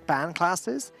 as in pick ban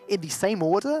classes, in the same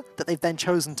order that they've then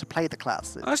chosen to play the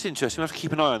classes. That's interesting. We'll have to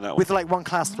keep an eye on that one. With like one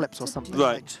class flips or something.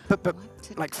 Right. But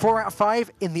like 4 out of 5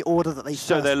 in the order that they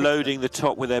So they're first picked loading it. the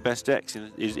top with their best decks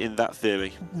in that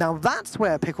theory. Now that's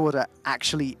where pick order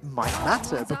actually might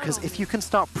matter, because if you can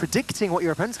start predicting what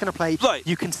your opponent's going to play,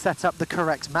 you can set up the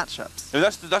correct matchups. And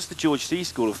that's the George C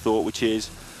school of thought, which is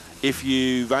if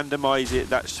you randomize it,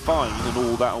 that's fine and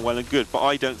all that and well and good. But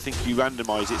I don't think you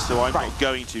randomize it, so I'm not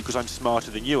going to because I'm smarter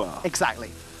than you are.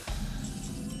 Exactly.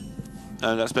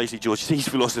 And that's basically George C's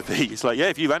philosophy. It's like, yeah,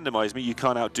 if you randomize me, you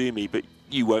can't outdo me, but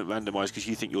you won't randomize because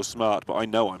you think you're smart, but I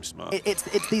know I'm smart.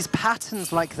 It's these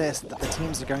patterns like this that the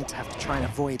teams are going to have to try and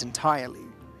avoid entirely.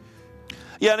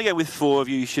 Yeah, and again, with 4 of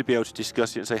you, you should be able to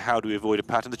discuss it and say, how do we avoid a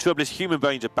pattern? The trouble is human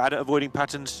brains are bad at avoiding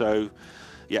patterns, so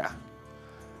yeah,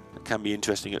 it can be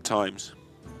interesting at times.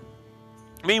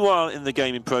 Meanwhile, in the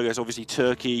game in progress, obviously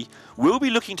Turkey will be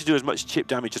looking to do as much chip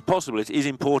damage as possible. It is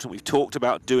important. We've talked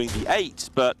about doing the 8s,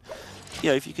 but you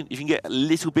know, if you can get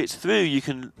little bits through, you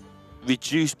can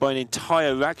reduce by an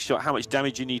entire rack shot how much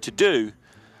damage you need to do.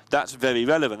 That's very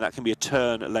relevant. That can be a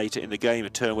turn later in the game, a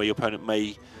turn where your opponent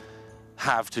may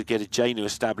have to get a Jaina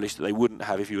established that they wouldn't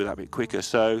have if you were that bit quicker.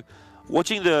 So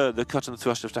watching the cut and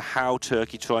thrust as to how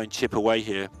Turkey try and chip away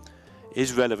here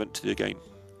is relevant to the game.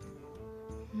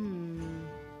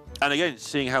 And again,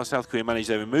 seeing how South Korea managed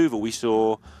their removal, we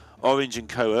saw Orange and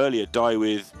Co earlier die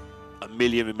with 1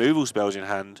 million removal spells in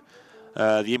hand.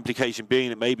 The implication being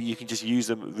that maybe you can just use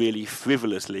them really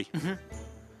frivolously.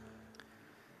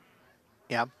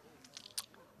 Yeah.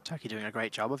 Turkey doing a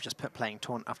great job of just playing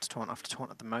taunt after taunt after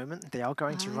taunt at the moment. They are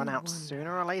going to run out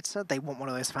sooner or later. They want one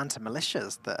of those phantom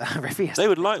militias that Riffy has. They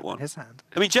would like one. In his hand.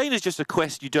 I mean, Jaina is just a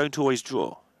quest you don't always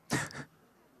draw.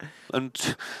 And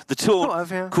the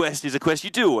taunt quest is a quest you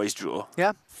do always draw.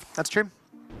 Yeah, that's true.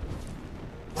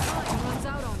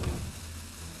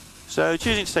 So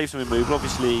choosing to save some removal,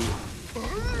 obviously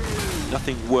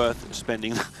nothing worth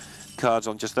spending cards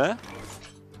on just there.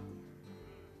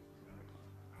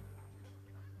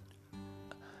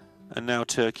 And now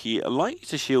Turkey like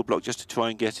to shield block just to try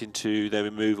and get into their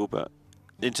removal, but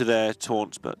into their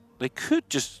taunts, but they could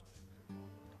just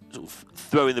sort of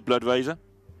throw in the Blood Razor.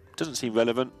 Doesn't seem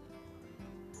relevant.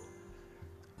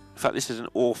 In fact, this is an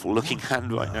awful looking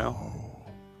hand right now.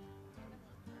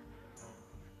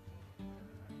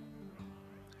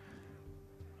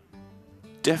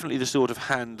 Definitely the sort of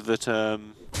hand that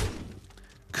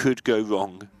could go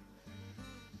wrong.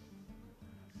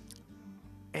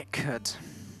 It could.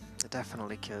 It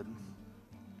definitely could.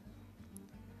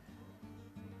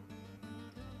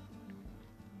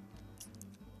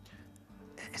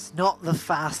 It's not the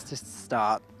fastest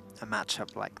start a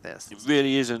matchup like this. It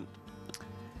really isn't.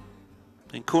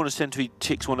 And corner sentry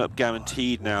ticks one up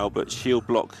guaranteed now, but shield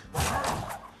block.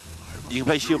 You can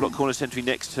play shield block corner sentry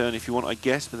next turn if you want, I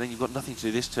guess, but then you've got nothing to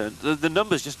do this turn. The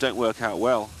numbers just don't work out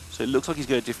well. So it looks like he's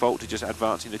going to default to just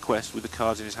advancing the quest with the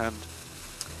cards in his hand.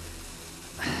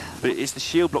 But it's the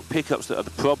shield block pickups that are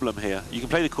the problem here. You can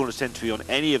play the corner sentry on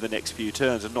any of the next few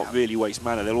turns and not really waste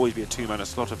mana. There'll always be a 2-mana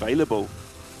slot available.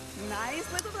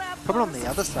 Nice little Problem on the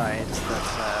other side is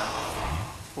that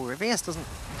Rivius doesn't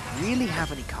really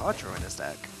have any card draw in his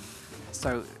deck.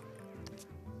 So,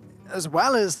 as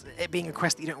well as it being a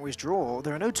quest that you don't always draw,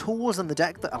 there are no tools in the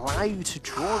deck that allow you to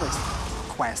draw this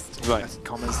quest, right,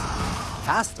 commas,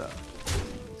 faster.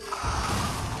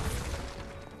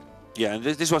 Yeah, and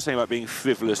this is what I was saying about being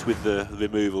frivolous with the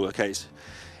removal. Okay,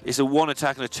 it's a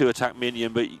 1-attack and a 2-attack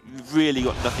minion, but you've really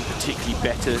got nothing particularly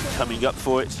better coming up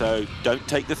for it, so don't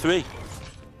take the 3.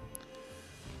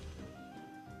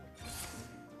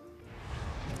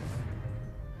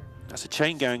 That's a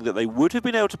chain gang that they would have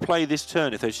been able to play this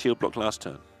turn if they'd shield blocked last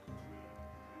turn.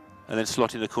 And then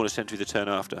slot in the corner sentry the turn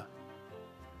after.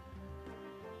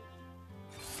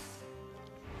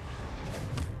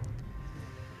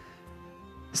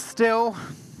 Still,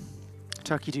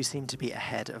 Turkey do seem to be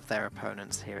ahead of their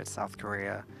opponents here at South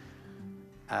Korea.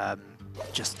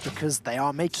 Just because they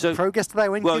are making progress to their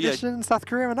win condition, yeah, South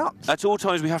Korea are not. At all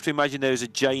times, we have to imagine there's a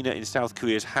Jaina in South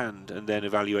Korea's hand and then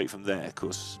evaluate from there, of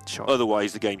course. Sure.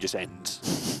 Otherwise, the game just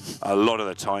ends. A lot of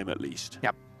the time, at least.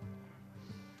 Yep.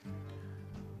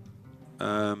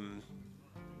 I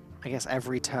guess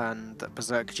every turn that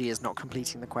Berserk G is not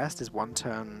completing the quest is one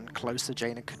turn closer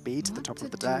Jaina could be to the top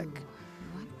of the deck.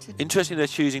 Interesting they're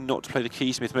choosing not to play the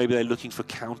Keysmith. Maybe they're looking for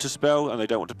counterspell and they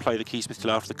don't want to play the Keysmith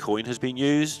till after the coin has been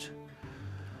used.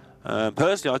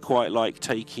 Personally, I quite like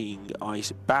taking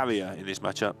Ice Barrier in this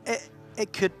matchup.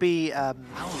 It could be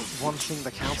wanting the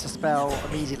counterspell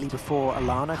immediately before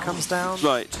Alana comes down.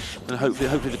 Right, and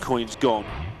hopefully the coin's gone.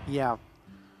 Yeah.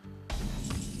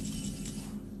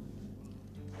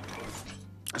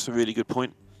 That's a really good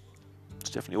point. It's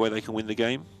definitely a way they can win the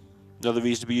game. Another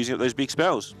reason to be using up those big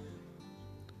spells.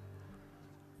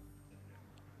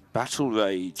 Battle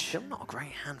Rage. Still not a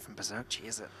great hand from Berserk G,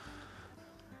 is it?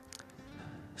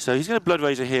 So he's going to Blood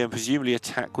Razor here and presumably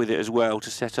attack with it as well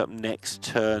to set up next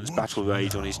turn's Battle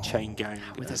Rage on his Chain Gang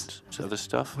and his other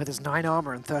stuff. With his 9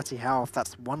 armor and 30 health,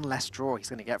 that's one less draw he's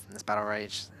going to get from this Battle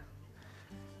Rage.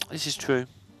 This is true.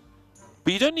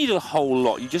 But you don't need a whole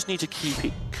lot, you just need to keep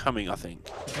it coming, I think.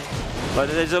 Like,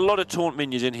 there's a lot of taunt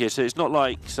minions in here, so it's not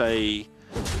like, say,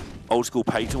 old school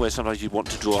Patron where sometimes you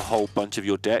want to draw a whole bunch of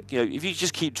your deck. You know, if you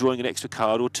just keep drawing an extra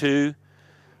card or two,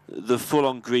 the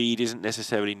full-on greed isn't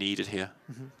necessarily needed here.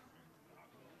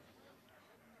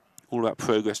 All about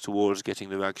progress towards getting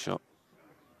the rag shot.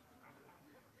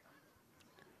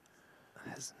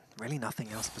 There's really nothing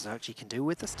else Berserk G can do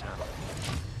with this turn.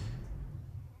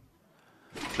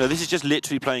 No, this is just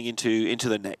literally playing into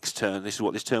the next turn. This is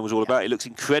what this turn was all about. It looks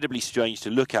incredibly strange to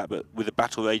look at, but with the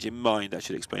Battle Rage in mind, that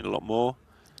should explain a lot more.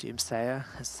 Doomsayer,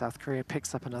 as South Korea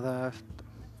picks up another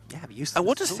use. And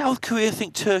what does South Korea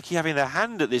think Turkey have in their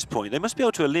hand at this point? They must be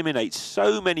able to eliminate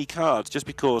so many cards just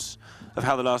because of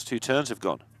how the last 2 turns have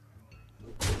gone.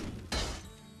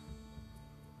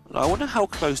 I wonder how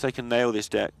close they can nail this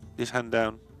deck, this hand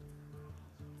down.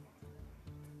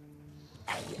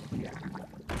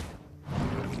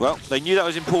 Well, they knew that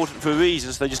was important for a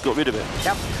reason, so they just got rid of it.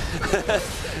 Yep.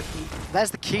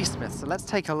 There's the Keysmith, so let's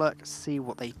take a look, see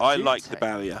what they do. I like the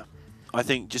barrier. I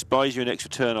think just buys you an extra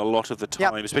turn a lot of the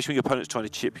time, especially when your opponent's trying to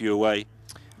chip you away.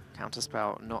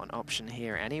 Counterspell, not an option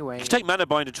here anyway. If you take Mana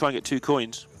Bind and try and get 2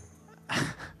 coins,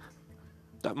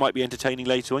 that might be entertaining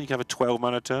later on. You can have a 12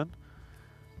 mana turn.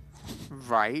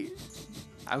 Right.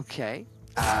 Okay.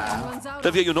 Don't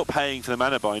forget you're not paying for the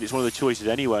Mana Bind. It's one of the choices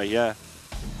anyway, yeah.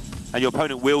 And your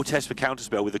opponent will test for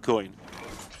counterspell with a coin.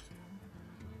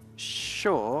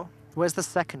 Sure. Where's the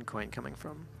second coin coming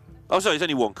from? Oh, sorry, it's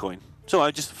only 1 coin. So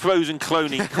I just frozen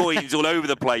cloning coins all over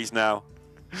the place now.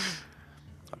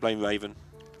 I blame Raven.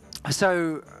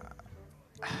 So,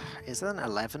 is an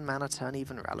 11 mana turn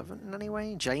even relevant in any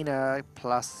way? Jaina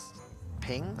plus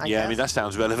ping, I guess? I mean, that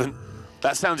sounds relevant.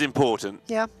 That sounds important.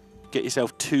 Yeah. Get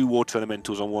yourself 2 water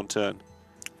elementals on 1 turn.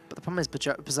 But the problem is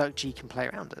Berserk G can play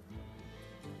around it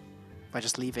by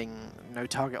just leaving no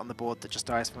target on the board that just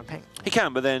dies from a ping. He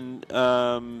can, but then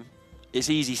it's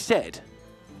easy said.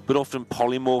 But often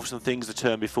polymorphs and things the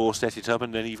turn before set it up,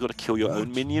 and then you've got to kill your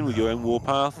own minion with your own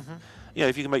warpath. You know,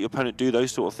 if you can make your opponent do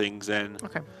those sort of things, then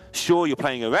sure, you're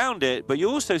playing around it, but you're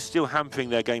also still hampering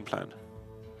their game plan.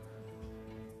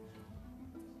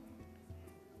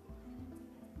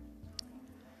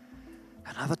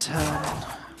 Another turn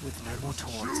With no more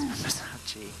taunts.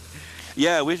 Versace.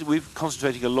 Yeah, we're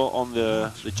concentrating a lot on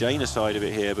the Jaina side of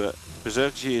it here, but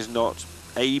Berserkji is not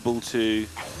able to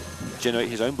generate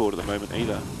his own board at the moment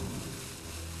either.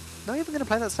 Not even going to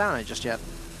play that Saturday just yet.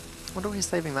 Wonder what he's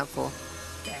saving that for.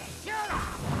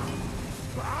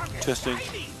 Interesting.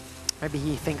 Maybe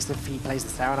he thinks if he plays the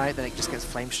Sour Knight, then it just gets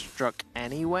flame struck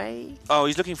anyway. Oh,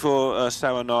 he's looking for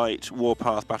Sour Knight,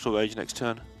 Warpath, Battle Rage next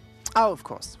turn. Oh, of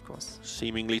course, of course.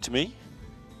 Seemingly to me.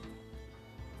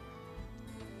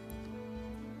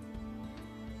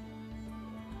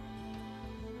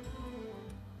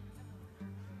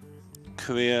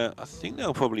 Korea, I think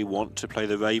they'll probably want to play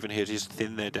the Raven here to just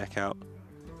thin their deck out.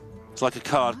 It's like a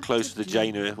card close to the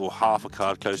Jaina, or half a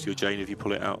card close to your Jaina if you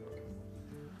pull it out.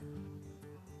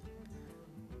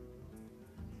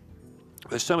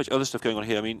 There's so much other stuff going on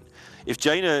here. I mean, if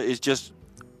Jaina is just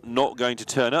not going to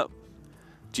turn up,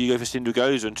 do you go for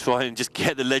Syndragoza and try and just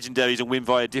get the legendaries and win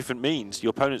via different means?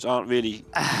 Your opponents aren't really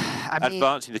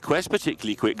advancing the quest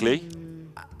particularly quickly.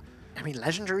 I mean,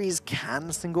 legendaries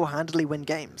can single-handedly win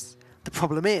games. The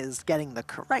problem is getting the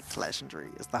correct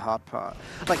legendary is the hard part.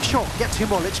 Like, sure, get 2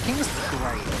 more Lich Kings,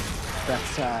 great.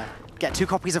 But get 2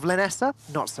 copies of Linessa,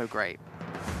 not so great.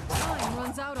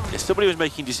 Yeah, somebody was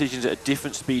making decisions at a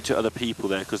different speed to other people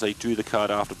there because they drew the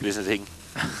card after blizzarding.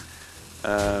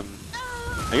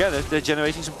 Yeah, they're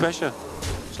generating some pressure.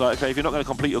 It's like, okay, if you're not going to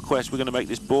complete your quest, we're going to make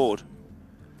this board.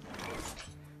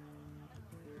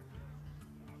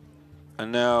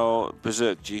 And now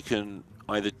Berserk, you can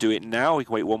either do it now, or you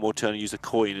can wait 1 more turn and use the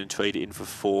coin and trade it in for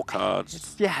 4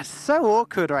 cards. It's so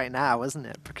awkward right now, isn't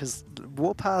it? Because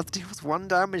Warpath deals 1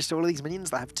 damage to all of these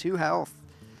minions that have 2 health.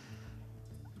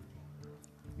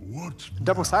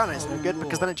 Double Sour is no good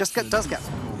because then it just does get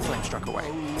flame struck away.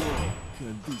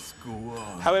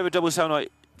 However, Double Sour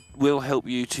Knight will help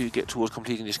you to get towards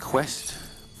completing this quest.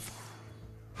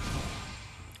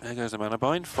 There goes the mana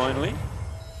bind, finally.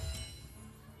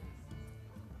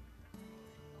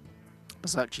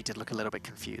 Berserkji did look a little bit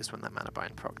confused when that mana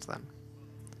bind procced then.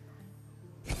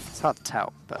 It's hard to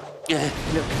tell, but yeah,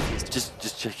 a little confused.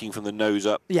 Just checking from the nose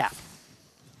up. Yeah.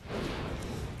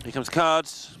 Here comes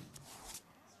cards.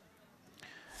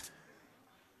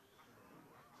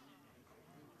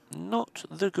 Not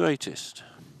the greatest.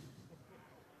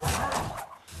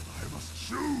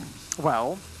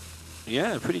 Well,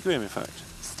 yeah, pretty grim in fact.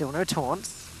 Still no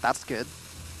taunts. That's good.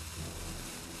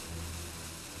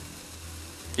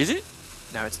 Is it?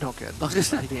 No, it's not good. I was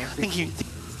going to say,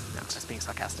 No, just being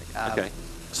sarcastic. Okay.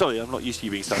 Sorry, I'm not used to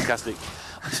you being sarcastic.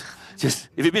 Just,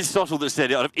 if it'd been Stottle that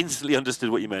said it, I'd have instantly understood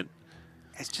what you meant.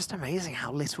 It's just amazing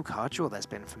how little card draw there's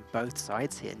been from both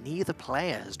sides here. Neither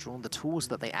player has drawn the tools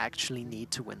that they actually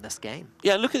need to win this game.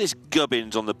 Yeah, look at this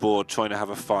Gubbins on the board trying to have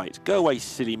a fight. Go away,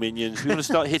 silly minions. We want to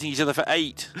start hitting each other for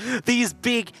 8. These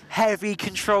big, heavy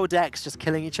control decks just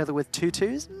killing each other with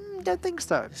 2/2s? Don't think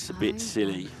so. It's a bit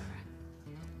silly.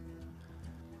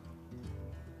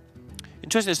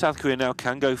 Interesting that South Korea now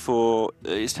can go for...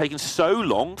 it's taken so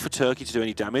long for Turkey to do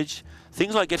any damage.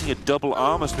 Things like getting a double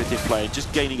armor smith in play and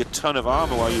just gaining a ton of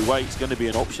armor while you wait is going to be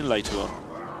an option later on.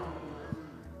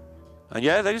 And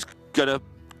yeah, they're just going to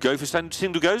go for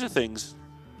Syndragoza things.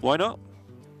 Why not?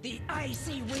 The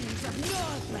icy winds of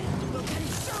Northland will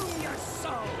consume your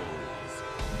souls.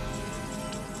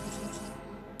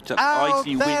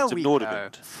 Icy winds of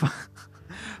Nordland.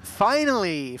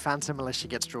 Finally, Phantom Militia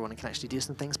gets drawn and can actually do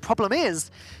some things. Problem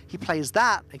is, he plays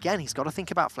that. Again, he's got to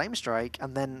think about Flame Strike,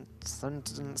 and then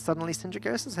suddenly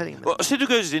Syndragoza's hitting him. Well,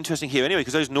 Syndragoza is interesting here anyway,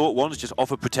 because those Naught ones just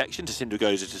offer protection to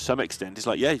Syndragoza to some extent. It's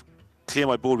like, yeah, clear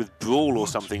my board with Brawl or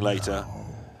something later.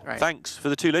 Right. Thanks for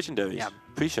the 2 legendaries. Yeah.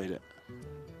 Appreciate it.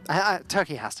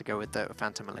 Turkey has to go with the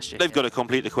Phantom Militia. They've got to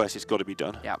complete the quest. It's got to be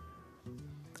done. Yeah.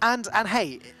 And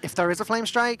hey, if there is a Flame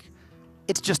Strike,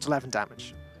 it's just 11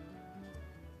 damage.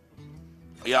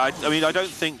 Yeah, I mean, I don't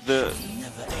think that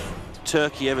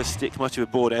Turkey ever stick much of a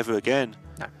board ever again.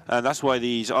 No. And that's why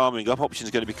these arming up options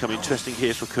are going to become interesting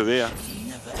here for Korea.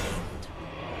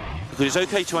 Because it's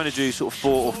okay trying to do sort of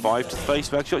 4 or 5 to the face,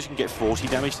 but actually you can get 40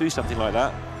 damage through, something like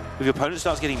that. If your opponent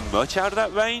starts getting much out of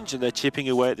that range and they're chipping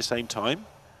away at the same time,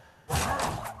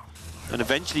 and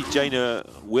eventually Jaina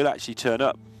will actually turn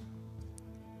up.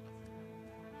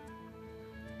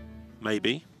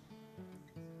 Maybe.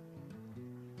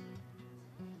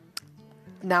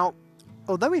 Now,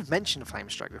 although we've mentioned Flame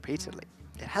Strike repeatedly,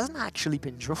 it hasn't actually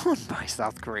been drawn by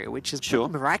South Korea, which is pretty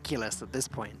miraculous at this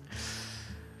point.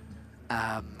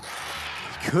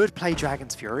 He could play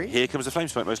Dragon's Fury. Here comes the Flame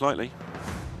Strike, most likely.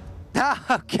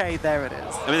 Okay, there it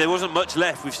is. I mean, there wasn't much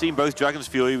left. We've seen both Dragon's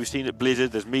Fury, we've seen it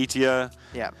Blizzard, there's Meteor.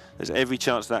 Yeah. There's every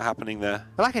chance of that happening there.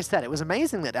 But like I said, it was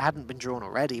amazing that it hadn't been drawn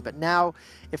already, but now,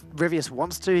 if Rivius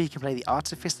wants to, he can play the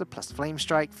Artificer plus Flame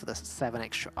Strike for the 7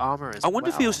 extra armor as I wonder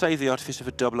well. if he'll save the Artificer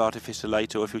for double Artificer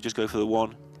later, or if he'll just go for the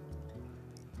 1.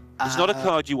 It's not a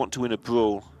card you want to win a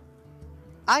brawl.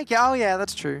 Oh yeah,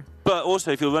 that's true. But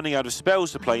also, if you're running out of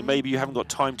spells to play, maybe you haven't got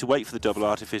time to wait for the double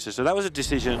Artificer. So that was a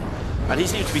decision, and he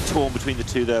seems to be torn between the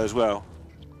two there as well.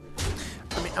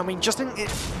 I mean, just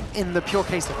in the pure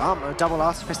case of armor, double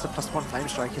Artificer plus 1 Flame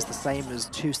Strike is the same as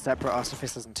 2 separate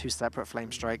Artificers and 2 separate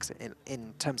Flame Strikes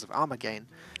in terms of armor gain.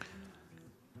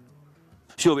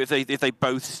 Sure, but if they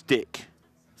both stick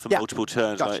for multiple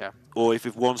turns, gotcha. like, or if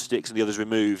one sticks and the other's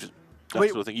removed, that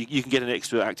sort of thing, you can get an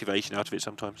extra activation out of it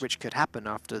sometimes. Which could happen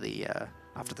after the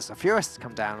Sulfurists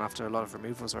come down, after a lot of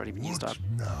removals already been used up.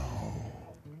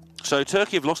 So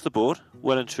Turkey have lost the board,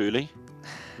 well and truly.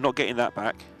 Not getting that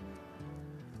back.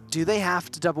 Do they have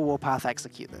to double Warpath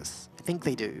execute this? I think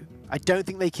they do. I don't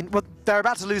think they can. Well, they're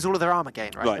about to lose all of their armor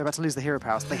gain, right? They're about to lose the hero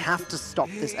powers. They have to stop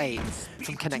this aim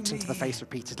from connecting to the face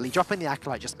repeatedly. Dropping the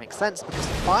Acolyte just makes sense because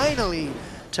finally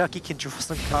Turkey can draw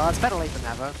some cards. Better late than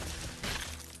never.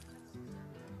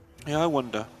 Yeah, I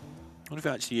wonder if it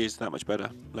actually is that much better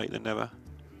late than never.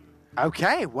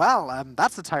 Okay, well,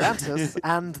 that's a Tyrantus,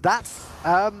 and that's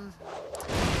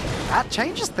that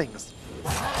changes things.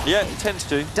 Yeah, it tends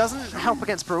to. Doesn't help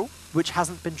against Brawl, which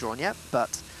hasn't been drawn yet,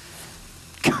 but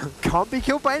can't be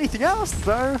killed by anything else,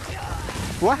 so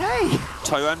well, hey.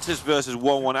 Tyrantus versus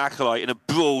 1/1 Acolyte in a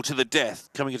brawl to the death,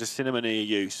 coming at a cinema near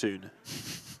you soon.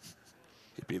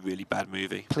 It'd be a really bad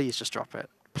movie. Please just drop it.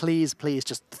 Please, please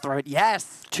just throw it.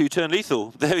 Yes! 2-turn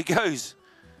lethal. There he goes.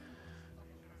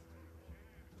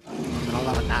 I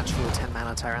love a natural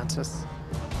 10-mana Tyrantus.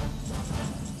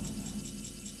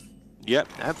 Yep.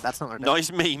 Nope, that's not going to do it.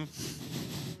 Nice meme.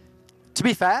 To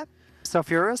be fair,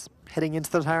 Sulfurus hitting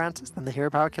into the Tyrantus, then the hero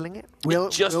power killing it.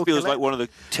 It just feels like one of the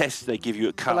tests they give you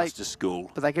at caster school.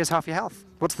 But that goes half your health.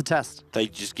 What's the test? They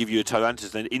just give you a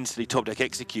Tyrantus, then instantly top deck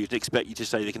execute and expect you to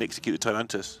say they can execute the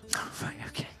Tyrantus. Right,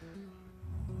 okay.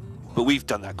 But we've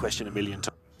done that question a million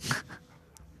times.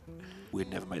 We'd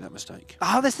never make that mistake.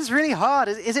 Oh, this is really hard.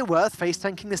 Is it worth face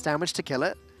tanking this damage to kill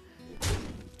it?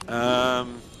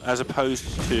 As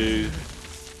opposed to...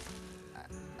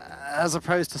 As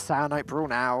opposed to Sour Knight Brawl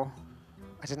now.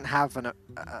 I didn't have an...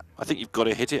 I think you've got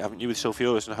to hit it, haven't you, with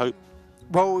Sulfurus and hope?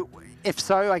 Well, if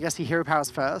so, I guess he hero powers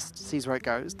first, sees where it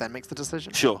goes, then makes the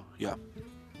decision. Sure, yeah.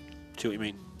 See what you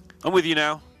mean. I'm with you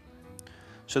now.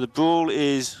 So the brawl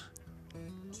is...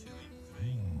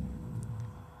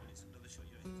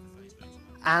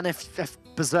 And if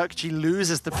Berserkji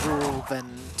loses the Brawl, then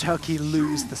Turkey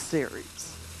lose the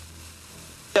series.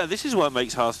 Yeah, this is what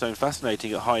makes Hearthstone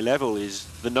fascinating at high level, is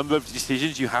the number of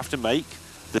decisions you have to make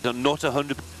that are not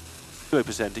 100%,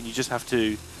 and you just have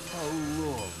to...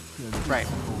 Right.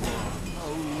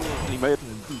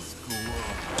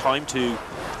 Time to...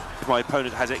 If my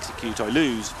opponent has execute, I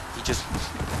lose. He just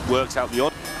works out the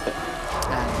odds.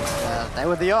 And there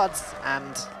were the odds,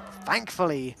 and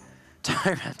thankfully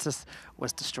Tyrantus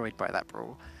was destroyed by that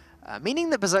Brawl, meaning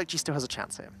that Berserkji still has a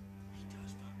chance here.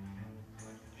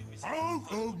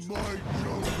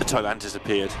 The Tyrantus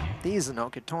appeared. These are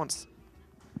not good taunts.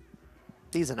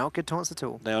 These are not good taunts at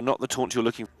all. They are not the taunts you're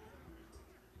looking for.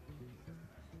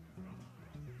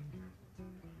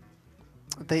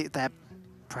 They're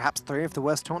perhaps 3 of the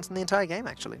worst taunts in the entire game,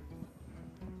 actually.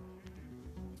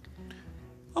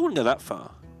 I wouldn't go that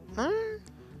far.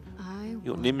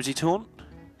 Your Nimsy taunt?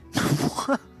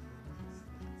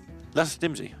 That's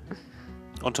Nimsy.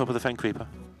 On top of the Fen Creeper.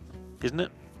 Isn't it?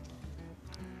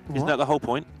 Isn't that the whole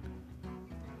point?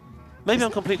 Maybe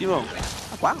I'm completely wrong.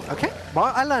 Wow, okay. Well,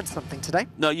 I learned something today.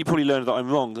 No, you probably learned that I'm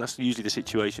wrong. That's usually the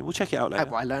situation. We'll check it out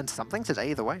later. I learned something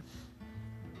today, either way.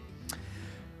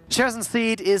 Chosen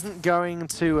Seed isn't going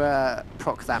to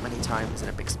proc that many times in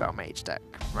a big spell mage deck,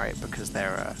 right? Because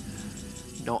there are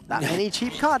not that many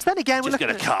cheap cards. Then again, we're just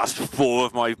looking going to cast 4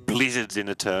 of my blizzards in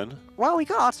a turn. Well, we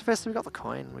got Artificer, we got the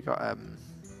coin, we got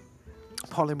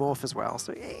Polymorph as well,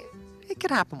 so it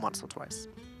could happen once or twice.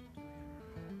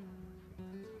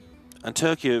 And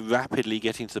Turkey are rapidly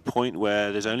getting to the point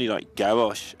where there's only like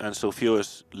Garrosh and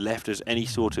Sulfurus left as any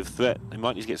sort of threat. They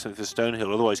might need to get something for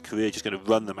Stonehill, otherwise Korea just going to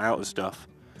run them out of stuff.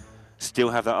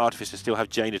 Still have that Artificer, still have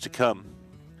Jaina to come.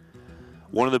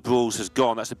 One of the brawls has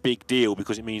gone. That's a big deal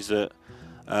because it means that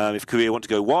if Korea want to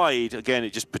go wide, again,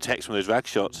 it just protects from those rag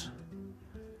shots.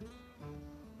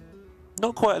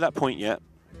 Not quite at that point yet.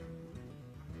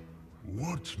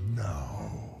 What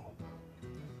now?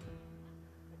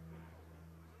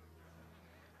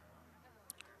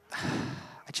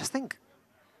 I just think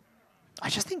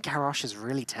Garrosh is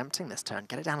really tempting this turn.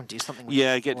 Get it down and do something with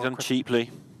Yeah, it get it done cheaply.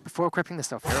 before equipping the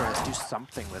Sulfuras, do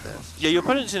something with it. Yeah, your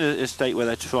opponent's in a state where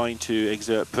they're trying to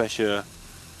exert pressure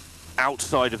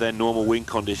outside of their normal win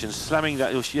conditions. Slamming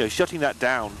that, you know, shutting that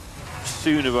down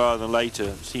sooner rather than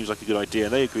later seems like a good idea,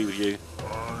 and they agree with you.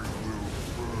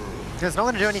 Because it's not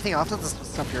going to do anything after the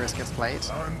Sulfuras gets played.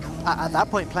 At that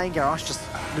point, playing Garrosh just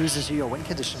loses you your win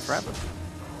condition forever.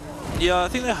 Yeah, I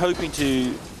think they're hoping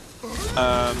to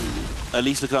at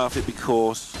least look after it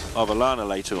because of Alana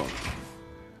later on.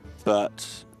 But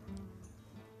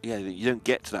yeah, you don't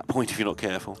get to that point if you're not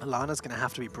careful. Alana's going to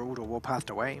have to be brawled or warpathed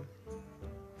away.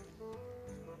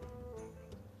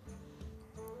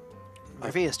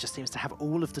 Rivius just seems to have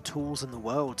all of the tools in the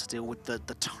world to deal with the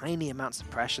tiny amounts of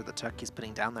pressure that Turkey's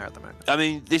putting down there at the moment. I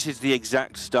mean, this is the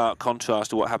exact stark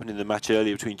contrast to what happened in the match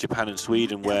earlier between Japan and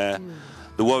Sweden, where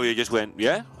the Warrior just went,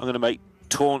 yeah, I'm going to make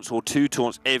taunts or 2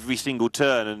 taunts every single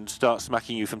turn and start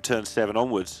smacking you from turn 7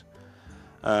 onwards.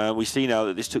 We see now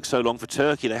that this took so long for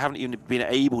Turkey, they haven't even been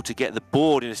able to get the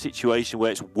board in a situation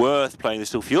where it's worth playing the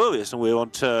Sulfuras, and we're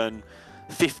on turn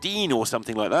 15 or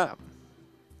something like that.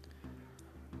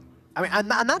 I mean,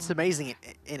 and that's amazing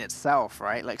in itself,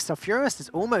 right? Like, Sulfuras is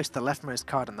almost the leftmost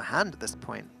card in the hand at this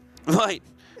point. Right.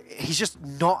 He's just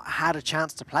not had a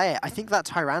chance to play it. I think that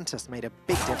Tyrantus made a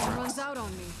big difference.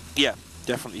 Yeah,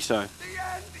 definitely so.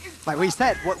 Like we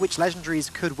said, which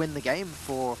legendaries could win the game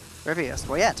for Rivius?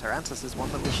 Well, yeah, Tyrantus is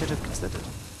one that we should have considered.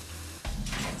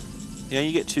 Yeah,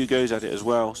 you get 2 goes at it as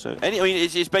well. So, I mean,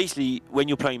 it's basically when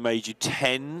you're playing mage, you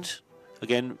tend,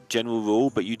 again, general rule,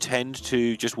 but you tend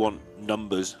to just want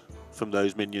numbers from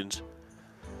those minions.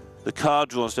 The card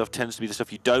draw and stuff tends to be the stuff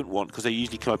you don't want because they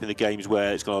usually come up in the games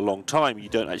where it's gone a long time and you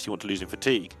don't actually want to lose in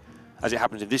fatigue. As it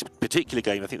happens in this particular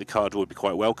game, I think the card draw would be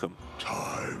quite welcome.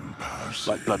 Time passes.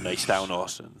 Like Blood Mace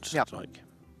Staunos and Yep. like.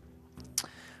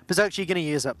 Berserk, you're going to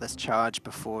use up this charge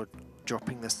before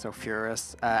dropping this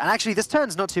Sulfuras. And actually, this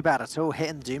turn's not too bad at all.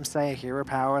 Hitting Doomsayer, Hero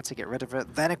Power to get rid of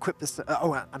it, then equip this...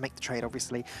 I make the trade,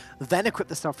 obviously. Then equip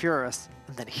the Sulfuras,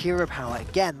 and then Hero Power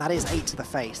again. That is 8 to the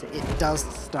face. It does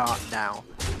start now.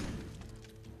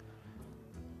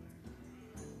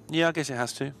 Yeah, I guess it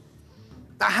has to.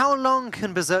 How long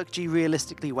can Berserk G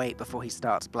realistically wait before he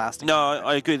starts blasting? No,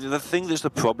 I agree. The thing that's the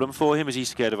problem for him is he's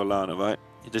scared of Alana, right?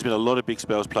 There's been a lot of big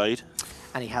spells played.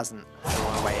 And he hasn't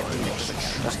gone away.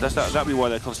 That'd be why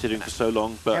they're considering for so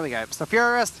long. But There we go.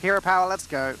 Sulfuras, Hero Power, let's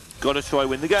go. got to try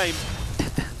win the game.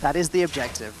 That is the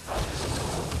objective.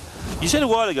 You said a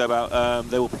while ago about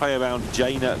they will play around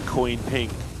Jaina, Coin, Ping.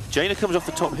 Jaina comes off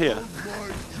the top here.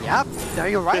 Yep, no,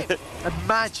 you're right.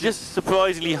 Imagine. Just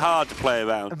surprisingly hard to play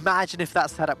around. Imagine if that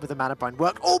setup with a mana bind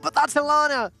worked. Oh, but that's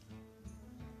Alana!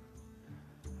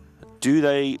 Do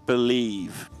they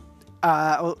believe?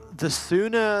 Well, the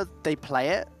sooner they play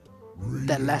it,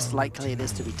 the less likely it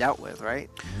is to be dealt with, right?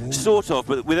 Sort of,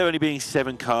 but with there only being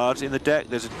 7 cards in the deck,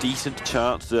 there's a decent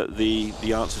chance that the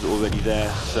answer's already there.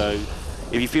 So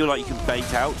if you feel like you can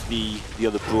bait out the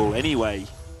other brawl anyway,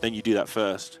 then you do that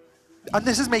first. And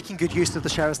this is making good use of the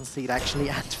Sherizen Seed, actually,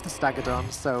 and the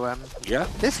Staggadon. So Yeah.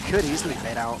 this could easily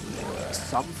bait out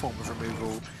some form of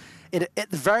removal.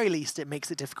 At the very least, it makes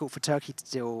it difficult for Turkey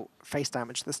to deal face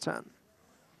damage this turn.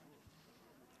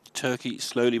 Turkey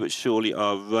slowly but surely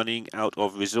are running out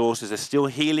of resources. There's still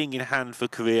healing in hand for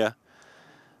Korea.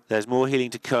 There's more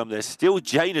healing to come. There's still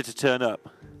Jaina to turn up.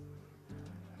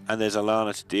 And there's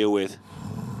Alana to deal with.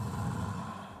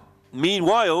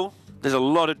 Meanwhile, there's a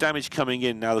lot of damage coming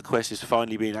in now the quest is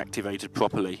finally being activated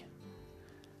properly.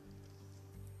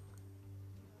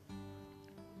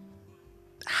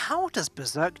 How does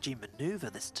Berserk G maneuver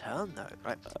this turn, though?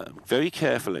 Right? Very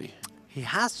carefully. He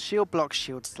has Shield Block,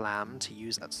 Shield Slam to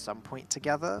use at some point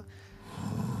together.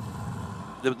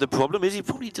 The problem is he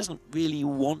probably doesn't really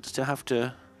want to have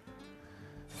to...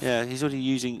 Yeah, he's already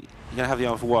using... You're going to have the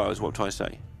armor for a while, is what I'm trying to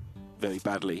say. Very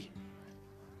badly.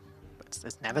 But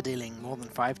it's never dealing more than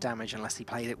 5 damage unless he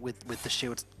played it with the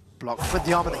Shield Block, with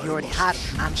the armor that he already had,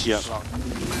 and Shield Block.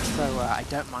 So I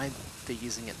don't mind the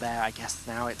using it there. I guess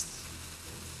now it's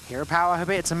Hero Power,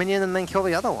 hope it's a minion, and then kill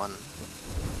the other one.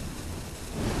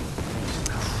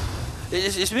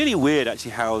 It's really weird,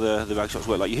 actually, how the bag shots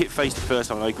work. Like, you hit face the first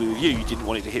time, and I agree with you, you didn't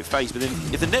want it to hit face, but then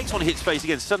if the next one hits face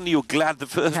again, suddenly you're glad the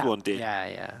first one did. Yeah,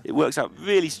 yeah. It works out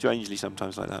really strangely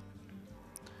sometimes like that.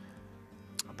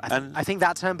 I think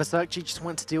that turn Berserk G just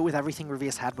wanted to deal with everything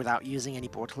Rivius had without using any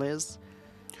board clears.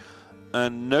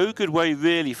 And no good way,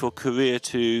 really, for Korea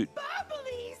to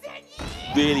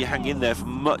really hang in there for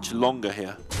much longer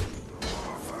here.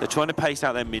 They're trying to pace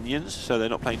out their minions, so they're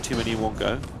not playing too many in one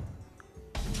go.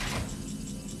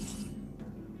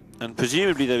 And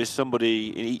presumably there is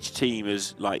somebody in each team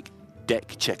as like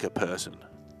deck checker person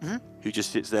who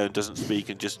just sits there and doesn't speak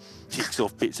and just ticks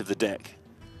off bits of the deck.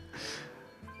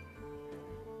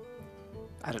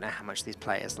 I don't know how much these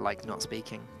players like not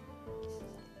speaking.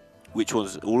 Which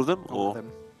ones? All of them? All or of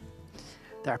them.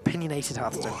 They're opinionated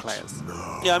Hearthstone players.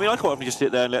 Yeah, I mean, I quite often just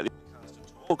sit there and let the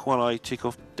talk while I tick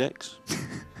off decks.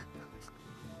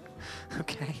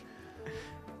 Okay.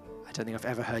 I don't think I've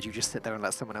ever heard you just sit there and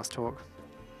let someone else talk.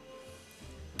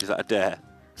 Is that a dare?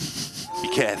 Be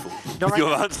careful Not with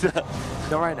your right answer.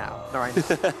 Not right now. Not right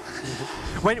now.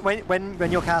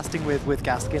 when you're casting with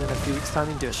Gaskin in a few weeks' time,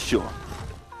 you can do it. Sure.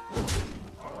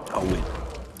 I'll win.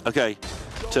 Okay,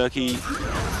 Turkey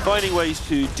finding ways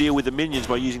to deal with the minions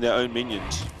by using their own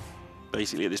minions,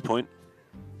 basically at this point.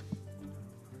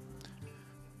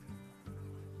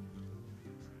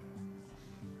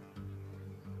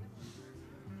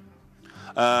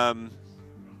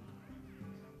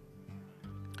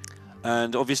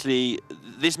 And obviously,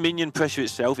 this minion pressure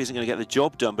itself isn't going to get the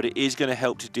job done, but it is going to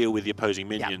help to deal with the opposing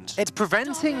minions. Yeah. It's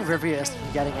preventing Rivius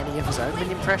from getting any of his own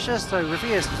minion pressure, so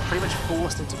Rivius is pretty much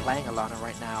forced into playing Alana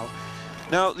right now.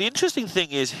 Now, the interesting thing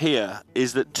is here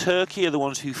is that Turkey are the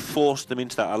ones who forced them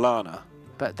into that Alana.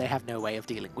 But they have no way of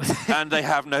dealing with it. And they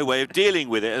have no way of dealing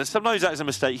with it. And sometimes that's a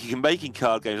mistake you can make in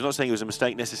card games. I'm not saying it was a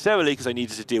mistake necessarily because they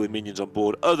needed to deal with minions on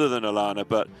board other than Alana,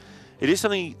 but it is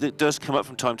something that does come up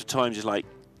from time to time, just like,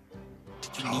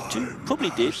 did you need to?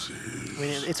 Probably did. I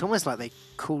mean, it's almost like they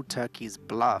called Turkey's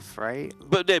bluff, right?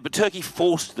 But Turkey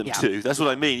forced them to. That's what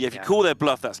I mean. Yeah, if you call their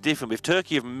bluff, that's different. But if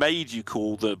Turkey have made you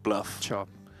call the bluff. Sure.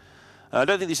 I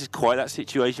don't think this is quite that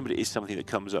situation, but it is something that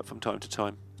comes up from time to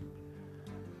time.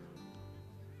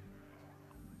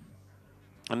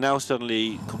 And now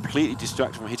suddenly, completely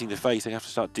distracted from hitting the face, they have to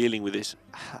start dealing with this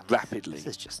rapidly. This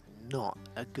is just not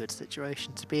a good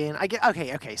situation to be in.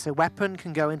 Okay, so weapon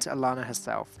can go into Alana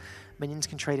herself. Minions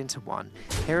can trade into one.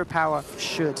 Hero power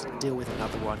should deal with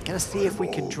another one. Gonna see if we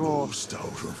can draw...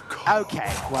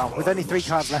 Okay, well, with only 3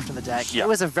 cards left in the deck, there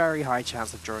was a very high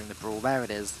chance of drawing the Brawl. There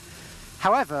it is.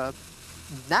 However,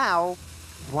 now,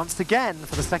 once again,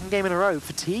 for the second game in a row,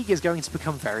 fatigue is going to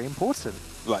become very important.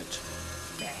 Right.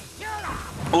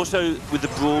 Also, with the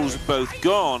Brawls both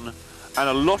gone, and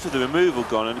a lot of the removal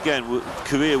gone, and again,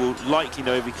 Korea will likely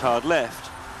know every card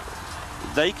left,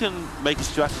 they can make a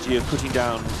strategy of putting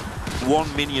down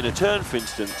 1 minion a turn, for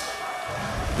instance,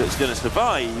 that's going to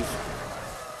survive,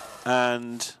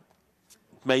 and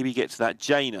maybe get to that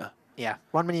Jaina. Yeah,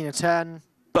 1 minion a turn,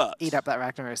 but eat up that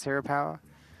Ragnarok's hero power.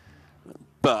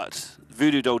 But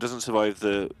Voodoo Doll doesn't survive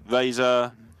the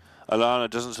Razor, Alana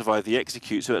doesn't survive the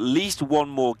Execute, so at least 1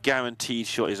 more guaranteed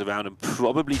shot is around, and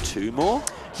probably 2 more.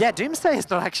 Yeah, Doomsayer is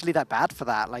not actually that bad for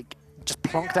that. Like, just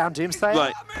plonk down Doomsayer.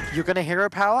 Right. You're going to hero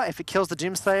power. If it kills the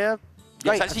Doomsayer,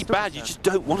 yeah, it's actually bad. You just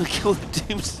don't want to kill the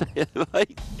Doomsayer,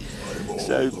 right?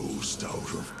 So,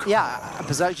 yeah,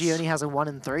 Berserk only has a 1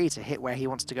 and 3 to hit where he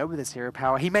wants to go with his hero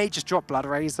power. He may just drop Blood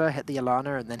Razor, hit the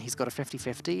Alana, and then he's got a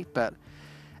 50-50, but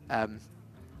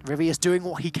Rivi is doing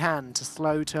what he can to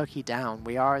slow Turkey down.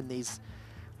 We are in the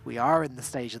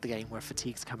stage of the game where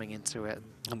fatigue's coming into it.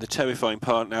 And the terrifying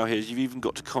part now here is you've even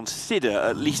got to consider,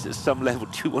 at least at some level,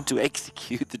 do you want to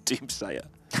execute the Doomsayer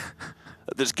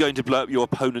that's going to blow up your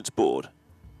opponent's board?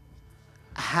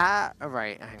 Right,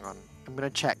 hang on. I'm going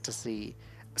to check to see.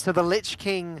 So the Lich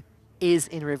King is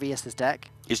in Rivius's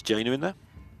deck. Is Jaina in there?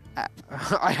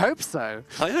 I hope so.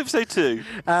 I hope so too.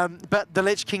 But the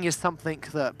Lich King is something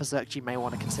that Berserk may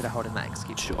want to consider holding that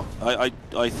execute. Sure. I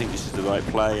think this is the right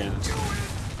play, and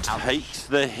takes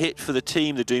the hit for the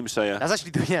team, the Doomsayer. That's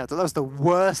actually, that was the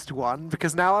worst one,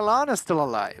 because now Alana's still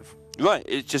alive. Right,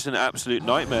 it's just an absolute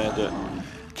nightmare that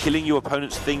killing your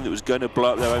opponent's thing that was going to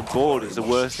blow up their own board is the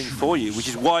worst thing for you, which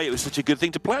is why it was such a good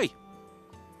thing to play.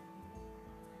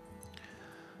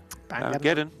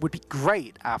 Armageddon Would be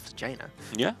great after Jaina.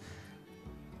 Yeah.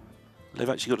 They've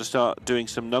actually got to start doing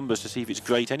some numbers to see if it's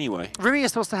great anyway.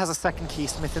 Rivius also has a second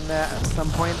Keysmith in there at some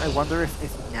point. I wonder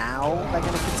if now they're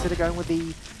going to consider going with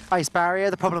the Ice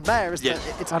Barrier. The problem there is that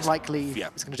it's unlikely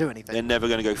it's going to do anything. They're never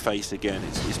going to go face again.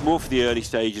 It's more for the early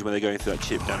stages when they're going through that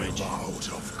chip damage. Out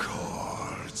of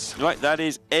cards. Right, that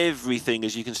is everything,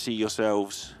 as you can see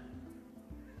yourselves.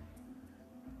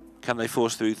 Can they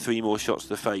force through 3 more shots to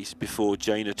the face before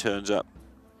Jaina turns up?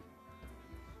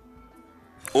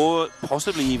 Or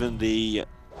possibly even the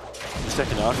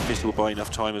second Artificer will buy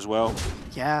enough time as well.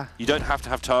 Yeah. You don't have to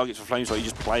have targets for Flameslight, you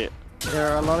just play it. There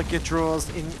are a lot of good draws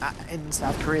in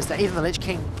South Korea. So even the Lich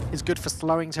King is good for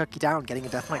slowing Turkey down, getting a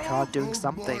Death Knight card, doing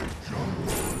something.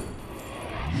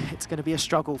 It's going to be a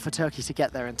struggle for Turkey to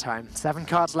get there in time. 7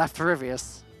 cards left for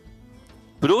Rivius.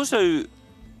 But also,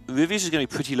 Rivius is going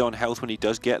to be pretty low on health when he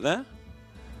does get there.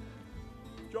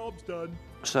 Job's done.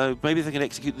 So maybe they can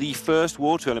execute the first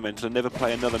water elemental and never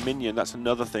play another minion. That's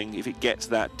another thing if it gets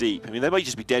that deep. I mean, they might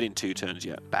just be dead in 2 turns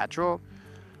yet. Bad draw.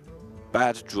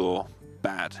 Bad draw.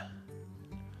 Bad.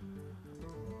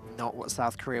 Not what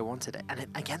South Korea wanted. And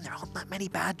again, there aren't that many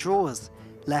bad draws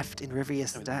left in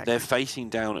Rivius' deck. They're facing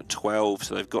down at 12,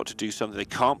 so they've got to do something. They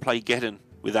can't play Geddon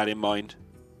with that in mind,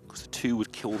 because the 2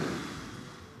 would kill them.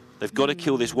 They've got to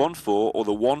kill this 1/4, or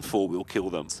the 1/4 will kill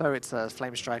them. So it's a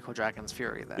Flame Strike or Dragon's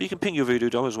Fury there. But you can ping your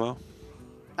Voodoo Doll as well.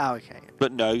 Oh, okay.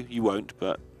 But no, you won't,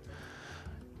 but...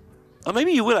 Or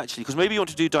maybe you will, actually, because maybe you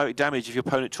want to do direct damage if your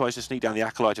opponent tries to sneak down the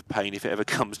Acolyte of Pain, if it ever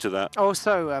comes to that.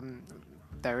 Also,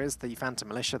 there is the Phantom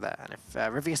Militia there, and if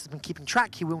Rivius has been keeping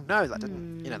track, he will know that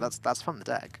didn't. You know, that's from the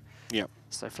deck. Yeah.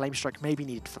 So Flame Strike may be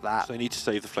needed for that. So they need to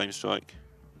save the Flame Strike.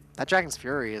 That Dragon's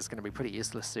Fury is going to be pretty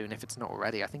useless soon if it's not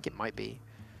already. I think it might be.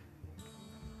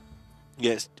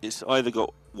 Yes, it's either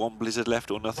got 1 Blizzard left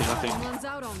or nothing, I think. Someone's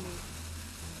out on me.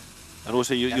 And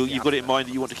also, you've got it in mind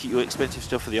that you want to keep your expensive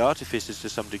stuff for the Artificers to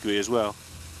some degree as well.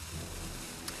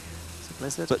 So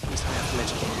Blizzard, Keysmith,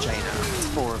 Lich King, Jaina. It's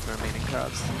 4 of the remaining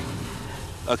cards.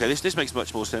 Okay, this makes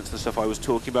much more sense than the stuff I was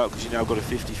talking about, because you now got a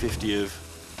 50-50 of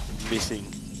missing.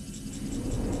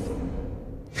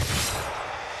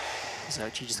 So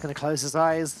Chi just going to close his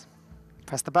eyes,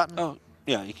 press the button. Oh,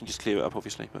 yeah, you can just clear it up,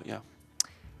 obviously, but yeah.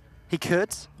 He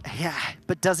could, yeah,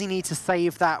 but does he need to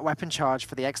save that weapon charge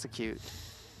for the execute?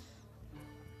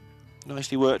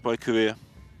 Nicely worked by Korea.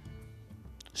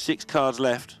 6 cards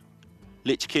left.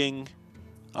 Lich King,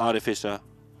 Artificer,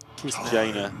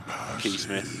 Jaina,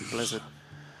 Keysmith. Blizzard.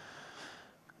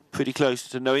 Pretty close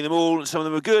to knowing them all. Some of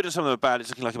them are good and some of them are bad. It's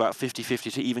looking like about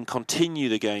 50-50 to even continue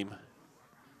the game.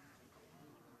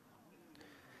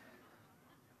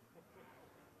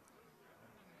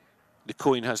 The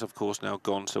coin has, of course, now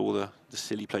gone, so all the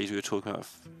silly plays we were talking about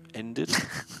have ended.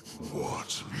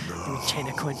 What The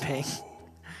Jaina coin ping.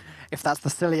 If that's the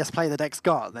silliest play the deck's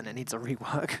got, then it needs a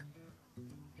rework.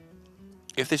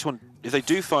 If they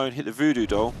do fire and hit the Voodoo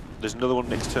Doll, there's another one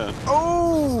next turn.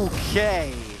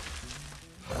 Okay.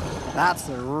 That's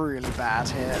a really bad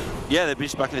hit. Yeah, they're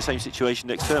just back in the same situation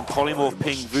next turn. Polymorph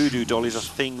ping Voodoo Doll is a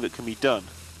thing that can be done.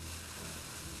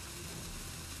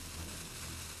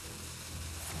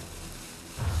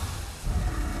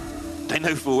 They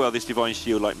know full well this Divine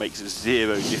Shield like makes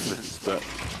 0 difference, but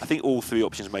I think all 3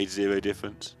 options made 0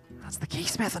 difference. That's the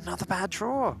Keysmith, another bad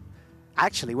draw.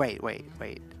 Actually, wait.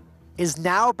 Is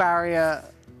now barrier...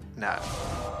 No.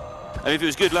 I mean, if it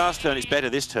was good last turn, it's better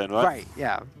this turn, right? Right,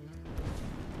 yeah.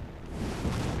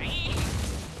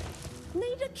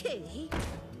 Need a key?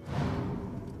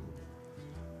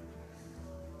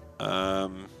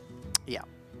 Yeah.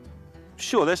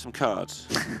 Sure, there's some cards.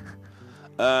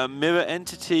 Mirror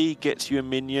Entity gets you a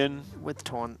minion. With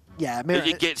Taunt. Yeah, mirror...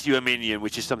 It gets you a minion,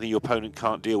 which is something your opponent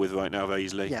can't deal with right now very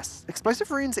easily. Yes. Explosive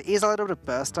Runes is a little bit of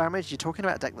burst damage. You're talking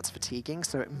about a deck that's fatiguing,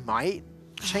 so it might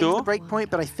change Sure. the breakpoint,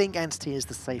 but I think Entity is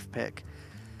the safe pick.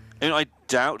 I mean, I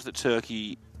doubt that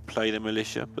Turkey play the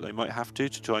Militia, but they might have to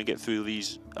try and get through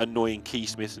these annoying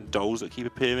Keysmiths and Dolls that keep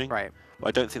appearing. Right. But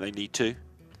I don't think they need to.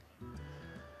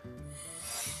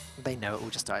 They know it will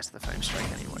just die to the Flame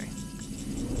Strike anyway.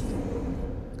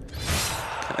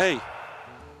 Hey.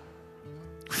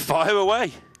 Fire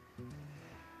away.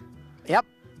 Yep.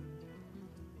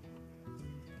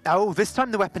 Oh, this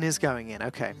time the weapon is going in,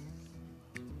 okay.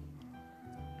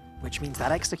 Which means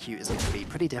that execute is going to be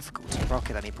pretty difficult to proc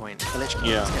at any point. The Lich King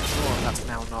Yeah. does get drawn, that's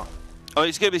now not. Oh,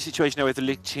 it's going to be a situation now where the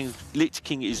Lich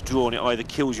King is drawn, it either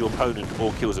kills your opponent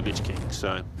or kills the Lich King,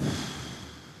 so...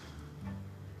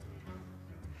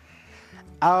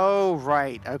 Oh,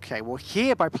 right, okay. Well,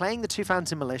 here, by playing the 2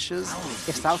 Phantom Militias,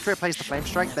 if South Korea plays the Flame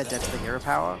Strike, they're dead to the Hero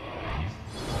Power.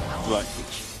 Right.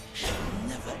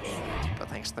 But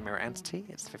thanks to the Mirror Entity,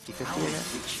 it's 50-50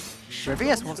 again.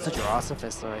 Rivius wants to draw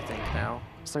Artificer, I think, now.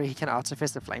 So he can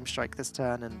Artifice a Flame Strike this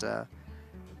turn and, you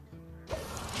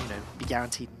know, be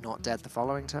guaranteed not dead the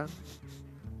following turn.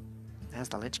 There's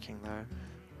the Lich King, though.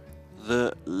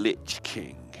 The Lich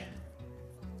King.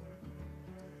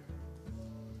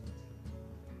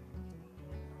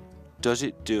 Does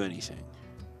it do anything?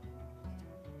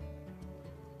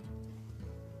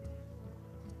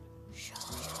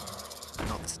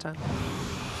 Not this turn.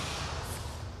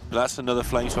 That's another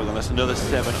Flame Strike, and that's another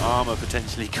 7 armor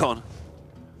potentially gone.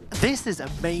 This is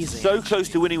amazing. So close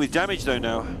to winning with damage though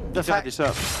now. The Let's add fact this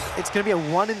up. it's going to be a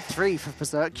 1 in 3 for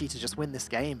Berserky to just win this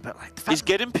game, but like the fact Is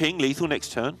Get and Ping lethal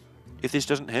next turn if this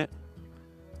doesn't hit?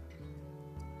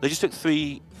 They just took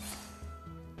 3.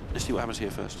 Let's see what happens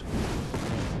here first.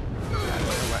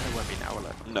 it won't be now, will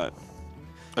it? No.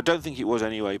 I don't think it was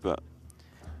anyway, but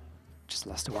Just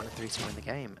lost a 1-3 to win the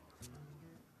game.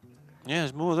 yeah,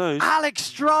 there's more of those. Alex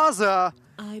Straza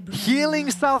healing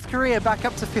South Korea back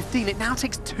up to 15. It now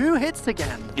takes 2 hits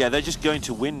again. Yeah, they're just going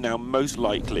to win now, most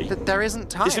likely. There isn't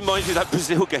time. This reminds me of that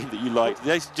Brazil game that you liked.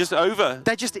 It's just over.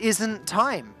 There just isn't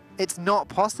time. It's not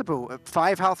possible. At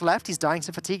 5 health left, he's dying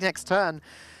to fatigue next turn.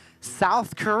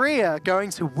 South Korea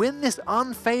going to win this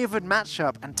unfavored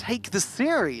matchup and take the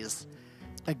series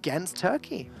against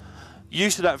Turkey.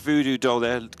 Use of that voodoo doll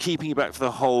there, keeping it back for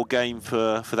the whole game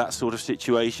for that sort of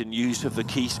situation. Use of the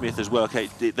Keysmith as well. Okay,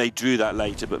 they drew that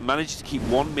later, but managed to keep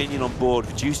 1 minion on board,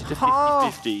 reduce it to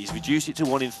 50-50s, reduce it to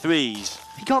 1 in 3s.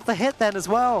 He got the hit then as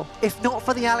well. If not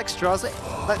for the Alex Straza,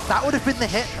 that would have been the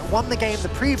hit that won the game the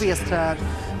previous turn,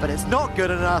 but it's not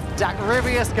good enough.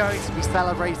 Dakrivius going to be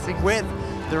celebrating with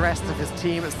the rest of his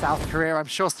team at South Korea. I'm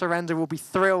sure Surrender will be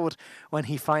thrilled when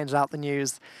he finds out the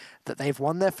news that they've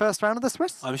won their first round of the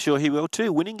Swiss. I'm sure he will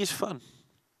too. Winning is fun.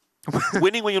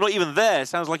 Winning when you're not even there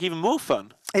sounds like even more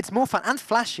fun. It's more fun and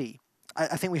flashy.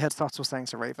 I think we heard Sartor saying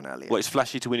to Raven earlier. Well, it's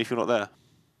flashy to win if you're not there.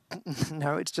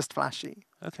 No, it's just flashy.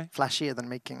 Okay. Flashier than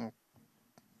making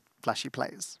flashy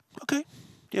plays. Okay.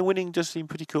 Yeah, winning does seem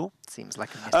pretty cool. Seems like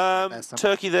a mystery there somewhere.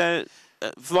 Turkey there,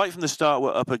 right from the start,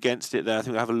 we're up against it there. I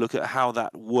think we'll have a look at how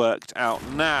that worked out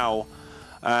now.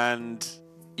 And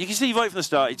you can see right from the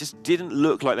start, it just didn't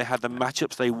look like they had the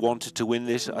matchups they wanted to win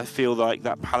this. I feel like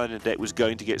that Paladin deck was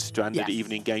going to get stranded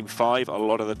even in Game 5 a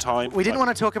lot of the time. We didn't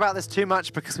want to talk about this too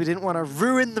much because we didn't want to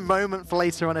ruin the moment for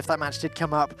later on if that match did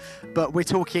come up, but we're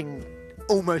talking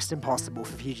almost impossible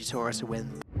for Fujitora to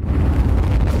win